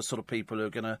children are the sort of people who are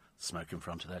going to smoke in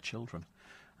front of their children.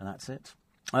 And that's it.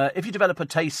 If you develop a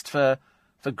taste for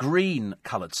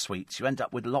green-coloured sweets, you end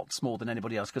up with lots more than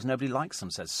anybody else because nobody likes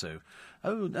them, says Sue.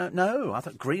 Oh, no, I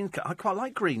thought I quite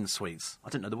like green sweets. I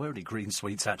didn't know there were any green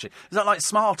sweets, actually. Is that like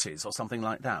Smarties or something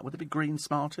like that? Would there be green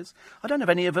Smarties? I don't have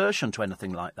any aversion to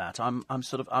anything like that. I'm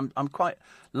quite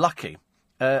lucky.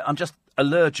 I'm just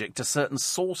allergic to certain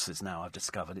sauces now, I've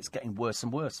discovered. It's getting worse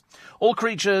and worse. All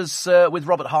Creatures with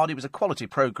Robert Hardy was a quality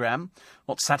programme.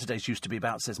 What Saturdays used to be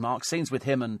about, says Mark. Scenes with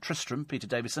him and Tristram, Peter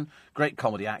Davison, great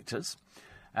comedy actors.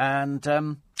 And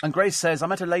Grace says, I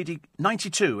met a lady,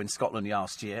 92, in Scotland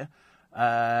last year.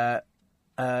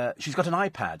 She's got an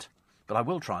iPad, but I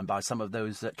will try and buy some of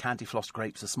those candy floss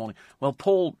grapes this morning. Well,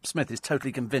 Paul Smith is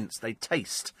totally convinced they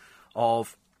taste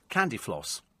of candy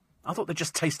floss. I thought they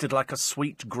just tasted like a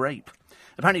sweet grape.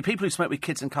 Apparently, people who smoke with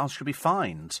kids in cars should be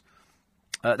fined.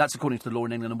 That's according to the law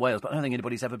in England and Wales, but I don't think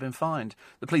anybody's ever been fined.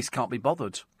 The police can't be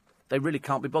bothered. They really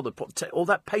can't be bothered. All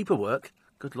that paperwork...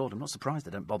 Good Lord, I'm not surprised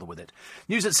they don't bother with it.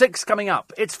 News at 6 coming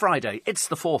up. It's Friday. It's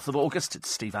the 4th of August. It's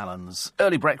Steve Allen's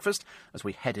early breakfast as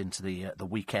we head into the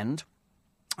weekend.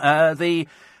 The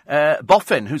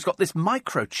boffin who's got this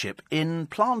microchip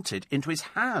implanted into his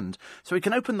hand so he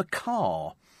can open the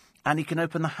car and he can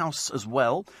open the house as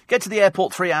well. Get to the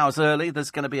airport 3 hours early.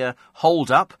 There's going to be a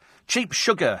hold-up. Cheap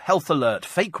sugar, health alert,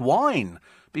 fake wine.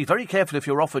 Be very careful if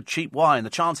you're offered cheap wine. The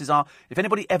chances are, if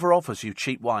anybody ever offers you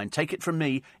cheap wine, take it from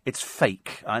me, it's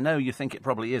fake. I know you think it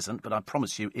probably isn't, but I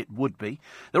promise you it would be.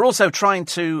 They're also trying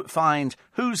to find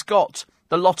who's got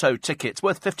the lotto tickets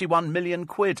worth 51 million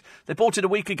quid. They bought it a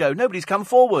week ago. Nobody's come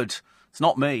forward. It's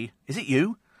not me. Is it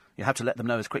you? You have to let them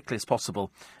know as quickly as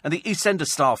possible. And the EastEnders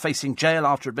star facing jail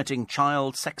after admitting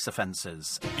child sex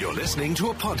offences. You're listening to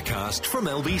a podcast from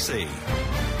LBC.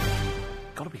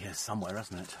 Got to be here somewhere,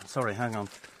 hasn't it? Sorry, hang on.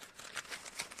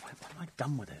 What have I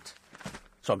done with it?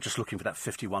 So I'm just looking for that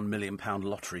 £51 million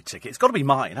lottery ticket. It's got to be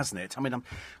mine, hasn't it? I mean, I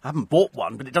haven't bought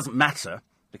one, but it doesn't matter,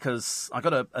 because I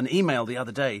got an email the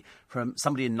other day from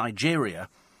somebody in Nigeria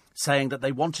saying that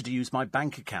they wanted to use my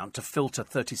bank account to filter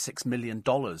 $36 million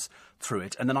through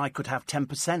it, and then I could have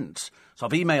 10%. So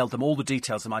I've emailed them all the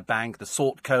details of my bank, the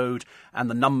sort code and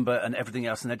the number and everything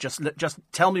else, and they just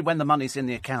tell me when the money's in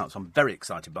the account. So I'm very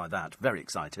excited by that, very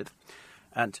excited.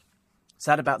 And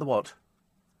sad about the what?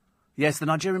 Yes, the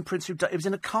Nigerian prince who died. It was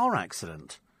in a car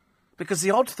accident. Because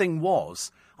the odd thing was,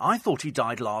 I thought he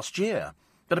died last year,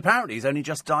 but apparently he's only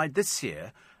just died this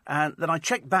year. And then I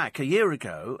checked back a year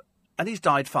ago, and he's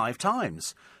died 5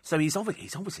 times. So he's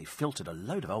obviously filtered a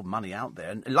load of old money out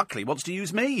there, and luckily wants to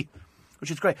use me,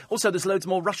 which is great. Also, there's loads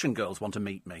more Russian girls want to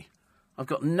meet me. I've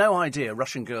got no idea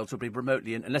Russian girls will be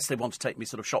remotely in, unless they want to take me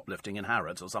sort of shoplifting in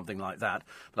Harrods or something like that.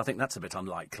 But I think that's a bit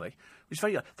unlikely. Which is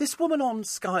very. This woman on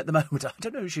Sky at the moment, I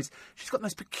don't know who she's got the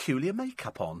most peculiar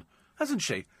makeup on, hasn't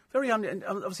she?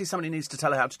 Obviously somebody needs to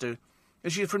tell her how to do.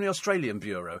 Is she from the Australian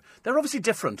Bureau? They're obviously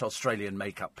different Australian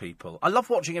makeup people. I love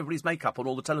watching everybody's makeup on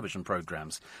all the television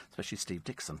programmes, especially Steve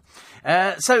Dixon.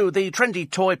 So the trendy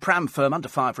toy pram firm under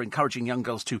fire for encouraging young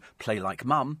girls to play like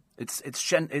mum. It's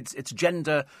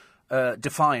gender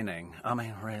defining. I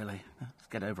mean, really, let's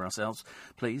get over ourselves,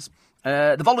 please.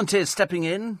 The volunteers stepping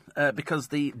in because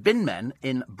the bin men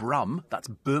in Brum, that's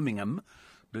Birmingham,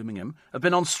 have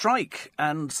been on strike,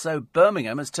 and so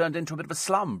Birmingham has turned into a bit of a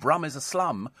slum. Brum is a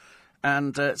slum.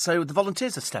 And so the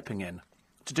volunteers are stepping in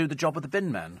to do the job of the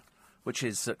bin men, which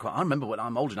is quite... I remember when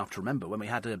I'm old enough to remember when we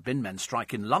had a bin men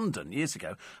strike in London years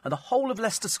ago, and the whole of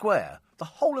Leicester Square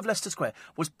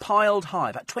was piled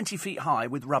high, about 20 feet high,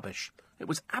 with rubbish. It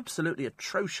was absolutely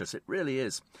atrocious. It really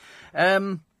is.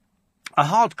 A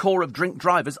hardcore of drink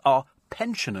drivers are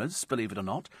pensioners, believe it or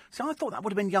not. See, I thought that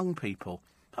would have been young people.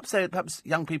 Perhaps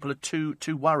young people are too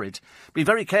worried. Be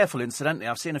very careful, incidentally.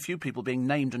 I've seen a few people being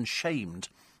named and shamed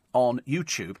on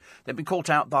YouTube. They've been caught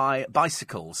out by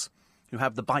bicycles who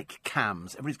have the bike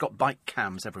cams. Everybody's got bike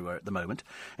cams everywhere at the moment.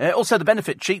 Also, the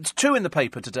benefit cheats, 2 in the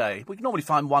paper today. We can normally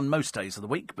find one most days of the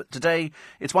week, but today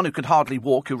it's one who could hardly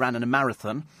walk, who ran in a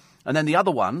marathon, and then the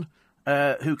other one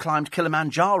who climbed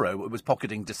Kilimanjaro, was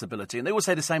pocketing disability. And they all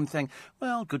say the same thing,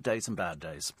 well, good days and bad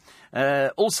days.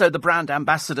 Also, the brand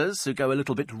ambassadors who go a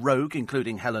little bit rogue,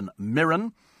 including Helen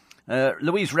Mirren.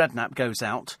 Louise Redknapp goes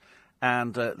out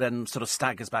and then sort of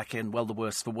staggers back in, well, the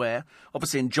worse for wear.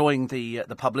 Obviously enjoying the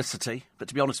publicity, but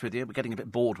to be honest with you, we're getting a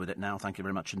bit bored with it now, thank you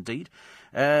very much indeed.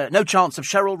 No chance of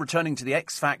Cheryl returning to the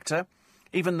X Factor,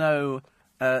 even though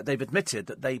they've admitted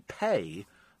that they pay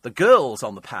the girls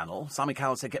on the panel. Simon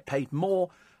Cowell said get paid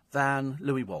more than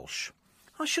Louis Walsh.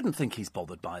 I shouldn't think he's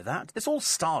bothered by that. This all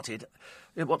started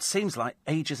what seems like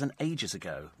ages and ages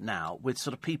ago now, with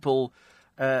sort of people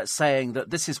saying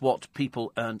that this is what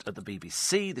people earned at the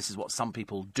BBC, this is what some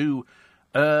people do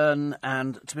earn,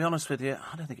 and to be honest with you,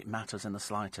 I don't think it matters in the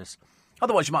slightest.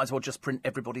 Otherwise, you might as well just print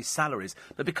everybody's salaries.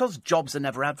 But because jobs are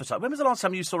never advertised... When was the last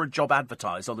time you saw a job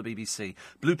advertised on the BBC?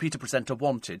 Blue Peter presenter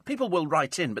wanted. People will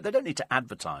write in, but they don't need to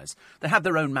advertise. They have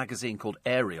their own magazine called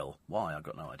Ariel. Why? I've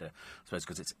got no idea. I suppose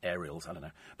because it's Ariel's, I don't know.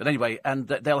 But anyway, and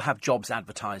they'll have jobs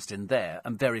advertised in there,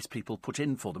 and various people put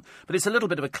in for them. But it's a little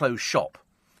bit of a closed shop.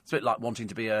 It's a bit like wanting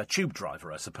to be a tube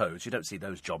driver, I suppose. You don't see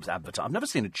those jobs advertised. I've never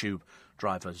seen a tube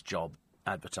driver's job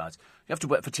advertised. You have to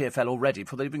work for TfL already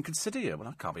before they even consider you. Well,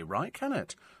 that can't be right, can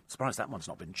it? I'm surprised that one's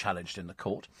not been challenged in the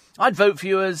court. I'd vote for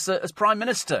you as Prime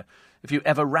Minister if you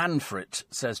ever ran for it,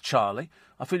 says Charlie.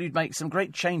 I feel you'd make some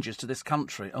great changes to this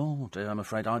country. Oh, dear, I'm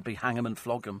afraid I'd be hang 'em and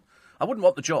flog 'em. I wouldn't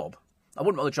want the job. I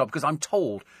wouldn't want the job because I'm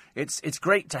told it's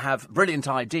great to have brilliant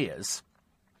ideas,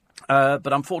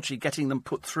 but unfortunately getting them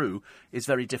put through is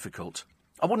very difficult.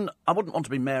 I wouldn't want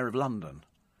to be Mayor of London.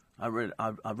 I really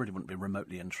wouldn't be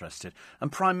remotely interested.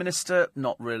 And Prime Minister,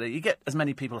 not really. You get as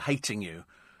many people hating you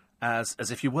as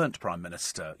if you weren't Prime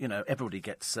Minister. You know, everybody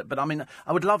gets... but, I mean,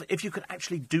 I would love if you could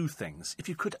actually do things. If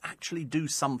you could actually do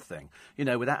something, you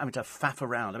know, without having to faff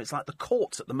around. I mean, it's like the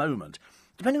courts at the moment,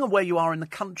 depending on where you are in the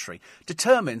country,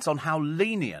 determines on how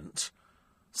lenient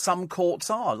some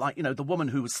courts are. Like, you know, the woman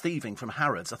who was thieving from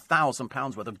Harrods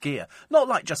 £1,000 worth of gear. Not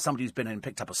like just somebody who's been in and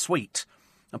picked up a sweet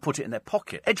and put it in their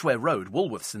pocket. Edgware Road,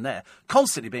 Woolworths in there,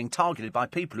 constantly being targeted by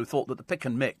people who thought that the pick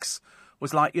and mix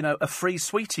was like, you know, a free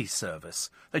sweetie service.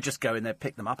 They just go in there,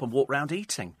 pick them up and walk round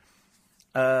eating.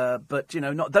 But, you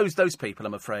know, not those people,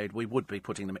 I'm afraid, we would be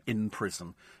putting them in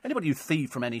prison. Anybody who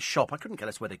thieved from any shop, I couldn't care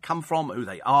less where they come from, who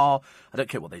they are. I don't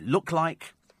care what they look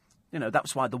like. You know,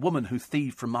 that's why the woman who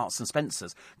thieved from Marks and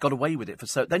Spencer's got away with it for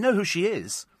so... They know who she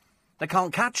is. They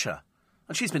can't catch her.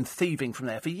 And she's been thieving from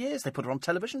there for years. They put her on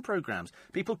television programmes.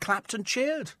 People clapped and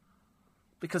cheered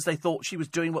because they thought she was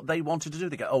doing what they wanted to do.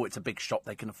 They go, oh, it's a big shop.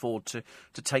 They can afford to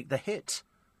take the hit.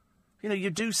 You know,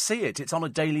 you do see it. It's on a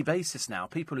daily basis now.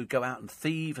 People who go out and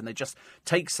thieve and they just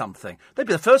take something. They'd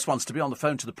be the first ones to be on the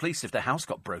phone to the police if their house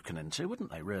got broken into,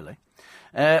 wouldn't they, really?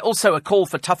 Also, a call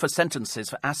for tougher sentences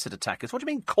for acid attackers. What do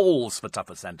you mean calls for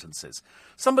tougher sentences?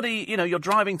 Somebody, you know, you're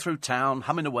driving through town,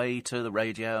 humming away to the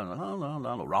radio,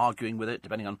 and or arguing with it,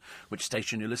 depending on which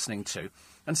station you're listening to,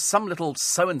 and some little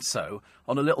so-and-so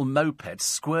on a little moped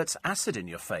squirts acid in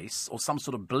your face or some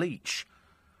sort of bleach.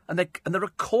 And there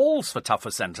are calls for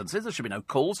tougher sentences. There should be no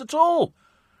calls at all.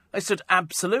 They should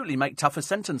absolutely make tougher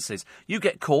sentences. You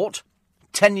get caught,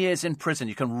 10 years in prison.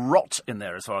 You can rot in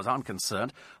there as far as I'm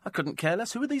concerned. I couldn't care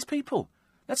less. Who are these people?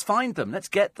 Let's find them. Let's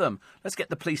get them. Let's get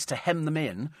the police to hem them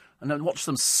in and then watch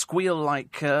them squeal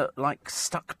like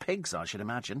stuck pigs, I should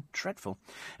imagine. Dreadful.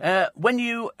 When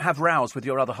you have rows with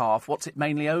your other half, what's it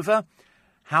mainly over?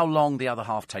 How long the other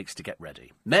half takes to get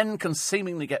ready. Men can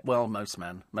seemingly get, well, most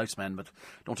men, but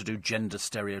don't want to do gender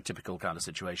stereotypical kind of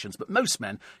situations, but most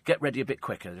men get ready a bit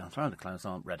quicker. Throw the clothes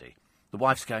aren't ready. The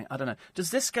wife's going, I don't know,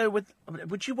 does this go with,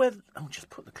 would you wear, oh, just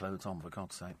put the clothes on, for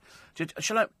God's sake.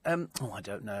 Shall I, I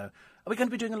don't know. Are we going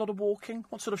to be doing a lot of walking?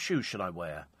 What sort of shoes should I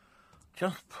wear?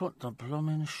 Just put the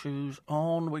blooming shoes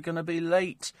on, we're going to be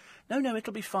late. No,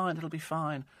 it'll be fine.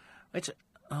 Wait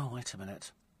a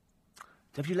minute.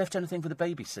 Have you left anything for the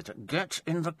babysitter? Get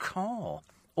in the car.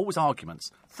 Always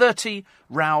arguments. 30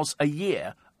 rows a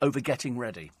year over getting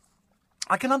ready.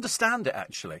 I can understand it,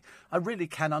 actually. I really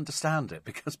can understand it,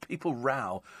 because people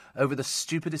row over the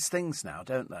stupidest things now,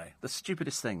 don't they? The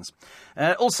stupidest things.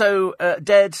 Also,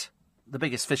 dead, the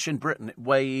biggest fish in Britain. It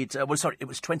weighed... it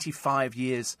was 25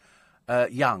 years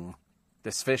young,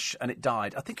 this fish, and it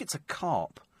died. I think it's a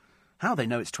carp. How they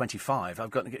know it's 25?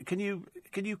 Can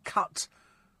you cut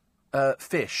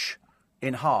fish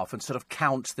in half and sort of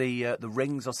count the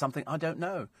rings or something? I don't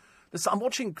know. I'm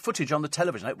watching footage on the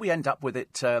television. I hope we end up with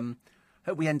it.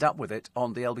 Hope we end up with it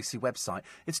on the LBC website.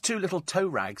 It's two little tow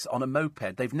rags on a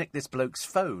moped. They've nicked this bloke's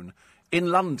phone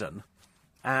in London,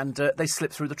 and they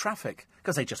slip through the traffic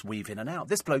because they just weave in and out.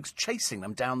 This bloke's chasing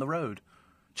them down the road.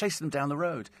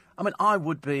 I mean, I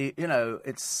would be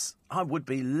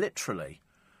literally.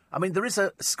 I mean, there is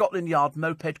a Scotland Yard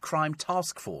moped crime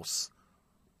task force.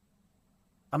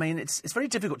 I mean, it's very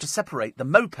difficult to separate the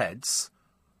mopeds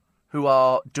who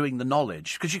are doing the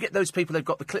knowledge, because you get those people, they've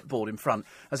got the clipboard in front,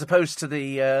 as opposed to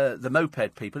the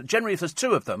moped people. Generally, if there's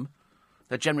two of them,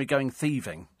 they're generally going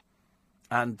thieving.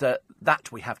 And that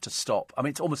we have to stop. I mean,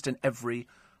 it's almost in every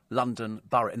London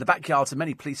borough. In the backyards of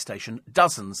many police stations,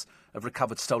 dozens of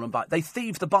recovered stolen bikes. They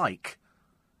thieve the bike,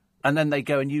 and then they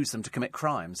go and use them to commit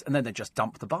crimes, and then they just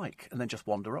dump the bike, and then just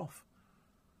wander off.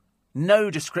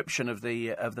 No description of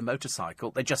the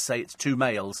motorcycle. They just say it's two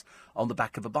males on the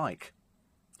back of a bike.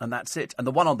 And that's it. And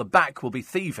the one on the back will be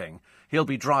thieving. He'll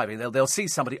be driving. They'll see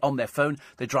somebody on their phone.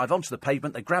 They drive onto the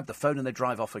pavement. They grab the phone and they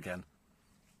drive off again.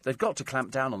 They've got to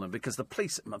clamp down on them because the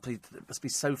police, it must be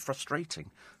so frustrating.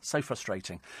 So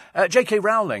frustrating. J.K.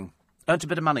 Rowling earned a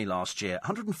bit of money last year.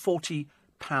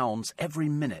 £140 every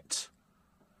minute.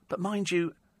 But mind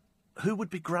you, who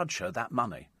would begrudge her that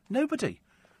money? Nobody.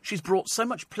 She's brought so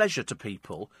much pleasure to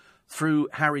people through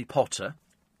Harry Potter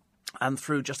and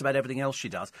through just about everything else she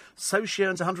does. So she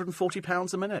earns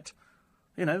 £140 a minute.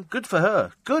 You know, good for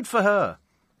her. Good for her.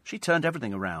 She turned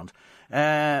everything around.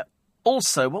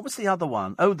 Also, what was the other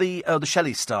one? The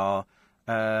Shelley star,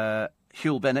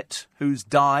 Hugh Bennett, who's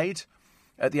died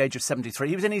at the age of 73.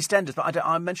 He was in EastEnders, but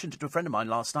I mentioned it to a friend of mine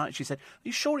last night. She said, "Are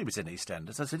you sure he was in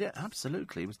EastEnders?" I said, "Yeah,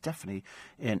 absolutely. He was definitely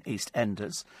in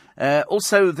EastEnders."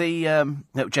 Also,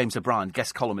 James O'Brien,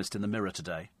 guest columnist in the Mirror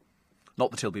today. Not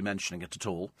that he'll be mentioning it at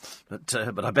all, but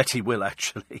I bet he will,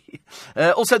 actually.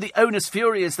 Also, the owner's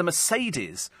fury is the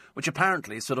Mercedes, which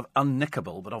apparently is sort of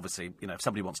unnickable, but obviously, you know, if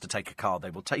somebody wants to take a car, they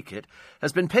will take it,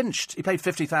 has been pinched. He paid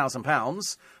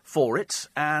 £50,000 for it,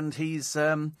 and he's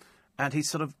sort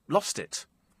of lost it.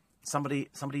 Somebody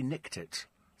nicked it.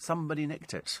 Somebody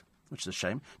nicked it, which is a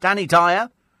shame. Danny Dyer,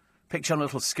 picture on a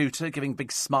little scooter, giving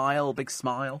big smile,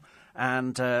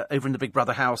 and over in the Big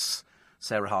Brother house,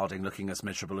 Sarah Harding looking as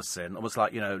miserable as sin. It was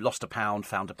like, you know, lost a pound,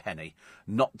 found a penny.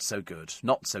 Not so good,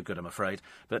 I'm afraid.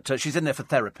 But she's in there for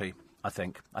therapy, I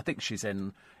think. I think she's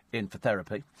in for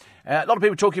therapy. A lot of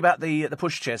people talking about the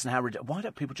pushchairs and how... Why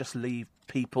don't people just leave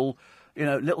people, you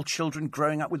know, little children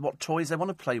growing up with what toys they want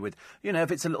to play with? You know, if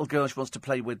it's a little girl, she wants to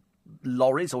play with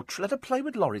lorries, or let her play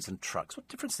with lorries and trucks. What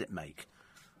difference does it make?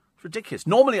 It's ridiculous.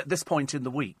 Normally at this point in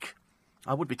the week,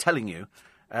 I would be telling you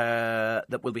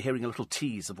that we'll be hearing a little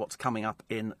tease of what's coming up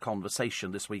in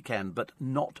conversation this weekend, but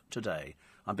not today.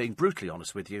 I'm being brutally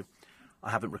honest with you.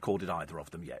 I haven't recorded either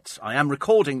of them yet. I am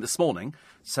recording this morning,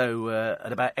 so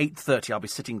at about 8:30 I'll be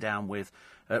sitting down with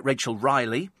Rachel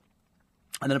Riley,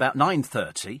 and then about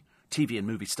 9:30, TV and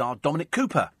movie star Dominic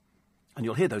Cooper. And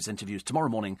you'll hear those interviews tomorrow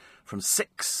morning from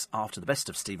 6 after the best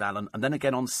of Steve Allen, and then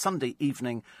again on Sunday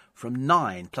evening from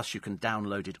 9. Plus you can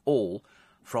download it all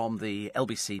from the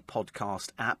LBC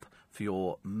podcast app for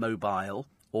your mobile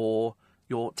or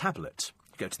your tablet.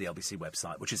 Go to the LBC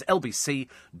website, which is lbc.co.uk.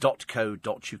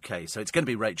 So it's going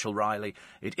to be Rachel Riley.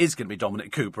 It is going to be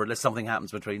Dominic Cooper, unless something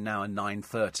happens between now and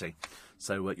 9:30.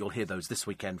 So you'll hear those this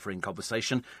weekend for In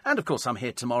Conversation. And, of course, I'm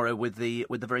here tomorrow with the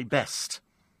very best.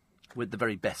 With the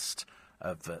very best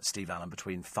of Steve Allen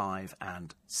between 5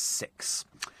 and 6.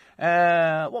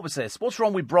 What was this? What's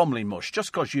wrong with Bromley Mush?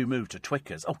 Just because you moved to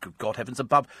Twickers. Oh, good God, heavens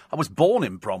above. I was born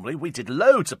in Bromley. We did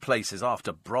loads of places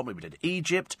after Bromley. We did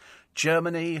Egypt,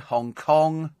 Germany, Hong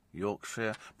Kong,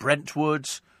 Yorkshire, Brentwood.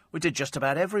 We did just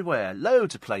about everywhere.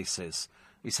 Loads of places.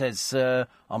 He says,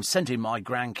 I'm sending my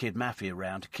grandkid Maffy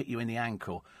around to kick you in the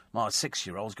ankle. My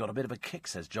 6-year-old's got a bit of a kick,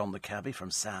 says John the cabbie from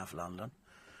South London.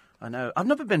 I know. I've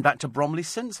never been back to Bromley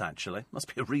since, actually.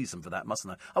 Must be a reason for that,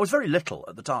 mustn't there? I was very little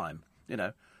at the time, you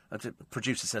know. The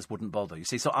producer says wouldn't bother. You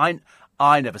see, so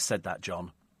I never said that,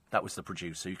 John. That was the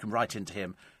producer. You can write into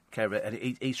him.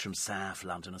 And he's from South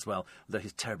London as well, though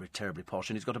he's terribly, terribly posh,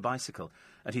 and he's got a bicycle,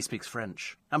 and he speaks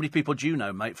French. How many people do you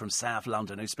know, mate, from South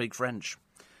London who speak French?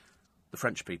 The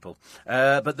French people.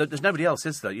 But there's nobody else,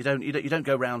 is there? You don't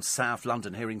go round South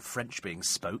London hearing French being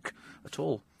spoke at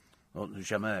all. Well,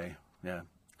 jamais. Yeah,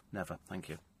 never. Thank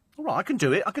you. All right, I can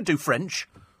do it. I can do French.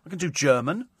 I can do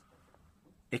German.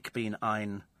 Ich bin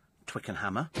ein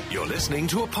Twickenhammer. You're listening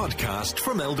to a podcast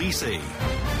from LBC.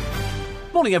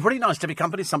 Morning, everybody. Nice to be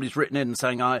company. Somebody's written in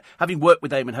saying, having worked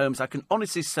with Eamon Holmes, I can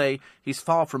honestly say he's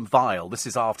far from vile. This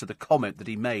is after the comment that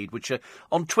he made, which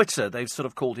on Twitter they've sort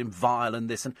of called him vile and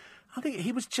this. And I think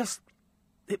it was just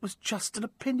an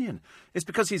opinion. It's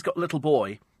because he's got a little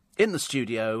boy in the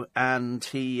studio and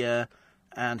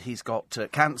he's got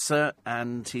cancer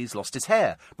and he's lost his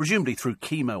hair, presumably through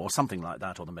chemo or something like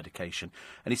that, or the medication.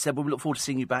 And he said, well, we look forward to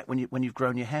seeing you back when you've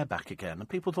grown your hair back again. And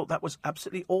people thought that was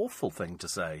absolutely awful thing to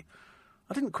say.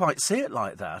 I didn't quite see it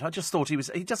like that. I just thought he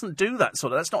doesn't do that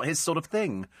that's not his sort of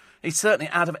thing. He's certainly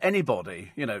out of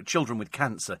anybody, children with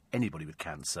cancer, anybody with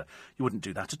cancer. You wouldn't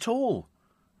do that at all.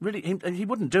 Really, he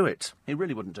wouldn't do it. He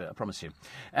really wouldn't do it, I promise you.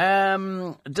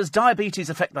 Does diabetes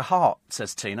affect the heart,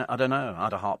 says Tina? I don't know. I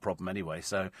had a heart problem anyway,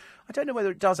 so I don't know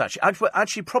whether it does, actually.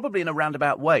 Actually, probably in a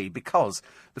roundabout way, because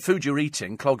the food you're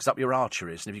eating clogs up your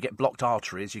arteries, and if you get blocked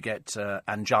arteries, you get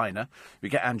angina. If you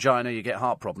get angina, you get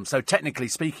heart problems. So technically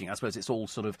speaking, I suppose it's all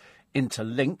sort of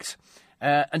interlinked.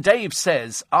 And Dave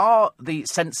says, are the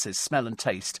senses, smell and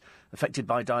taste, affected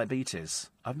by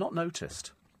diabetes? I've not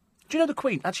noticed. Do you know the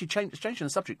Queen, actually changing the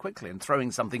subject quickly and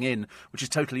throwing something in which is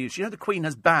totally used. You know the Queen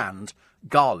has banned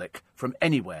garlic from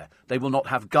anywhere. They will not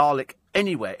have garlic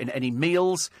anywhere, in any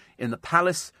meals, in the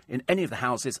palace, in any of the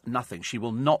houses, nothing. She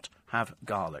will not have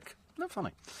garlic. Not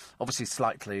funny. Obviously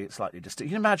slightly distinct. You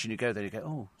can imagine you go there, you go,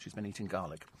 oh, she's been eating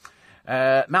garlic.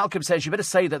 Malcolm says, you better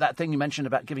say that thing you mentioned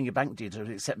about giving your bank details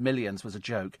to accept millions was a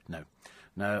joke.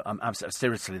 No, I'm absolutely,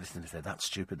 seriously, listen, if they're that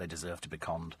stupid, they deserve to be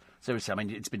conned. Seriously, I mean,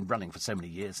 it's been running for so many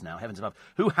years now, heavens above.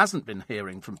 Who hasn't been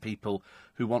hearing from people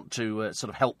who want to sort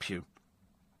of help you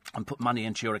and put money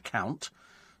into your account,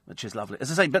 which is lovely. As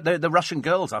I say, but the Russian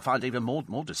girls I find even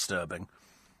more disturbing.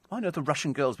 Why don't the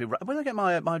Russian girls where do they get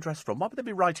my address from? Why would they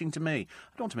be writing to me?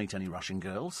 I don't want to meet any Russian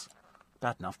girls.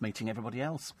 Bad enough meeting everybody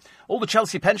else. All the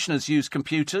Chelsea pensioners use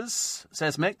computers,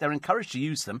 says Mick. They're encouraged to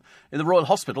use them in the Royal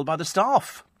Hospital by the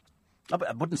staff.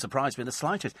 It wouldn't surprise me in the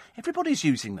slightest. Everybody's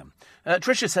using them.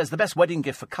 Tricia says the best wedding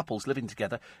gift for couples living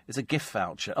together is a gift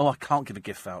voucher. Oh, I can't give a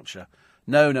gift voucher.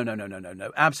 No.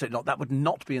 Absolutely not. That would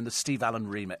not be in the Steve Allen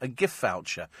remit. A gift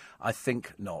voucher, I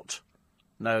think not.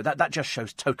 No, that just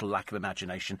shows total lack of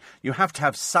imagination. You have to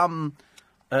have some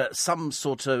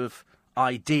sort of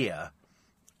idea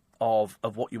of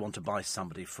what you want to buy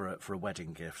somebody for a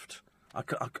wedding gift.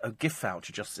 A gift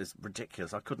voucher just is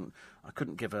ridiculous. I couldn't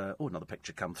give another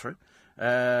picture come through.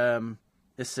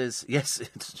 This is, yes,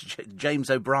 it's James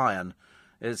O'Brien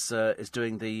is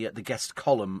doing the guest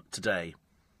column today.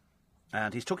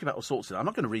 And he's talking about all sorts of... I'm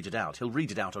not going to read it out. He'll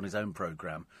read it out on his own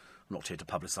programme. I'm not here to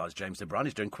publicise James O'Brien.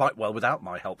 He's doing quite well without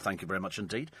my help, thank you very much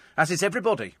indeed. As is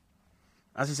everybody.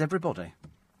 It's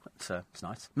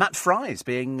nice. Matt Fry's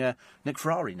being Nick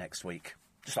Ferrari next week.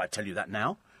 Just like to tell you that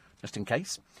now, just in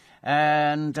case.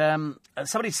 And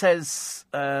somebody says,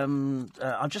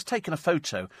 I've just taken a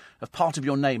photo of part of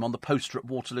your name on the poster at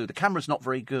Waterloo. The camera's not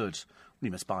very good. Well,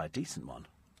 you must buy a decent one.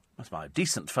 Must buy a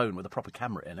decent phone with a proper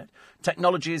camera in it.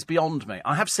 Technology is beyond me.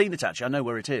 I have seen it, actually. I know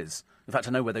where it is. In fact,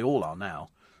 I know where they all are now.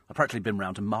 I've practically been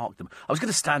round and marked them. I was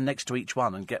going to stand next to each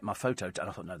one and get my photo. And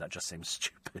I thought, no, that just seems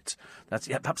stupid.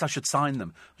 Perhaps I should sign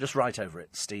them. Just write over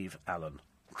it, Steve Allen.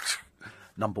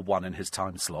 Number one in his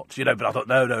time slot, but I thought,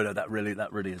 no, that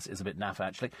really is a bit naff,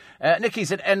 actually. Nicky's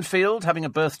at Enfield having a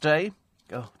birthday.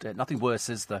 Oh, dear, nothing worse,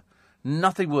 is there?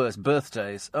 Nothing worse,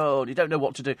 birthdays. Oh, you don't know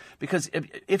what to do. Because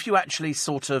if you actually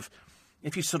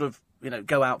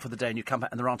go out for the day and you come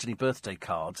back and there aren't any birthday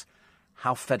cards,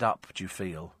 how fed up do you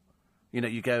feel?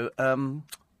 You go,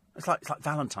 it's like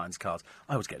Valentine's cards.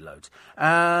 I always get loads.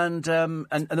 And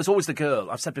there's always the girl,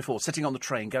 I've said before, sitting on the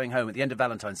train, going home at the end of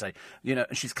Valentine's Day, and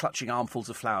she's clutching armfuls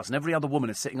of flowers. And every other woman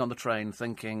is sitting on the train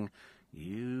thinking,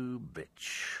 you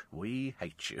bitch, we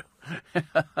hate you.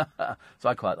 So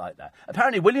I quite like that.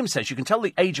 Apparently, William says you can tell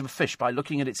the age of a fish by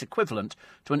looking at its equivalent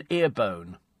to an ear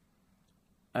bone.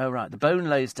 Oh, right. The bone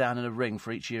lays down in a ring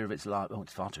for each year of its life. Oh,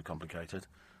 it's far too complicated.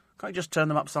 Can't you just turn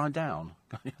them upside down?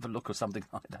 Can't you have a look or something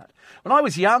like that? When I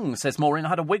was young, says Maureen, I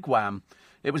had a wigwam.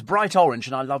 It was bright orange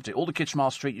and I loved it. All the kids from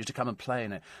our street used to come and play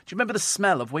in it. Do you remember the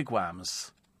smell of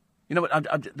wigwams? There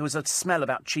was a smell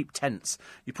about cheap tents.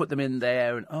 You put them in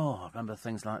there and, I remember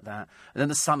things like that. And then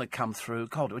the sun had come through.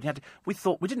 God, we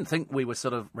didn't think we were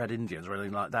sort of Red Indians or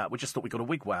anything like that. We just thought we got a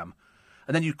wigwam.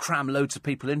 And then you cram loads of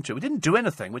people into it. We didn't do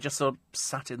anything. We just sort of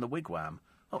sat in the wigwam.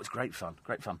 Oh, it's great fun,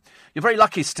 great fun. You're very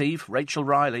lucky, Steve. Rachel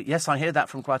Riley. Yes, I hear that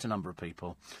from quite a number of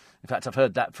people. In fact, I've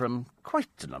heard that from quite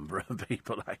a number of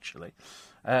people, actually.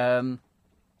 Niall's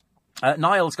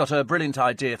got a brilliant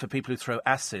idea for people who throw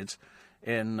acid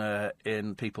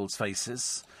in people's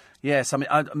faces. Yes, I mean,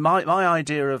 my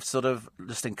idea of sort of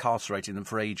just incarcerating them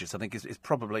for ages, I think, is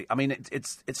probably... I mean,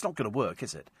 it's not going to work,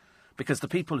 is it? Because the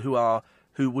people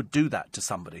who would do that to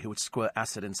somebody, who would squirt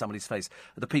acid in somebody's face,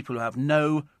 are the people who have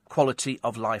no quality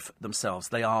of life themselves.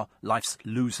 They are life's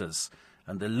losers.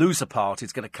 And the loser part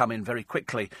is going to come in very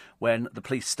quickly when the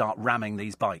police start ramming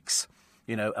these bikes.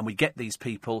 You know, and we get these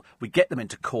people, we get them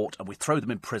into court, and we throw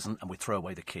them in prison, and we throw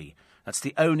away the key. That's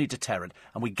the only deterrent.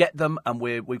 And we get them, and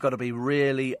we've got to be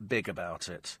really big about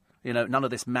it. You know, none of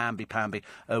this mamby-pamby,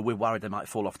 we're worried they might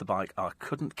fall off the bike. I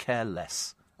couldn't care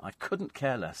less.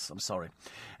 I'm sorry.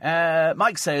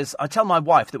 Mike says, I tell my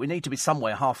wife that we need to be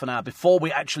somewhere half an hour before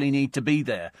we actually need to be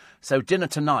there. So dinner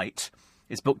tonight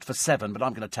is booked for 7, but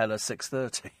I'm going to tell her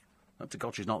 6:30. Oh, to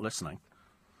God, she's not listening.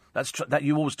 That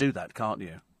you always do that, can't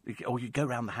you? Or you go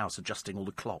around the house adjusting all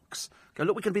the clocks. Go,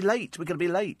 look, we're going to be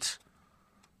late.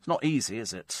 It's not easy,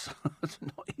 is it? It's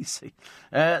not easy.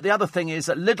 The other thing is,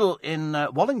 at Lidl in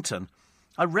Wallington,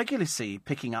 I regularly see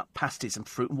picking up pasties and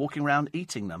fruit and walking around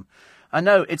eating them. I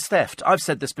know, it's theft. I've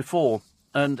said this before,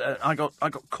 and I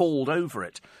got called over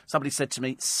it. Somebody said to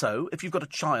me, so, if you've got a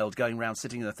child going around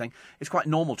sitting in the thing, it's quite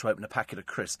normal to open a packet of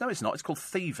crisps. No, it's not. It's called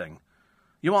thieving.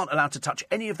 You aren't allowed to touch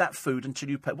any of that food until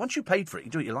you pay. Once you paid for it,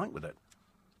 you do what you like with it.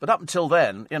 But up until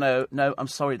then, you know, no, I'm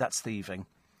sorry, that's thieving.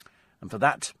 And for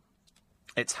that,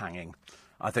 it's hanging.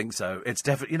 I think so. It's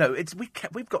definitely, you know,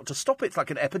 we've got to stop it. It's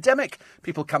like an epidemic.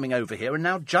 People coming over here, and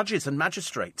now judges and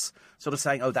magistrates sort of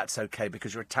saying, oh, that's okay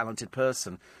because you're a talented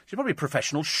person. She's probably a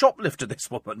professional shoplifter,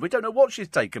 this woman. We don't know what she's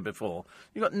taken before.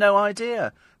 You've got no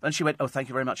idea. And she went, oh, thank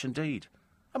you very much indeed.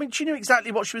 I mean, she knew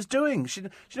exactly what she was doing. She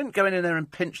didn't go in there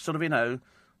and pinch sort of, you know,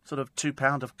 sort of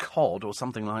 £2 of cod or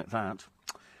something like that.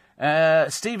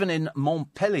 Stephen in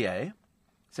Montpellier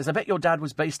says, I bet your dad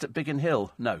was based at Biggin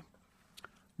Hill. No,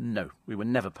 we were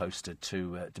never posted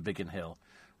to Biggin Hill.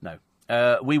 No.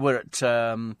 We were at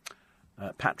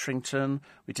Patrington.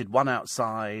 We did one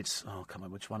outside. Oh, I can't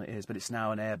remember which one it is, but it's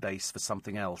now an air base for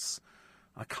something else.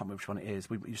 I can't remember which one it is.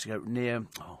 We used to go near...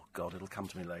 Oh, God, it'll come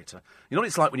to me later. You know what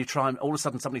it's like when you try and all of a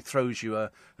sudden somebody throws you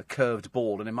a curved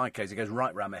ball, and in my case it goes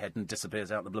right round my head and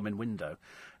disappears out the blooming window.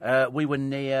 We were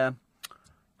near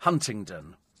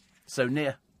Huntingdon, so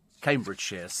near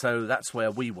Cambridgeshire. So that's where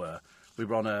we were. We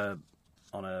were on an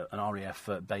RAF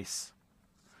base.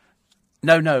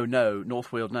 No,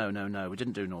 Northfield, no. We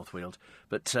didn't do Northfield.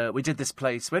 But we did this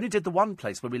place. We only did the one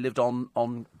place where we lived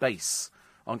on base.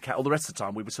 All the rest of the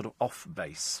time we were sort of off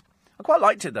base. I quite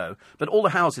liked it, though. But all the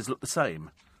houses looked the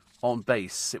same on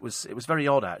base. It was very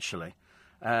odd, actually.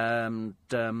 And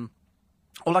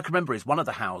all I can remember is one of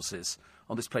the houses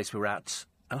on this place we were at,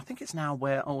 and I think it's now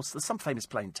where some famous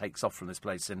plane takes off from this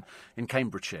place in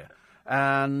Cambridgeshire.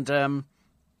 And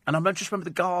I just remember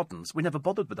the gardens. We never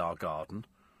bothered with our garden.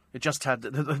 It just had...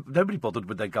 Nobody bothered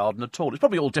with their garden at all. It's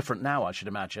probably all different now, I should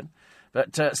imagine.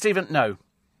 But, Stephen, no.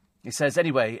 He says,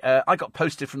 anyway, I got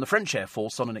posted from the French Air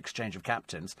Force on an exchange of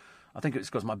captains. I think it was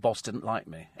because my boss didn't like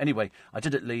me. Anyway, I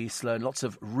did at least learn lots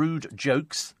of rude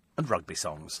jokes and rugby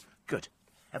songs. Good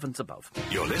heavens above.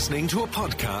 You're listening to a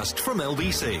podcast from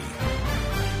LBC.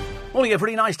 Morning,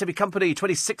 everybody. Nice to be company.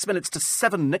 26 minutes to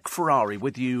 7. Nick Ferrari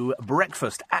with you.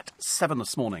 Breakfast at 7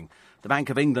 this morning. The Bank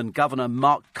of England Governor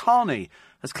Mark Carney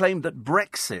has claimed that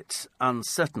Brexit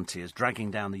uncertainty is dragging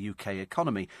down the UK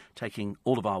economy, taking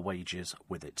all of our wages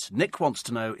with it. Nick wants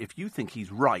to know if you think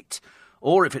he's right,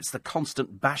 or if it's the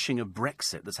constant bashing of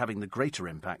Brexit that's having the greater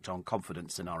impact on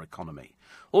confidence in our economy.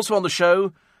 Also on the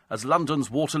show, as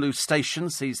London's Waterloo station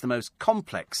sees the most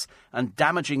complex and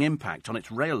damaging impact on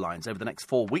its rail lines over the next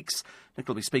 4 weeks, Nick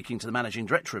will be speaking to the managing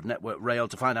director of Network Rail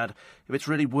to find out if it's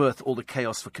really worth all the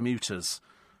chaos for commuters.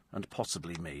 And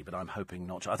possibly me, but I'm hoping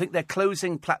not to. I think they're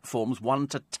closing platforms 1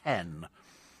 to 10,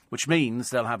 which means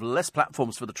they'll have less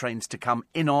platforms for the trains to come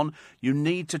in on. You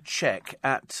need to check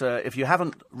at, if you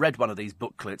haven't read one of these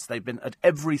booklets, they've been at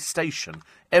every station,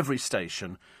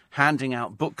 handing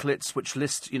out booklets which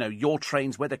list, your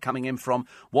trains, where they're coming in from,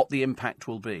 what the impact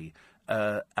will be.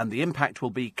 And the impact will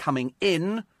be coming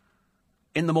in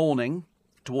the morning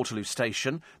to Waterloo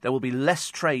Station. There will be less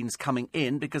trains coming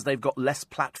in because they've got less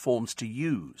platforms to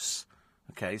use.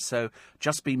 OK, so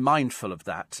just be mindful of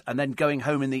that. And then going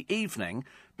home in the evening,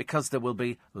 because there will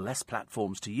be less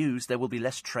platforms to use, there will be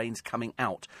less trains coming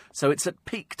out. So it's at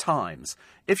peak times.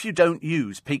 If you don't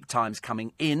use peak times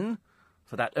coming in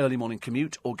for that early morning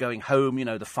commute or going home,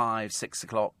 the 5, 6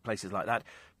 o'clock, places like that,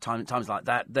 times like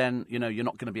that, then, you're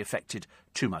not going to be affected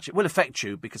too much. It will affect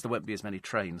you because there won't be as many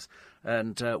trains.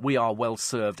 And we are well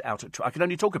served out at... I can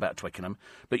only talk about Twickenham,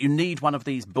 but you need one of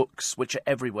these books which are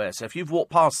everywhere. So if you've walked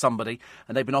past somebody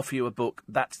and they've been offering you a book,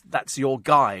 that's your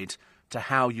guide to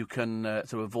how you can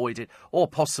sort of avoid it, or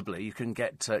possibly you can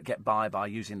get by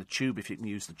using the tube if you can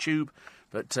use the tube.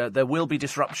 But there will be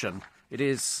disruption. It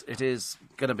is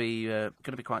going to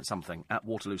be quite something at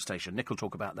Waterloo Station. Nick will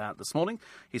talk about that this morning.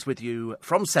 He's with you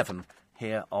from 7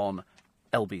 here on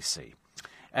LBC.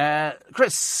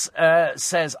 Chris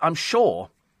says, I'm sure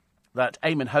that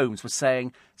Eamon Holmes was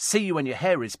saying, see you when your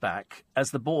hair is back.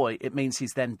 As the boy, it means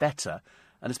he's then better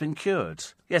and has been cured.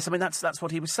 Yes, I mean, that's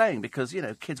what he was saying, because,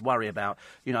 kids worry about,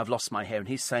 I've lost my hair, and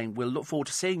he's saying, we'll look forward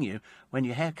to seeing you when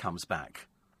your hair comes back.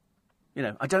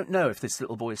 I don't know if this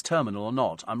little boy is terminal or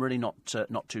not. I'm really not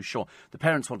too sure. The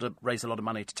parents want to raise a lot of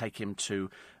money to take him to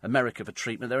America for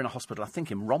treatment. They're in a hospital, I think,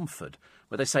 in Romford,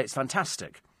 where they say it's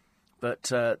fantastic.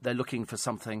 But they're looking for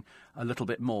something a little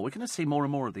bit more. We're going to see more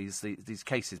and more of these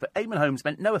cases. But Eamon Holmes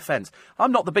meant no offence.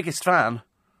 I'm not the biggest fan.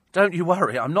 Don't you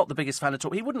worry, I'm not the biggest fan at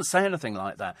all. He wouldn't say anything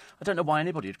like that. I don't know why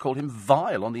anybody would call him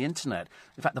vile on the internet.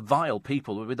 In fact, the vile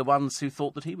people would be the ones who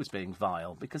thought that he was being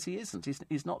vile, because he isn't.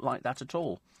 He's not like that at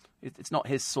all. It's not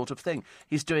his sort of thing.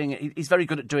 He's very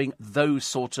good at doing those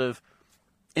sort of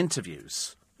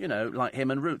interviews. Like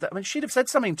him and Ruth. I mean, she'd have said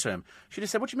something to him. She'd have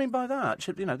said, what do you mean by that?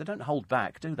 They don't hold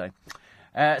back, do they?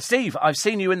 Steve, I've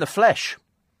seen you in the flesh.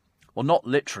 Well, not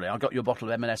literally. I got you a bottle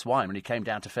of M&S wine when you came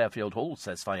down to Fairfield Hall,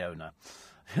 says Fiona.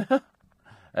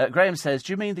 Graham says,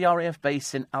 do you mean the RAF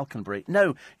base in Alconbury?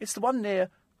 No, it's the one near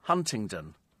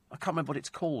Huntingdon. I can't remember what it's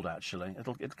called, actually.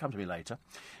 It'll come to me later.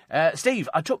 Steve,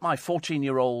 I took my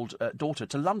 14-year-old daughter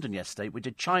to London yesterday. We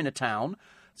did Chinatown,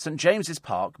 St James's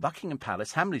Park, Buckingham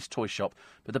Palace, Hamley's Toy Shop,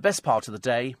 but the best part of the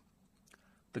day,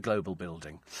 the Global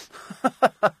Building.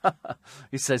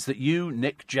 He says that you,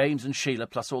 Nick, James and Sheila,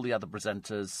 plus all the other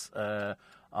presenters,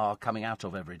 are coming out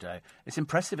of every day. It's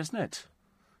impressive, isn't it?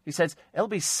 He says,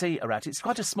 LBC are at it. It's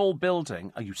quite a small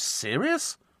building. Are you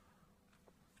serious?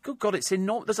 Good God, it's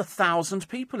enormous. There's 1,000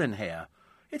 people in here.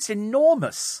 It's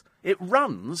enormous. It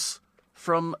runs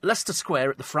from Leicester Square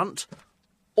at the front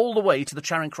all the way to the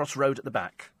Charing Cross Road at the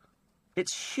back.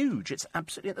 It's huge. It's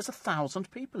absolutely... There's 1,000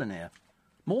 people in here.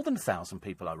 More than 1,000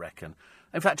 people, I reckon.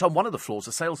 In fact, on one of the floors,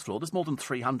 the sales floor, there's more than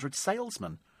 300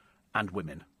 salesmen and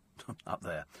women up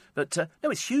there. But,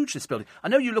 no, it's huge, this building. I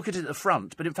know you look at it at the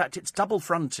front, but in fact it's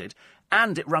double-fronted,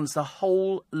 and it runs the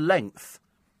whole length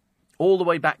all the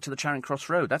way back to the Charing Cross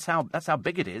Road. That's how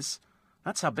big it is.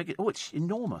 That's how big it... Oh, it's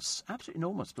enormous. Absolutely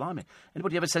enormous, blimey.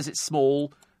 Anybody ever says it's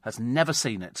small has never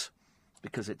seen it,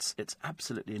 because it's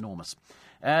absolutely enormous.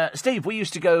 Steve, we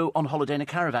used to go on holiday in a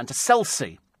caravan to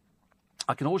Selsey.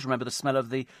 I can always remember the smell of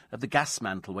the gas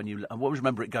mantle when you... I always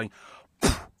remember it going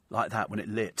like that when it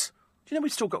lit. Do you know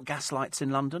we've still got gas lights in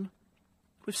London?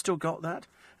 We've still got that.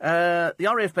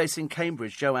 The RAF base in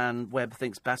Cambridge, Joanne Webb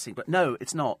thinks Batting, but no,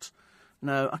 it's not.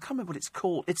 No, I can't remember what it's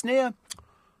called. It's near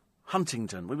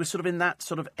Huntingdon. We were sort of in that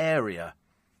sort of area.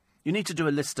 You need to do a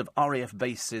list of RAF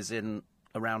bases in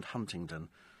around Huntingdon,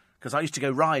 because I used to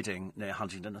go riding near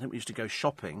Huntingdon. I think we used to go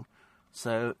shopping.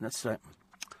 So let's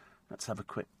have a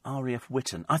quick... RAF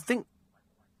Whitton. I think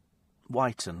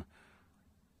Whiten.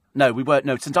 No, we weren't.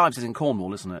 No, St Ives is in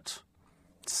Cornwall, isn't it?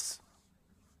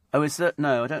 Oh, is that?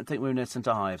 No, I don't think we were near St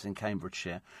Ives in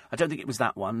Cambridgeshire. I don't think it was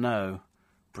that one, no.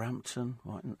 Brampton,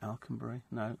 Whiten, Alconbury,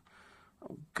 no.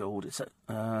 Oh, God, it's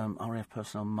RAF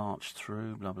personnel marched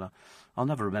through, blah, blah. I'll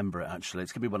never remember it, actually.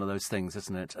 It's going to be one of those things,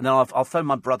 isn't it? And then I'll phone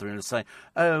my brother in and say,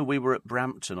 oh, we were at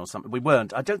Brampton or something. We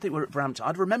weren't. I don't think we were at Brampton.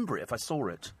 I'd remember it if I saw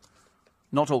it.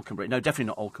 Not Alconbury. No, definitely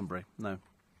not Alconbury, no.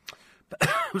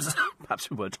 Perhaps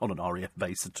we weren't on an RAF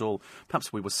base at all.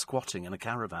 Perhaps we were squatting in a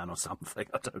caravan or something.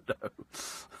 I don't know.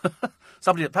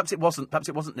 Perhaps it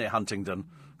wasn't near Huntingdon.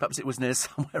 Perhaps it was near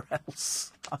somewhere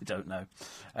else. I don't know.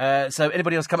 So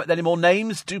anybody else come up with any more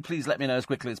names? Do please let me know as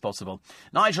quickly as possible.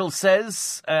 Nigel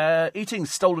says, eating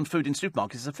stolen food in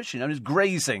supermarkets is officially known as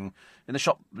grazing in the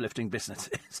shoplifting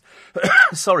businesses.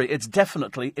 Sorry, it's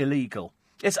definitely illegal.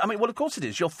 Well, of course it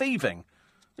is. You're thieving.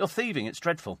 It's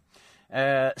dreadful.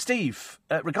 Steve,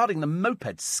 regarding the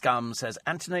moped scum, says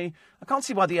Anthony, I can't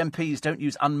see why the MPs don't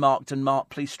use unmarked and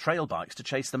marked police trail bikes to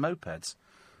chase the mopeds.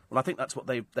 Well, I think that's what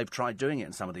they've tried doing it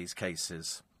in some of these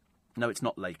cases. No, it's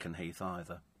not Lakenheath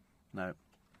either. No.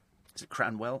 Is it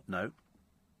Cranwell? No.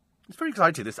 It's very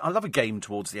exciting, this. I love a game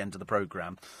towards the end of the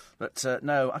programme. But,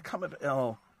 no, I can't remember...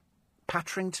 Oh,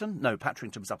 Patrington? No,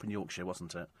 Patrington was up in Yorkshire,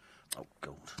 wasn't it? Oh,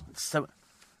 God. It's so...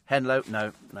 Henlow?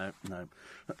 No.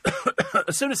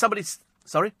 As soon as somebody...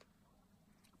 Sorry?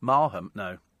 Marham?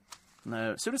 No.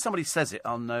 As soon as somebody says it,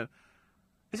 I'll know.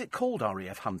 Is it called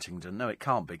RAF Huntingdon? No, it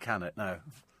can't be, can it? No.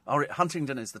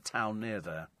 Huntingdon is the town near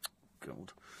there.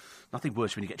 God. Nothing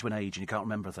worse when you get to an age and you can't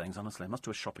remember things, honestly. I must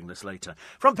do a shopping list later.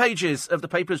 Front pages of the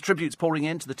papers, tributes pouring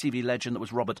in to the TV legend that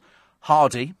was Robert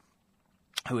Hardy,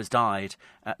 who has died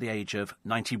at the age of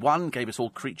 91, gave us all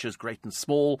Creatures Great and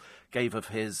Small, gave of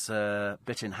his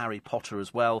bit in Harry Potter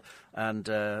as well, and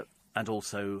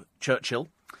also Churchill.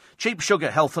 Cheap sugar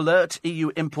health alert,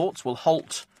 EU imports will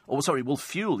will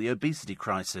fuel the obesity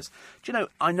crisis. Do you know,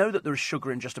 I know that there is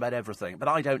sugar in just about everything, but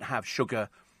I don't have sugar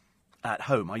at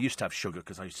home. I used to have sugar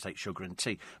because I used to take sugar in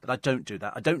tea, but I don't do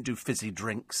that. I don't do fizzy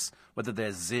drinks, whether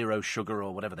there's zero sugar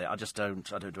or whatever I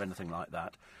don't do anything like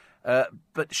that.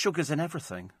 But sugar's in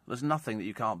everything. There's nothing that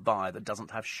you can't buy that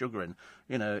doesn't have sugar in.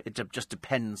 You know, it just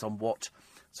depends on what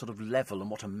sort of level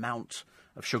and what amount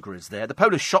of sugar is there. The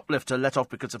Polish shoplifter let off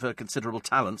because of her considerable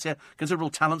talents. Yeah, considerable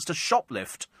talents to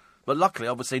shoplift. But luckily,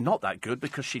 obviously, not that good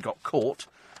because she got caught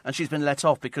and she's been let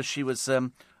off because she was a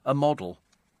model.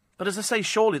 But as I say,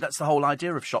 surely that's the whole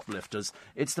idea of shoplifters.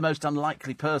 It's the most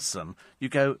unlikely person. You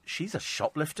go, she's a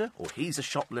shoplifter or he's a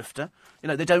shoplifter. You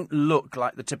know, they don't look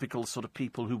like the typical sort of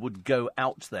people who would go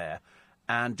out there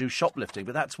and do shoplifting.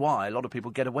 But that's why a lot of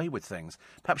people get away with things.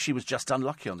 Perhaps she was just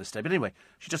unlucky on this day. But anyway,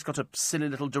 she just got a silly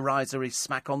little derisory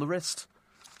smack on the wrist.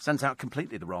 Sends out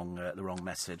completely the wrong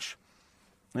message.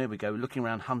 There we go, looking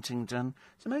around Huntingdon.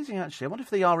 It's amazing, actually. I wonder if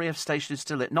the RAF station is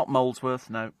still lit. Not Molesworth,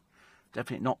 no.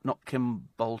 Definitely not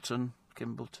Kimbolton.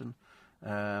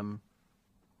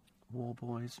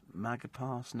 Warboys,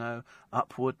 Magapass, no.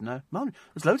 Upwood, no. Man,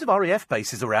 there's loads of RAF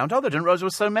bases around. Oh, I didn't realise there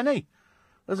were so many.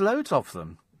 There's loads of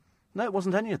them. No, it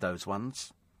wasn't any of those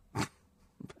ones.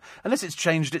 Unless it's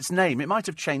changed its name. It might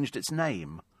have changed its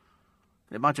name.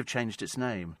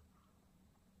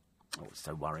 Oh, it's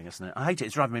so worrying, isn't it? I hate it.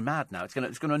 It's driving me mad now. It's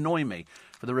going to annoy me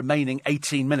for the remaining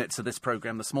 18 minutes of this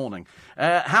programme this morning.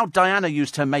 How Diana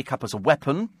used her makeup as a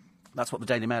weapon. That's what the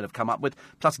Daily Mail have come up with.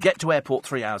 Plus, get to airport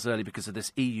 3 hours early because of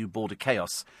this EU border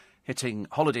chaos hitting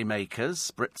holidaymakers.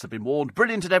 Brits have been warned.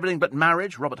 Brilliant at everything but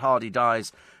marriage. Robert Hardy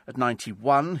dies at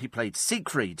 91. He played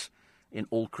Siegfried in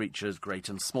All Creatures Great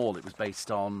and Small. It was based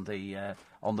on the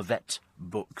vet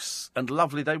books. And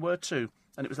lovely they were too.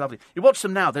 And it was lovely. You watch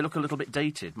them now, they look a little bit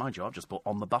dated. Mind you, I've just bought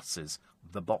On the Buses,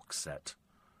 the box set.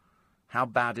 How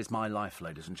bad is my life,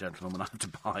 ladies and gentlemen, when I have to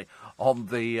buy On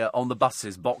the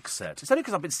Buses box set? It's only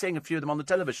because I've been seeing a few of them on the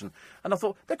television. And I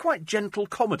thought, they're quite gentle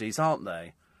comedies, aren't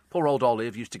they? Poor old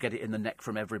Olive used to get it in the neck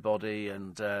from everybody,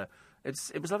 and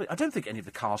it was lovely. I don't think any of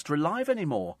the cast are alive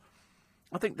anymore.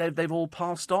 I think they've all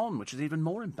passed on, which is even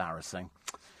more embarrassing.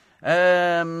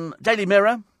 Daily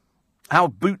Mirror. How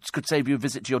boots could save you a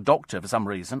visit to your doctor for some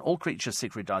reason. All Creatures,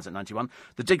 Siegfried dies at 91.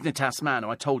 The Dignitas man, who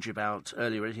I told you about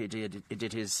earlier, he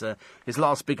did his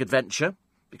last big adventure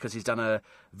because he's done a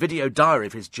video diary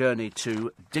of his journey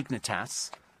to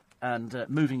Dignitas, and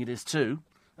moving it is too.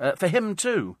 For him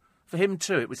too,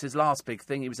 it was his last big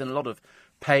thing. He was in a lot of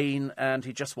pain and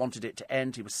he just wanted it to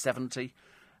end. He was 70,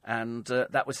 and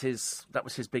that was his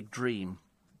big dream.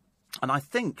 And I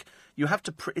think you have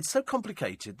to... it's so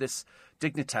complicated, this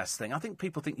Dignitas thing. I think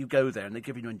people think you go there and they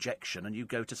give you an injection and you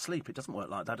go to sleep. It doesn't work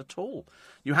like that at all.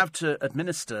 You have to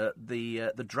administer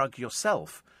the drug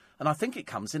yourself. And I think it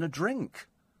comes in a drink.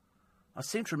 I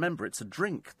seem to remember it's a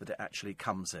drink that it actually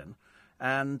comes in.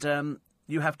 And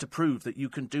you have to prove that you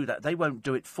can do that. They won't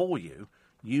do it for you.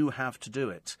 You have to do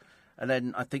it. And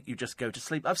then I think you just go to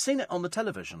sleep. I've seen it on the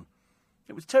television.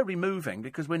 It was terribly moving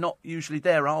because we're not usually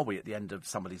there, are we, at the end of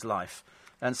somebody's life?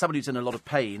 And somebody who's in a lot of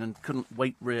pain and couldn't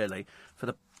wait really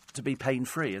to be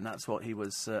pain-free, and that's what he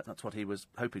was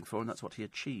hoping for, and that's what he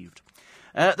achieved.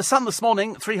 The Sun this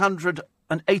morning: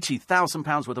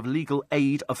 £380,000 worth of legal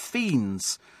aid of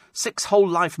fiends. 6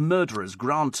 whole-life murderers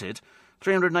granted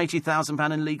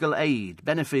 £380,000 in legal aid.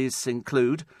 Benefits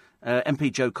include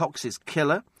MP Joe Cox's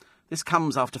killer. This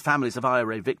comes after families of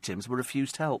IRA victims were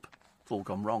refused help. It's all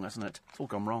gone wrong, hasn't it? It's all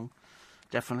gone wrong.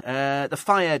 Definitely. The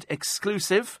Fired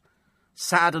exclusive.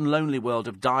 Sad and lonely world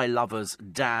of Die Lover's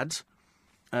dad.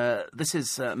 This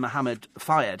is Mohammed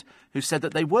Fayed, who said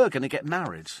that they were going to get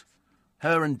married.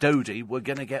 Her and Dodie were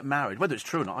going to get married. Whether it's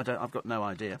true or not, I've got no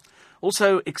idea.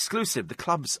 Also exclusive, the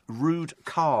club's rude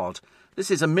card.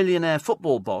 This is a millionaire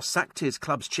football boss sacked his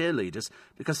club's cheerleaders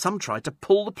because some tried to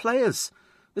pull the players.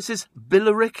 This is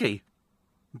Billericay.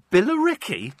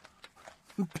 Billericay?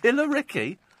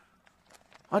 Billericay?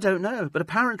 I don't know, but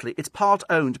apparently it's part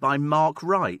owned by Mark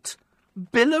Wright.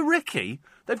 Billericay?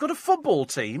 They've got a football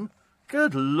team?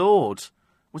 Good Lord.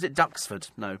 Was it Duxford?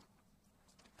 No.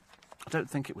 I don't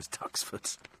think it was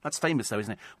Duxford. That's famous, though,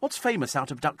 isn't it? What's famous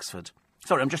out of Duxford?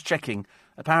 Sorry, I'm just checking.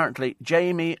 Apparently,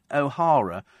 Jamie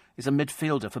O'Hara is a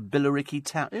midfielder for Billericay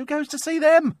Town. Who goes to see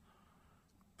them?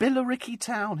 Billericay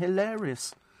Town.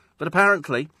 Hilarious. But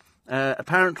apparently,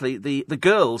 Apparently, the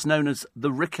girls known as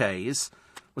the Rickays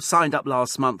were signed up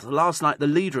last month. Last night, the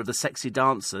leader of the Sexy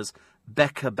Dancers,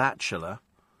 Becca Batchelor,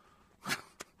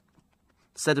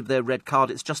 said of their red card,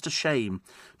 "It's just a shame."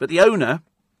 But the owner,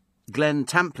 Glenn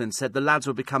Tamplin, said the lads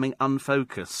were becoming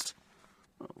unfocused.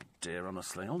 Oh dear,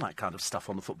 honestly, all that kind of stuff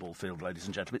on the football field, ladies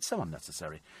and gentlemen, it's so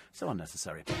unnecessary. So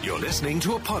unnecessary. You're listening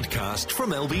to a podcast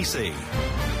from LBC.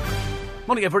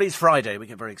 Morning, everybody. It's Friday. We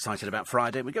get very excited about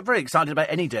Friday. We get very excited about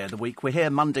any day of the week. We're here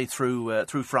Monday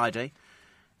through Friday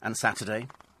and Saturday.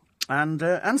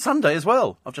 And Sunday as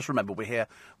well. I've just remembered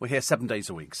we're here 7 days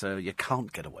a week, so you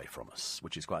can't get away from us,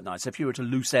 which is quite nice. If you were at a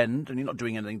loose end and you're not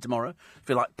doing anything tomorrow,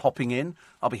 feel like popping in,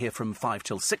 I'll be here from 5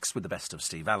 till 6 with the best of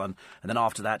Steve Allen. And then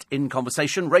after that, in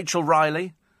conversation, Rachel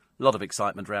Riley. A lot of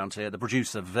excitement round here. The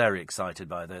producer, very excited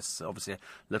by this. Obviously, a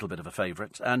little bit of a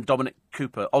favourite. And Dominic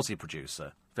Cooper, Aussie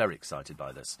producer, very excited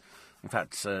by this. In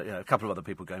fact, a couple of other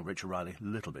people going, Rachel Riley, a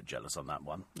little bit jealous on that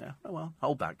one. Yeah, oh well,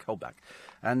 hold back.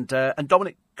 And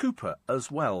Dominic Cooper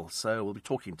as well. So we'll be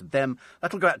talking to them.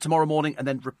 That'll go out tomorrow morning and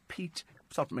then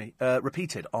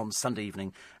repeated on Sunday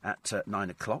evening at 9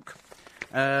 o'clock.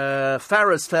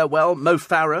 Farah's farewell, Mo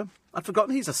Farah. I'd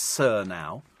forgotten he's a Sir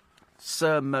now.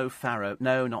 Sir Mo Farah.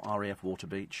 No, not RAF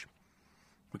Waterbeach.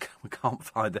 We can't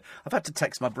find it. I've had to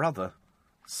text my brother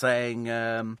saying,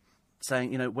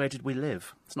 where did we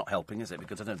live? It's not helping, is it?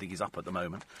 Because I don't think he's up at the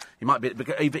moment. He might be,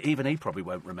 even he probably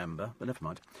won't remember, but never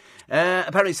mind.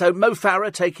 Apparently, so Mo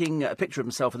Farah taking a picture of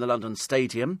himself in the London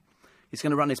Stadium. He's going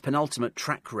to run his penultimate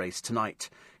track race tonight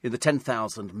in the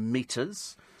 10,000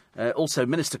 metres. Also,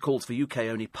 Minister calls for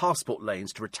UK-only passport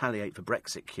lanes to retaliate for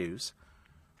Brexit queues.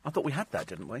 I thought we had that,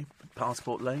 didn't we?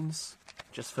 Passport lanes,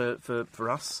 just for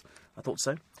us. I thought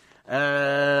so.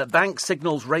 Bank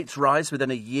signals rates rise within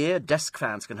a year. Desk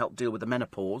fans can help deal with the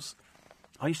menopause.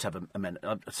 I used to have a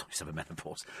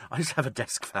menopause. I used to have a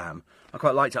desk fan. I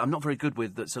quite liked it. I'm not very good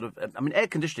with that sort of... air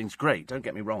conditioning's great. Don't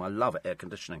get me wrong. I love air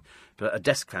conditioning. But a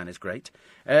desk fan is great.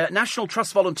 National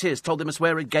Trust volunteers told they must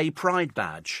wear a gay pride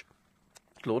badge.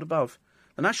 Lord above.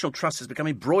 The National Trust is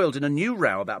becoming embroiled in a new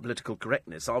row about political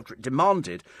correctness after it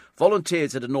demanded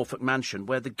volunteers at a Norfolk mansion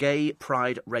wear the gay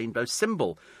pride rainbow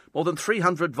symbol. More than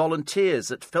 300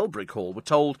 volunteers at Felbrick Hall were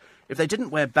told if they didn't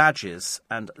wear badges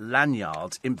and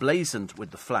lanyards emblazoned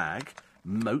with the flag,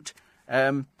 moat,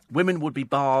 women would be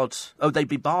barred. They'd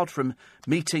be barred from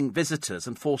meeting visitors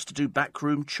and forced to do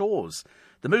backroom chores.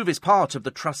 The move is part of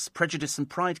the Trust's Prejudice and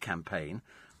Pride campaign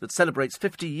that celebrates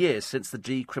 50 years since the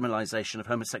decriminalisation of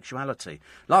homosexuality.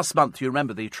 Last month, you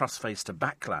remember, the Trust faced a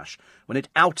backlash when it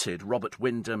outed Robert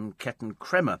Wyndham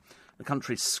Ketton-Kremer, the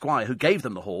country's squire who gave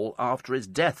them the hall after his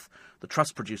death. The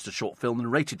Trust produced a short film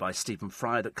narrated by Stephen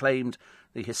Fry that claimed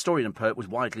the historian and poet was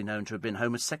widely known to have been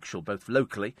homosexual, both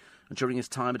locally and during his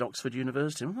time at Oxford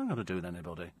University. What's that got to do with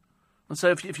anybody? And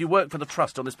so if you work for the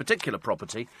Trust on this particular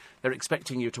property, they're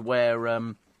expecting you to wear...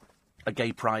 a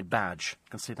gay pride badge. I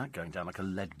can see that going down like a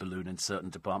lead balloon in certain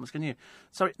departments, can you?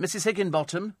 Sorry, Mrs.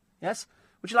 Higginbottom, yes?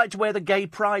 Would you like to wear the gay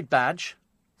pride badge?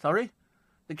 Sorry?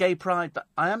 The gay pride...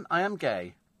 I am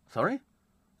gay. Sorry?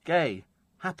 Gay.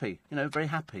 Happy. Very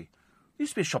happy. There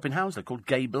used to be a shop in Hounslow called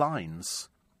Gay Blinds.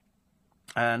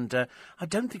 And I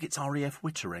don't think it's RAF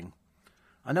Wittering.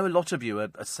 I know a lot of you are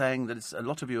saying that a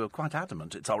lot of you are quite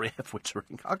adamant it's RAF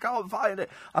Wittering. I can't find it.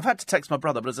 I've had to text my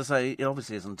brother, but as I say, it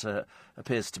obviously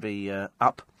appears to be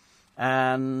up.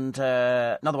 And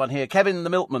another one here. Kevin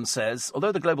the Milkman says,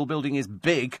 although the Global building is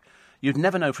big, you'd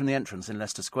never know from the entrance in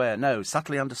Leicester Square. No,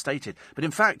 subtly understated. But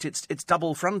in fact, it's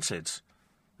double-fronted.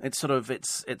 It's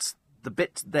the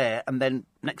bit there and then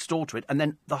next door to it, and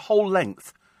then the whole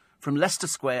length from Leicester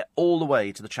Square all the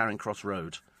way to the Charing Cross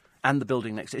Road and the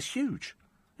building next. It's huge.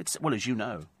 Well, as you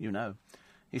know.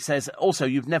 He says, also,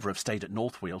 you'd never have stayed at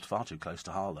Northfield, far too close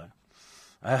to Harlow.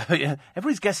 Yeah,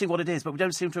 everybody's guessing what it is, but we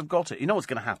don't seem to have got it. You know what's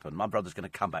going to happen? My brother's going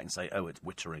to come back and say, oh, it's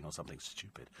Wittering or something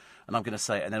stupid. And I'm going to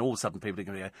say it, and then all of a sudden people are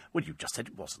going to go, well, you just said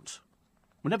it wasn't.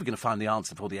 We're never going to find the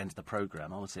answer before the end of the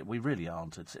programme, honestly. We really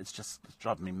aren't. It's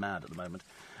driving me mad at the moment.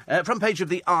 Front page of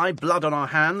the Eye, blood on our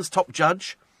hands. Top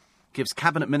judge gives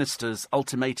cabinet ministers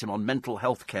ultimatum on mental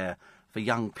health care for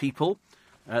young people.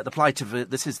 The plight of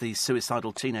this is the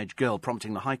suicidal teenage girl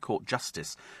prompting the High Court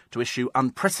Justice to issue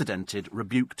unprecedented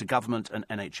rebuke to government and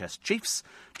NHS chiefs.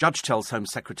 Judge tells Home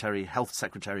Secretary, Health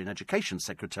Secretary and Education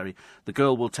Secretary the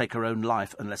girl will take her own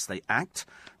life unless they act.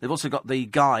 They've also got the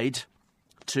guide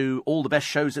to all the best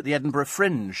shows at the Edinburgh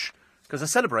Fringe, because I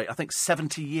celebrate, I think,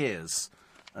 70 years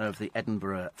of the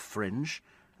Edinburgh Fringe,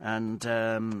 and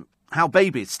how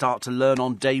babies start to learn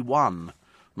on day one,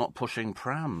 not pushing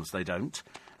prams, they don't.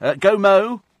 Go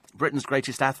Mo, Britain's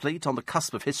greatest athlete, on the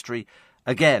cusp of history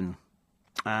again.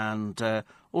 And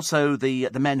also the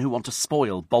men who want to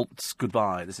spoil. Bolt's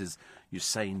goodbye. This is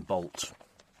Usain Bolt.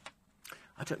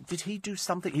 Did he do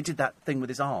something? He did that thing with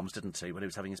his arms, didn't he, when he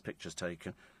was having his pictures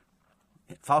taken?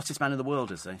 Fastest man in the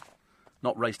world, is he?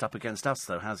 Not raced up against us,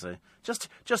 though, has he? Just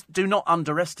do not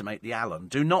underestimate the Alan.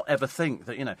 Do not ever think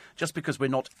that, just because we're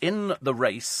not in the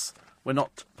race, we're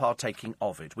not partaking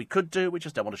of it. We could do, we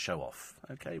just don't want to show off.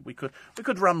 Okay, we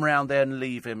could run round there and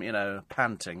leave him,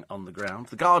 panting on the ground.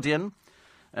 The Guardian.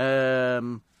 What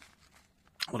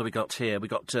have we got here? We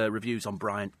got reviews on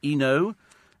Brian Eno.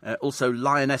 Also,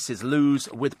 Lionesses lose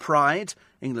with pride.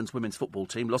 England's women's football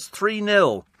team lost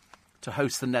 3-0 to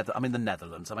host the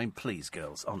Netherlands. I mean, please,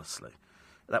 girls, honestly.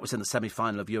 That was in the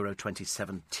semi-final of Euro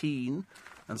 2017.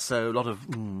 And so a lot of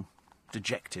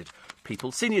dejected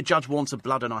people. Senior judge warns of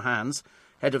blood on our hands.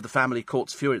 Head of the family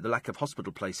court's fury at the lack of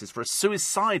hospital places for a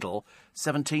suicidal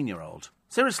 17-year-old.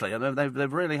 Seriously,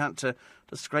 they've really had to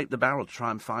scrape the barrel to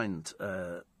try and find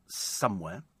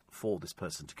somewhere for this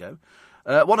person to go.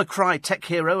 WannaCry tech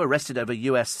hero arrested over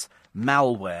US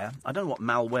malware. I don't know what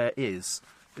malware is.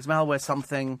 Is malware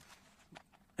something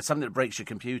that breaks your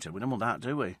computer? We don't want that,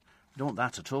 do we? We don't want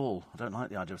that at all. I don't like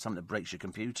the idea of something that breaks your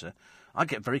computer. I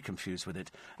get very confused with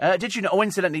it. Did you know? Oh,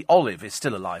 incidentally, Olive is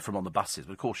still alive from on the buses.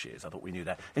 Well, of course she is. I thought we knew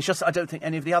that. It's just I don't think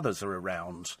any of the others are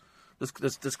around.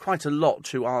 There's quite a lot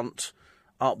who aren't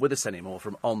with us anymore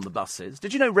from on the buses.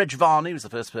 Did you know Reg Varney was the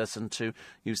first person to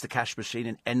use the cash machine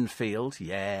in Enfield?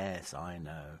 Yes, I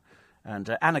know.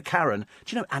 And Anna Karen.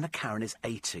 Do you know Anna Karen is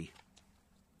 80?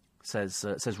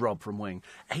 Says Rob from Wing.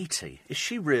 80? Is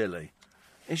she really?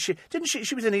 Is she? Didn't she?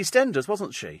 She was in EastEnders,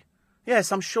 wasn't she?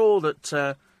 Yes, I'm sure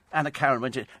that Anna Karen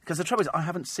went in. Because the trouble is, I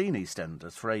haven't seen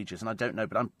EastEnders for ages, and I don't know,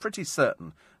 but I'm pretty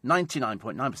certain,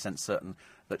 99.9% certain,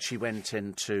 that she went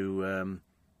into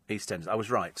EastEnders. I was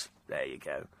right. There you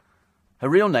go. Her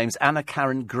real name's Anna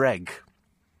Karen Gregg.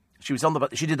 She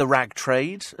did the rag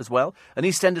trade as well. And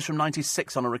EastEnders from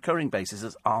 96 on a recurring basis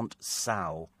as Aunt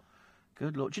Sal.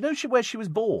 Good Lord. Do you know where she was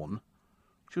born?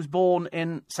 She was born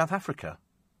in South Africa.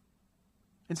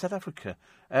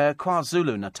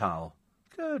 KwaZulu Natal.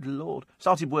 Good Lord.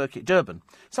 Durban.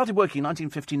 Started working in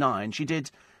 1959. She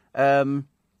did on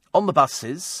the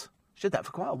buses. She did that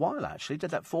for quite a while, actually. Did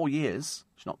that 4 years.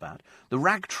 It's not bad. The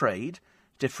rag trade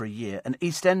did for a year. And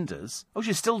EastEnders. Oh,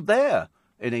 she's still there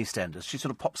in EastEnders. She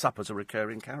sort of pops up as a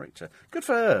recurring character. Good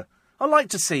for her. I like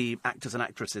to see actors and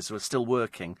actresses who are still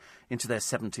working into their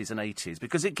 70s and 80s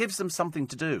because it gives them something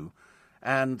to do.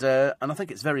 And I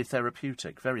think it's very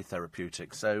therapeutic.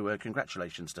 So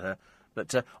congratulations to her.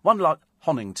 But one like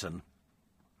Honington.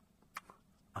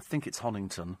 I think it's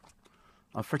Honington.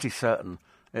 I'm pretty certain.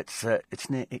 It's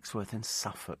near Ixworth in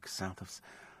Suffolk, south of...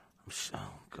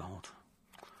 Oh, God.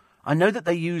 I know that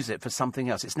they use it for something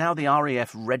else. It's now the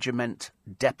RAF Regiment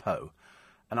Depot.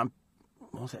 And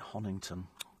was it Honington?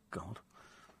 Oh, God.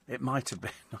 It might have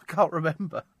been. I can't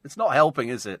remember. It's not helping,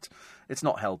 is it? It's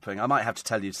not helping. I might have to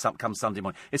tell you come Sunday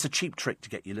morning. It's a cheap trick to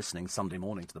get you listening Sunday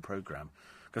morning to the programme.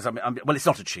 Because, well, it's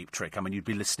not a cheap trick. I mean, you'd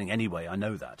be listening anyway. I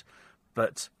know that.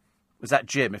 But was that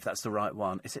Jim, if that's the right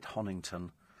one? Is it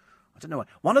Honington? I don't know.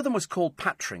 One of them was called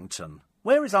Patrington.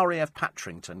 Where is RAF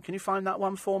Patrington? Can you find that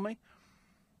one for me?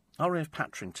 RAF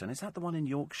Patrington. Is that the one in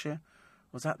Yorkshire?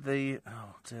 Was that the...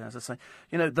 Oh, dear, as I say...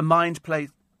 the Mind Play...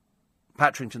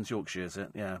 Patrington's Yorkshire, is it?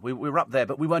 Yeah, we were up there,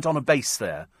 but we weren't on a base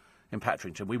there in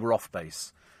Patrington. We were off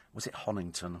base. Was it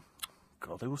Honington?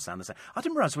 God, they all sound the same. I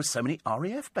didn't realise there were so many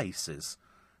RAF bases.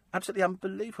 Absolutely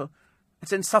unbelievable.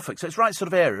 It's in Suffolk, so it's right sort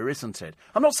of area, isn't it?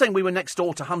 I'm not saying we were next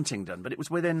door to Huntingdon, but it was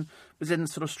within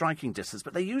sort of striking distance.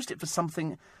 But they used it for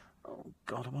something... Oh,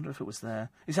 God, I wonder if it was there.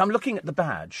 You see, I'm looking at the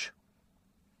badge,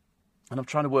 and I'm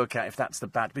trying to work out if that's the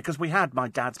badge, because we had my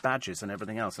dad's badges and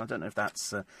everything else, and I don't know if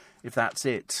that's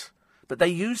it. But they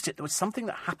used it. There was something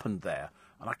that happened there,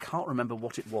 and I can't remember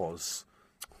what it was.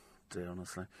 Dear,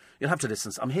 honestly. You'll have to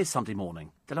listen. I'm here Sunday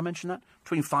morning. Did I mention that?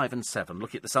 Between 5 and 7.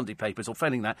 Look at the Sunday papers, or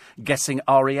failing that, guessing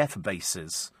RAF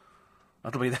bases.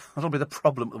 That'll be the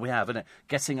problem that we have, isn't it?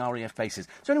 Guessing RAF bases.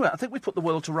 So anyway, I think we put the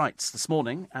world to rights this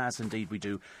morning, as indeed we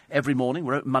do every morning.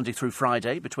 We're open Monday through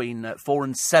Friday between 4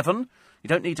 and 7. You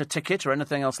don't need a ticket or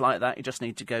anything else like that. You just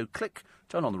need to go click,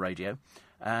 turn on the radio,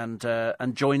 and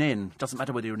join in. Doesn't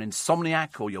matter whether you're an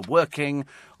insomniac or you're working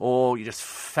or you're just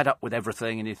fed up with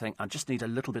everything and you think, I just need a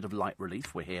little bit of light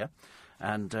relief. We're here,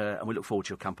 and we look forward to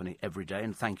your company every day.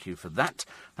 And thank you for that.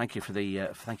 Thank you for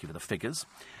the figures.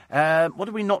 What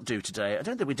did we not do today? I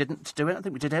don't think we didn't do it. I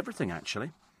think we did everything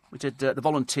actually. We did the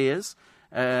volunteers.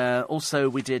 Also,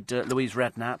 we did Louise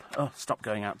Redknapp. Oh, stop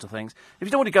going out to things. If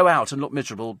you don't want to go out and look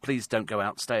miserable, please don't go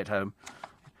out. Stay at home.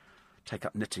 take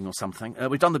up knitting or something.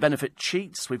 We've done the benefit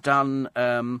cheats. We've done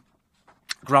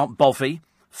Grant Bovey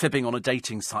fibbing on a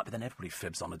dating site, but then everybody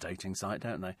fibs on a dating site,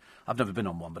 don't they? I've never been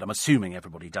on one, but I'm assuming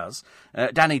everybody does.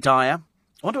 Danny Dyer.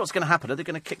 I wonder what's going to happen. Are they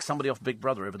going to kick somebody off Big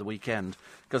Brother over the weekend?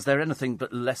 Because they're anything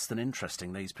but less than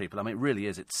interesting, these people. I mean, it really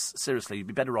is. It's seriously, you'd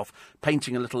be better off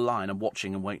painting a little line and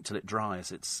watching and wait till it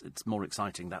dries. It's more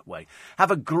exciting that way.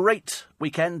 Have a great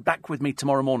weekend. Back with me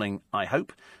tomorrow morning, I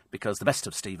hope, because the best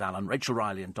of Steve Allen, Rachel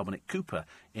Riley and Dominic Cooper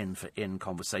in for In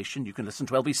Conversation. You can listen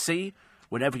to LBC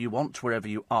whenever you want, wherever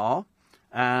you are.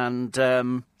 And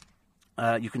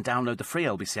you can download the free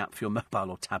LBC app for your mobile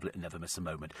or tablet and never miss a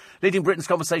moment. Leading Britain's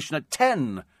Conversation at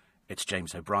 10, it's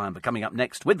James O'Brien. But coming up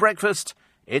next with breakfast,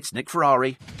 it's Nick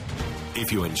Ferrari.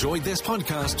 If you enjoyed this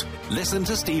podcast, listen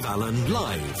to Steve Allen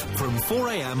live from 4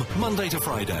 a.m. Monday to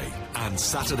Friday and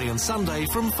Saturday and Sunday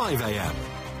from 5 a.m.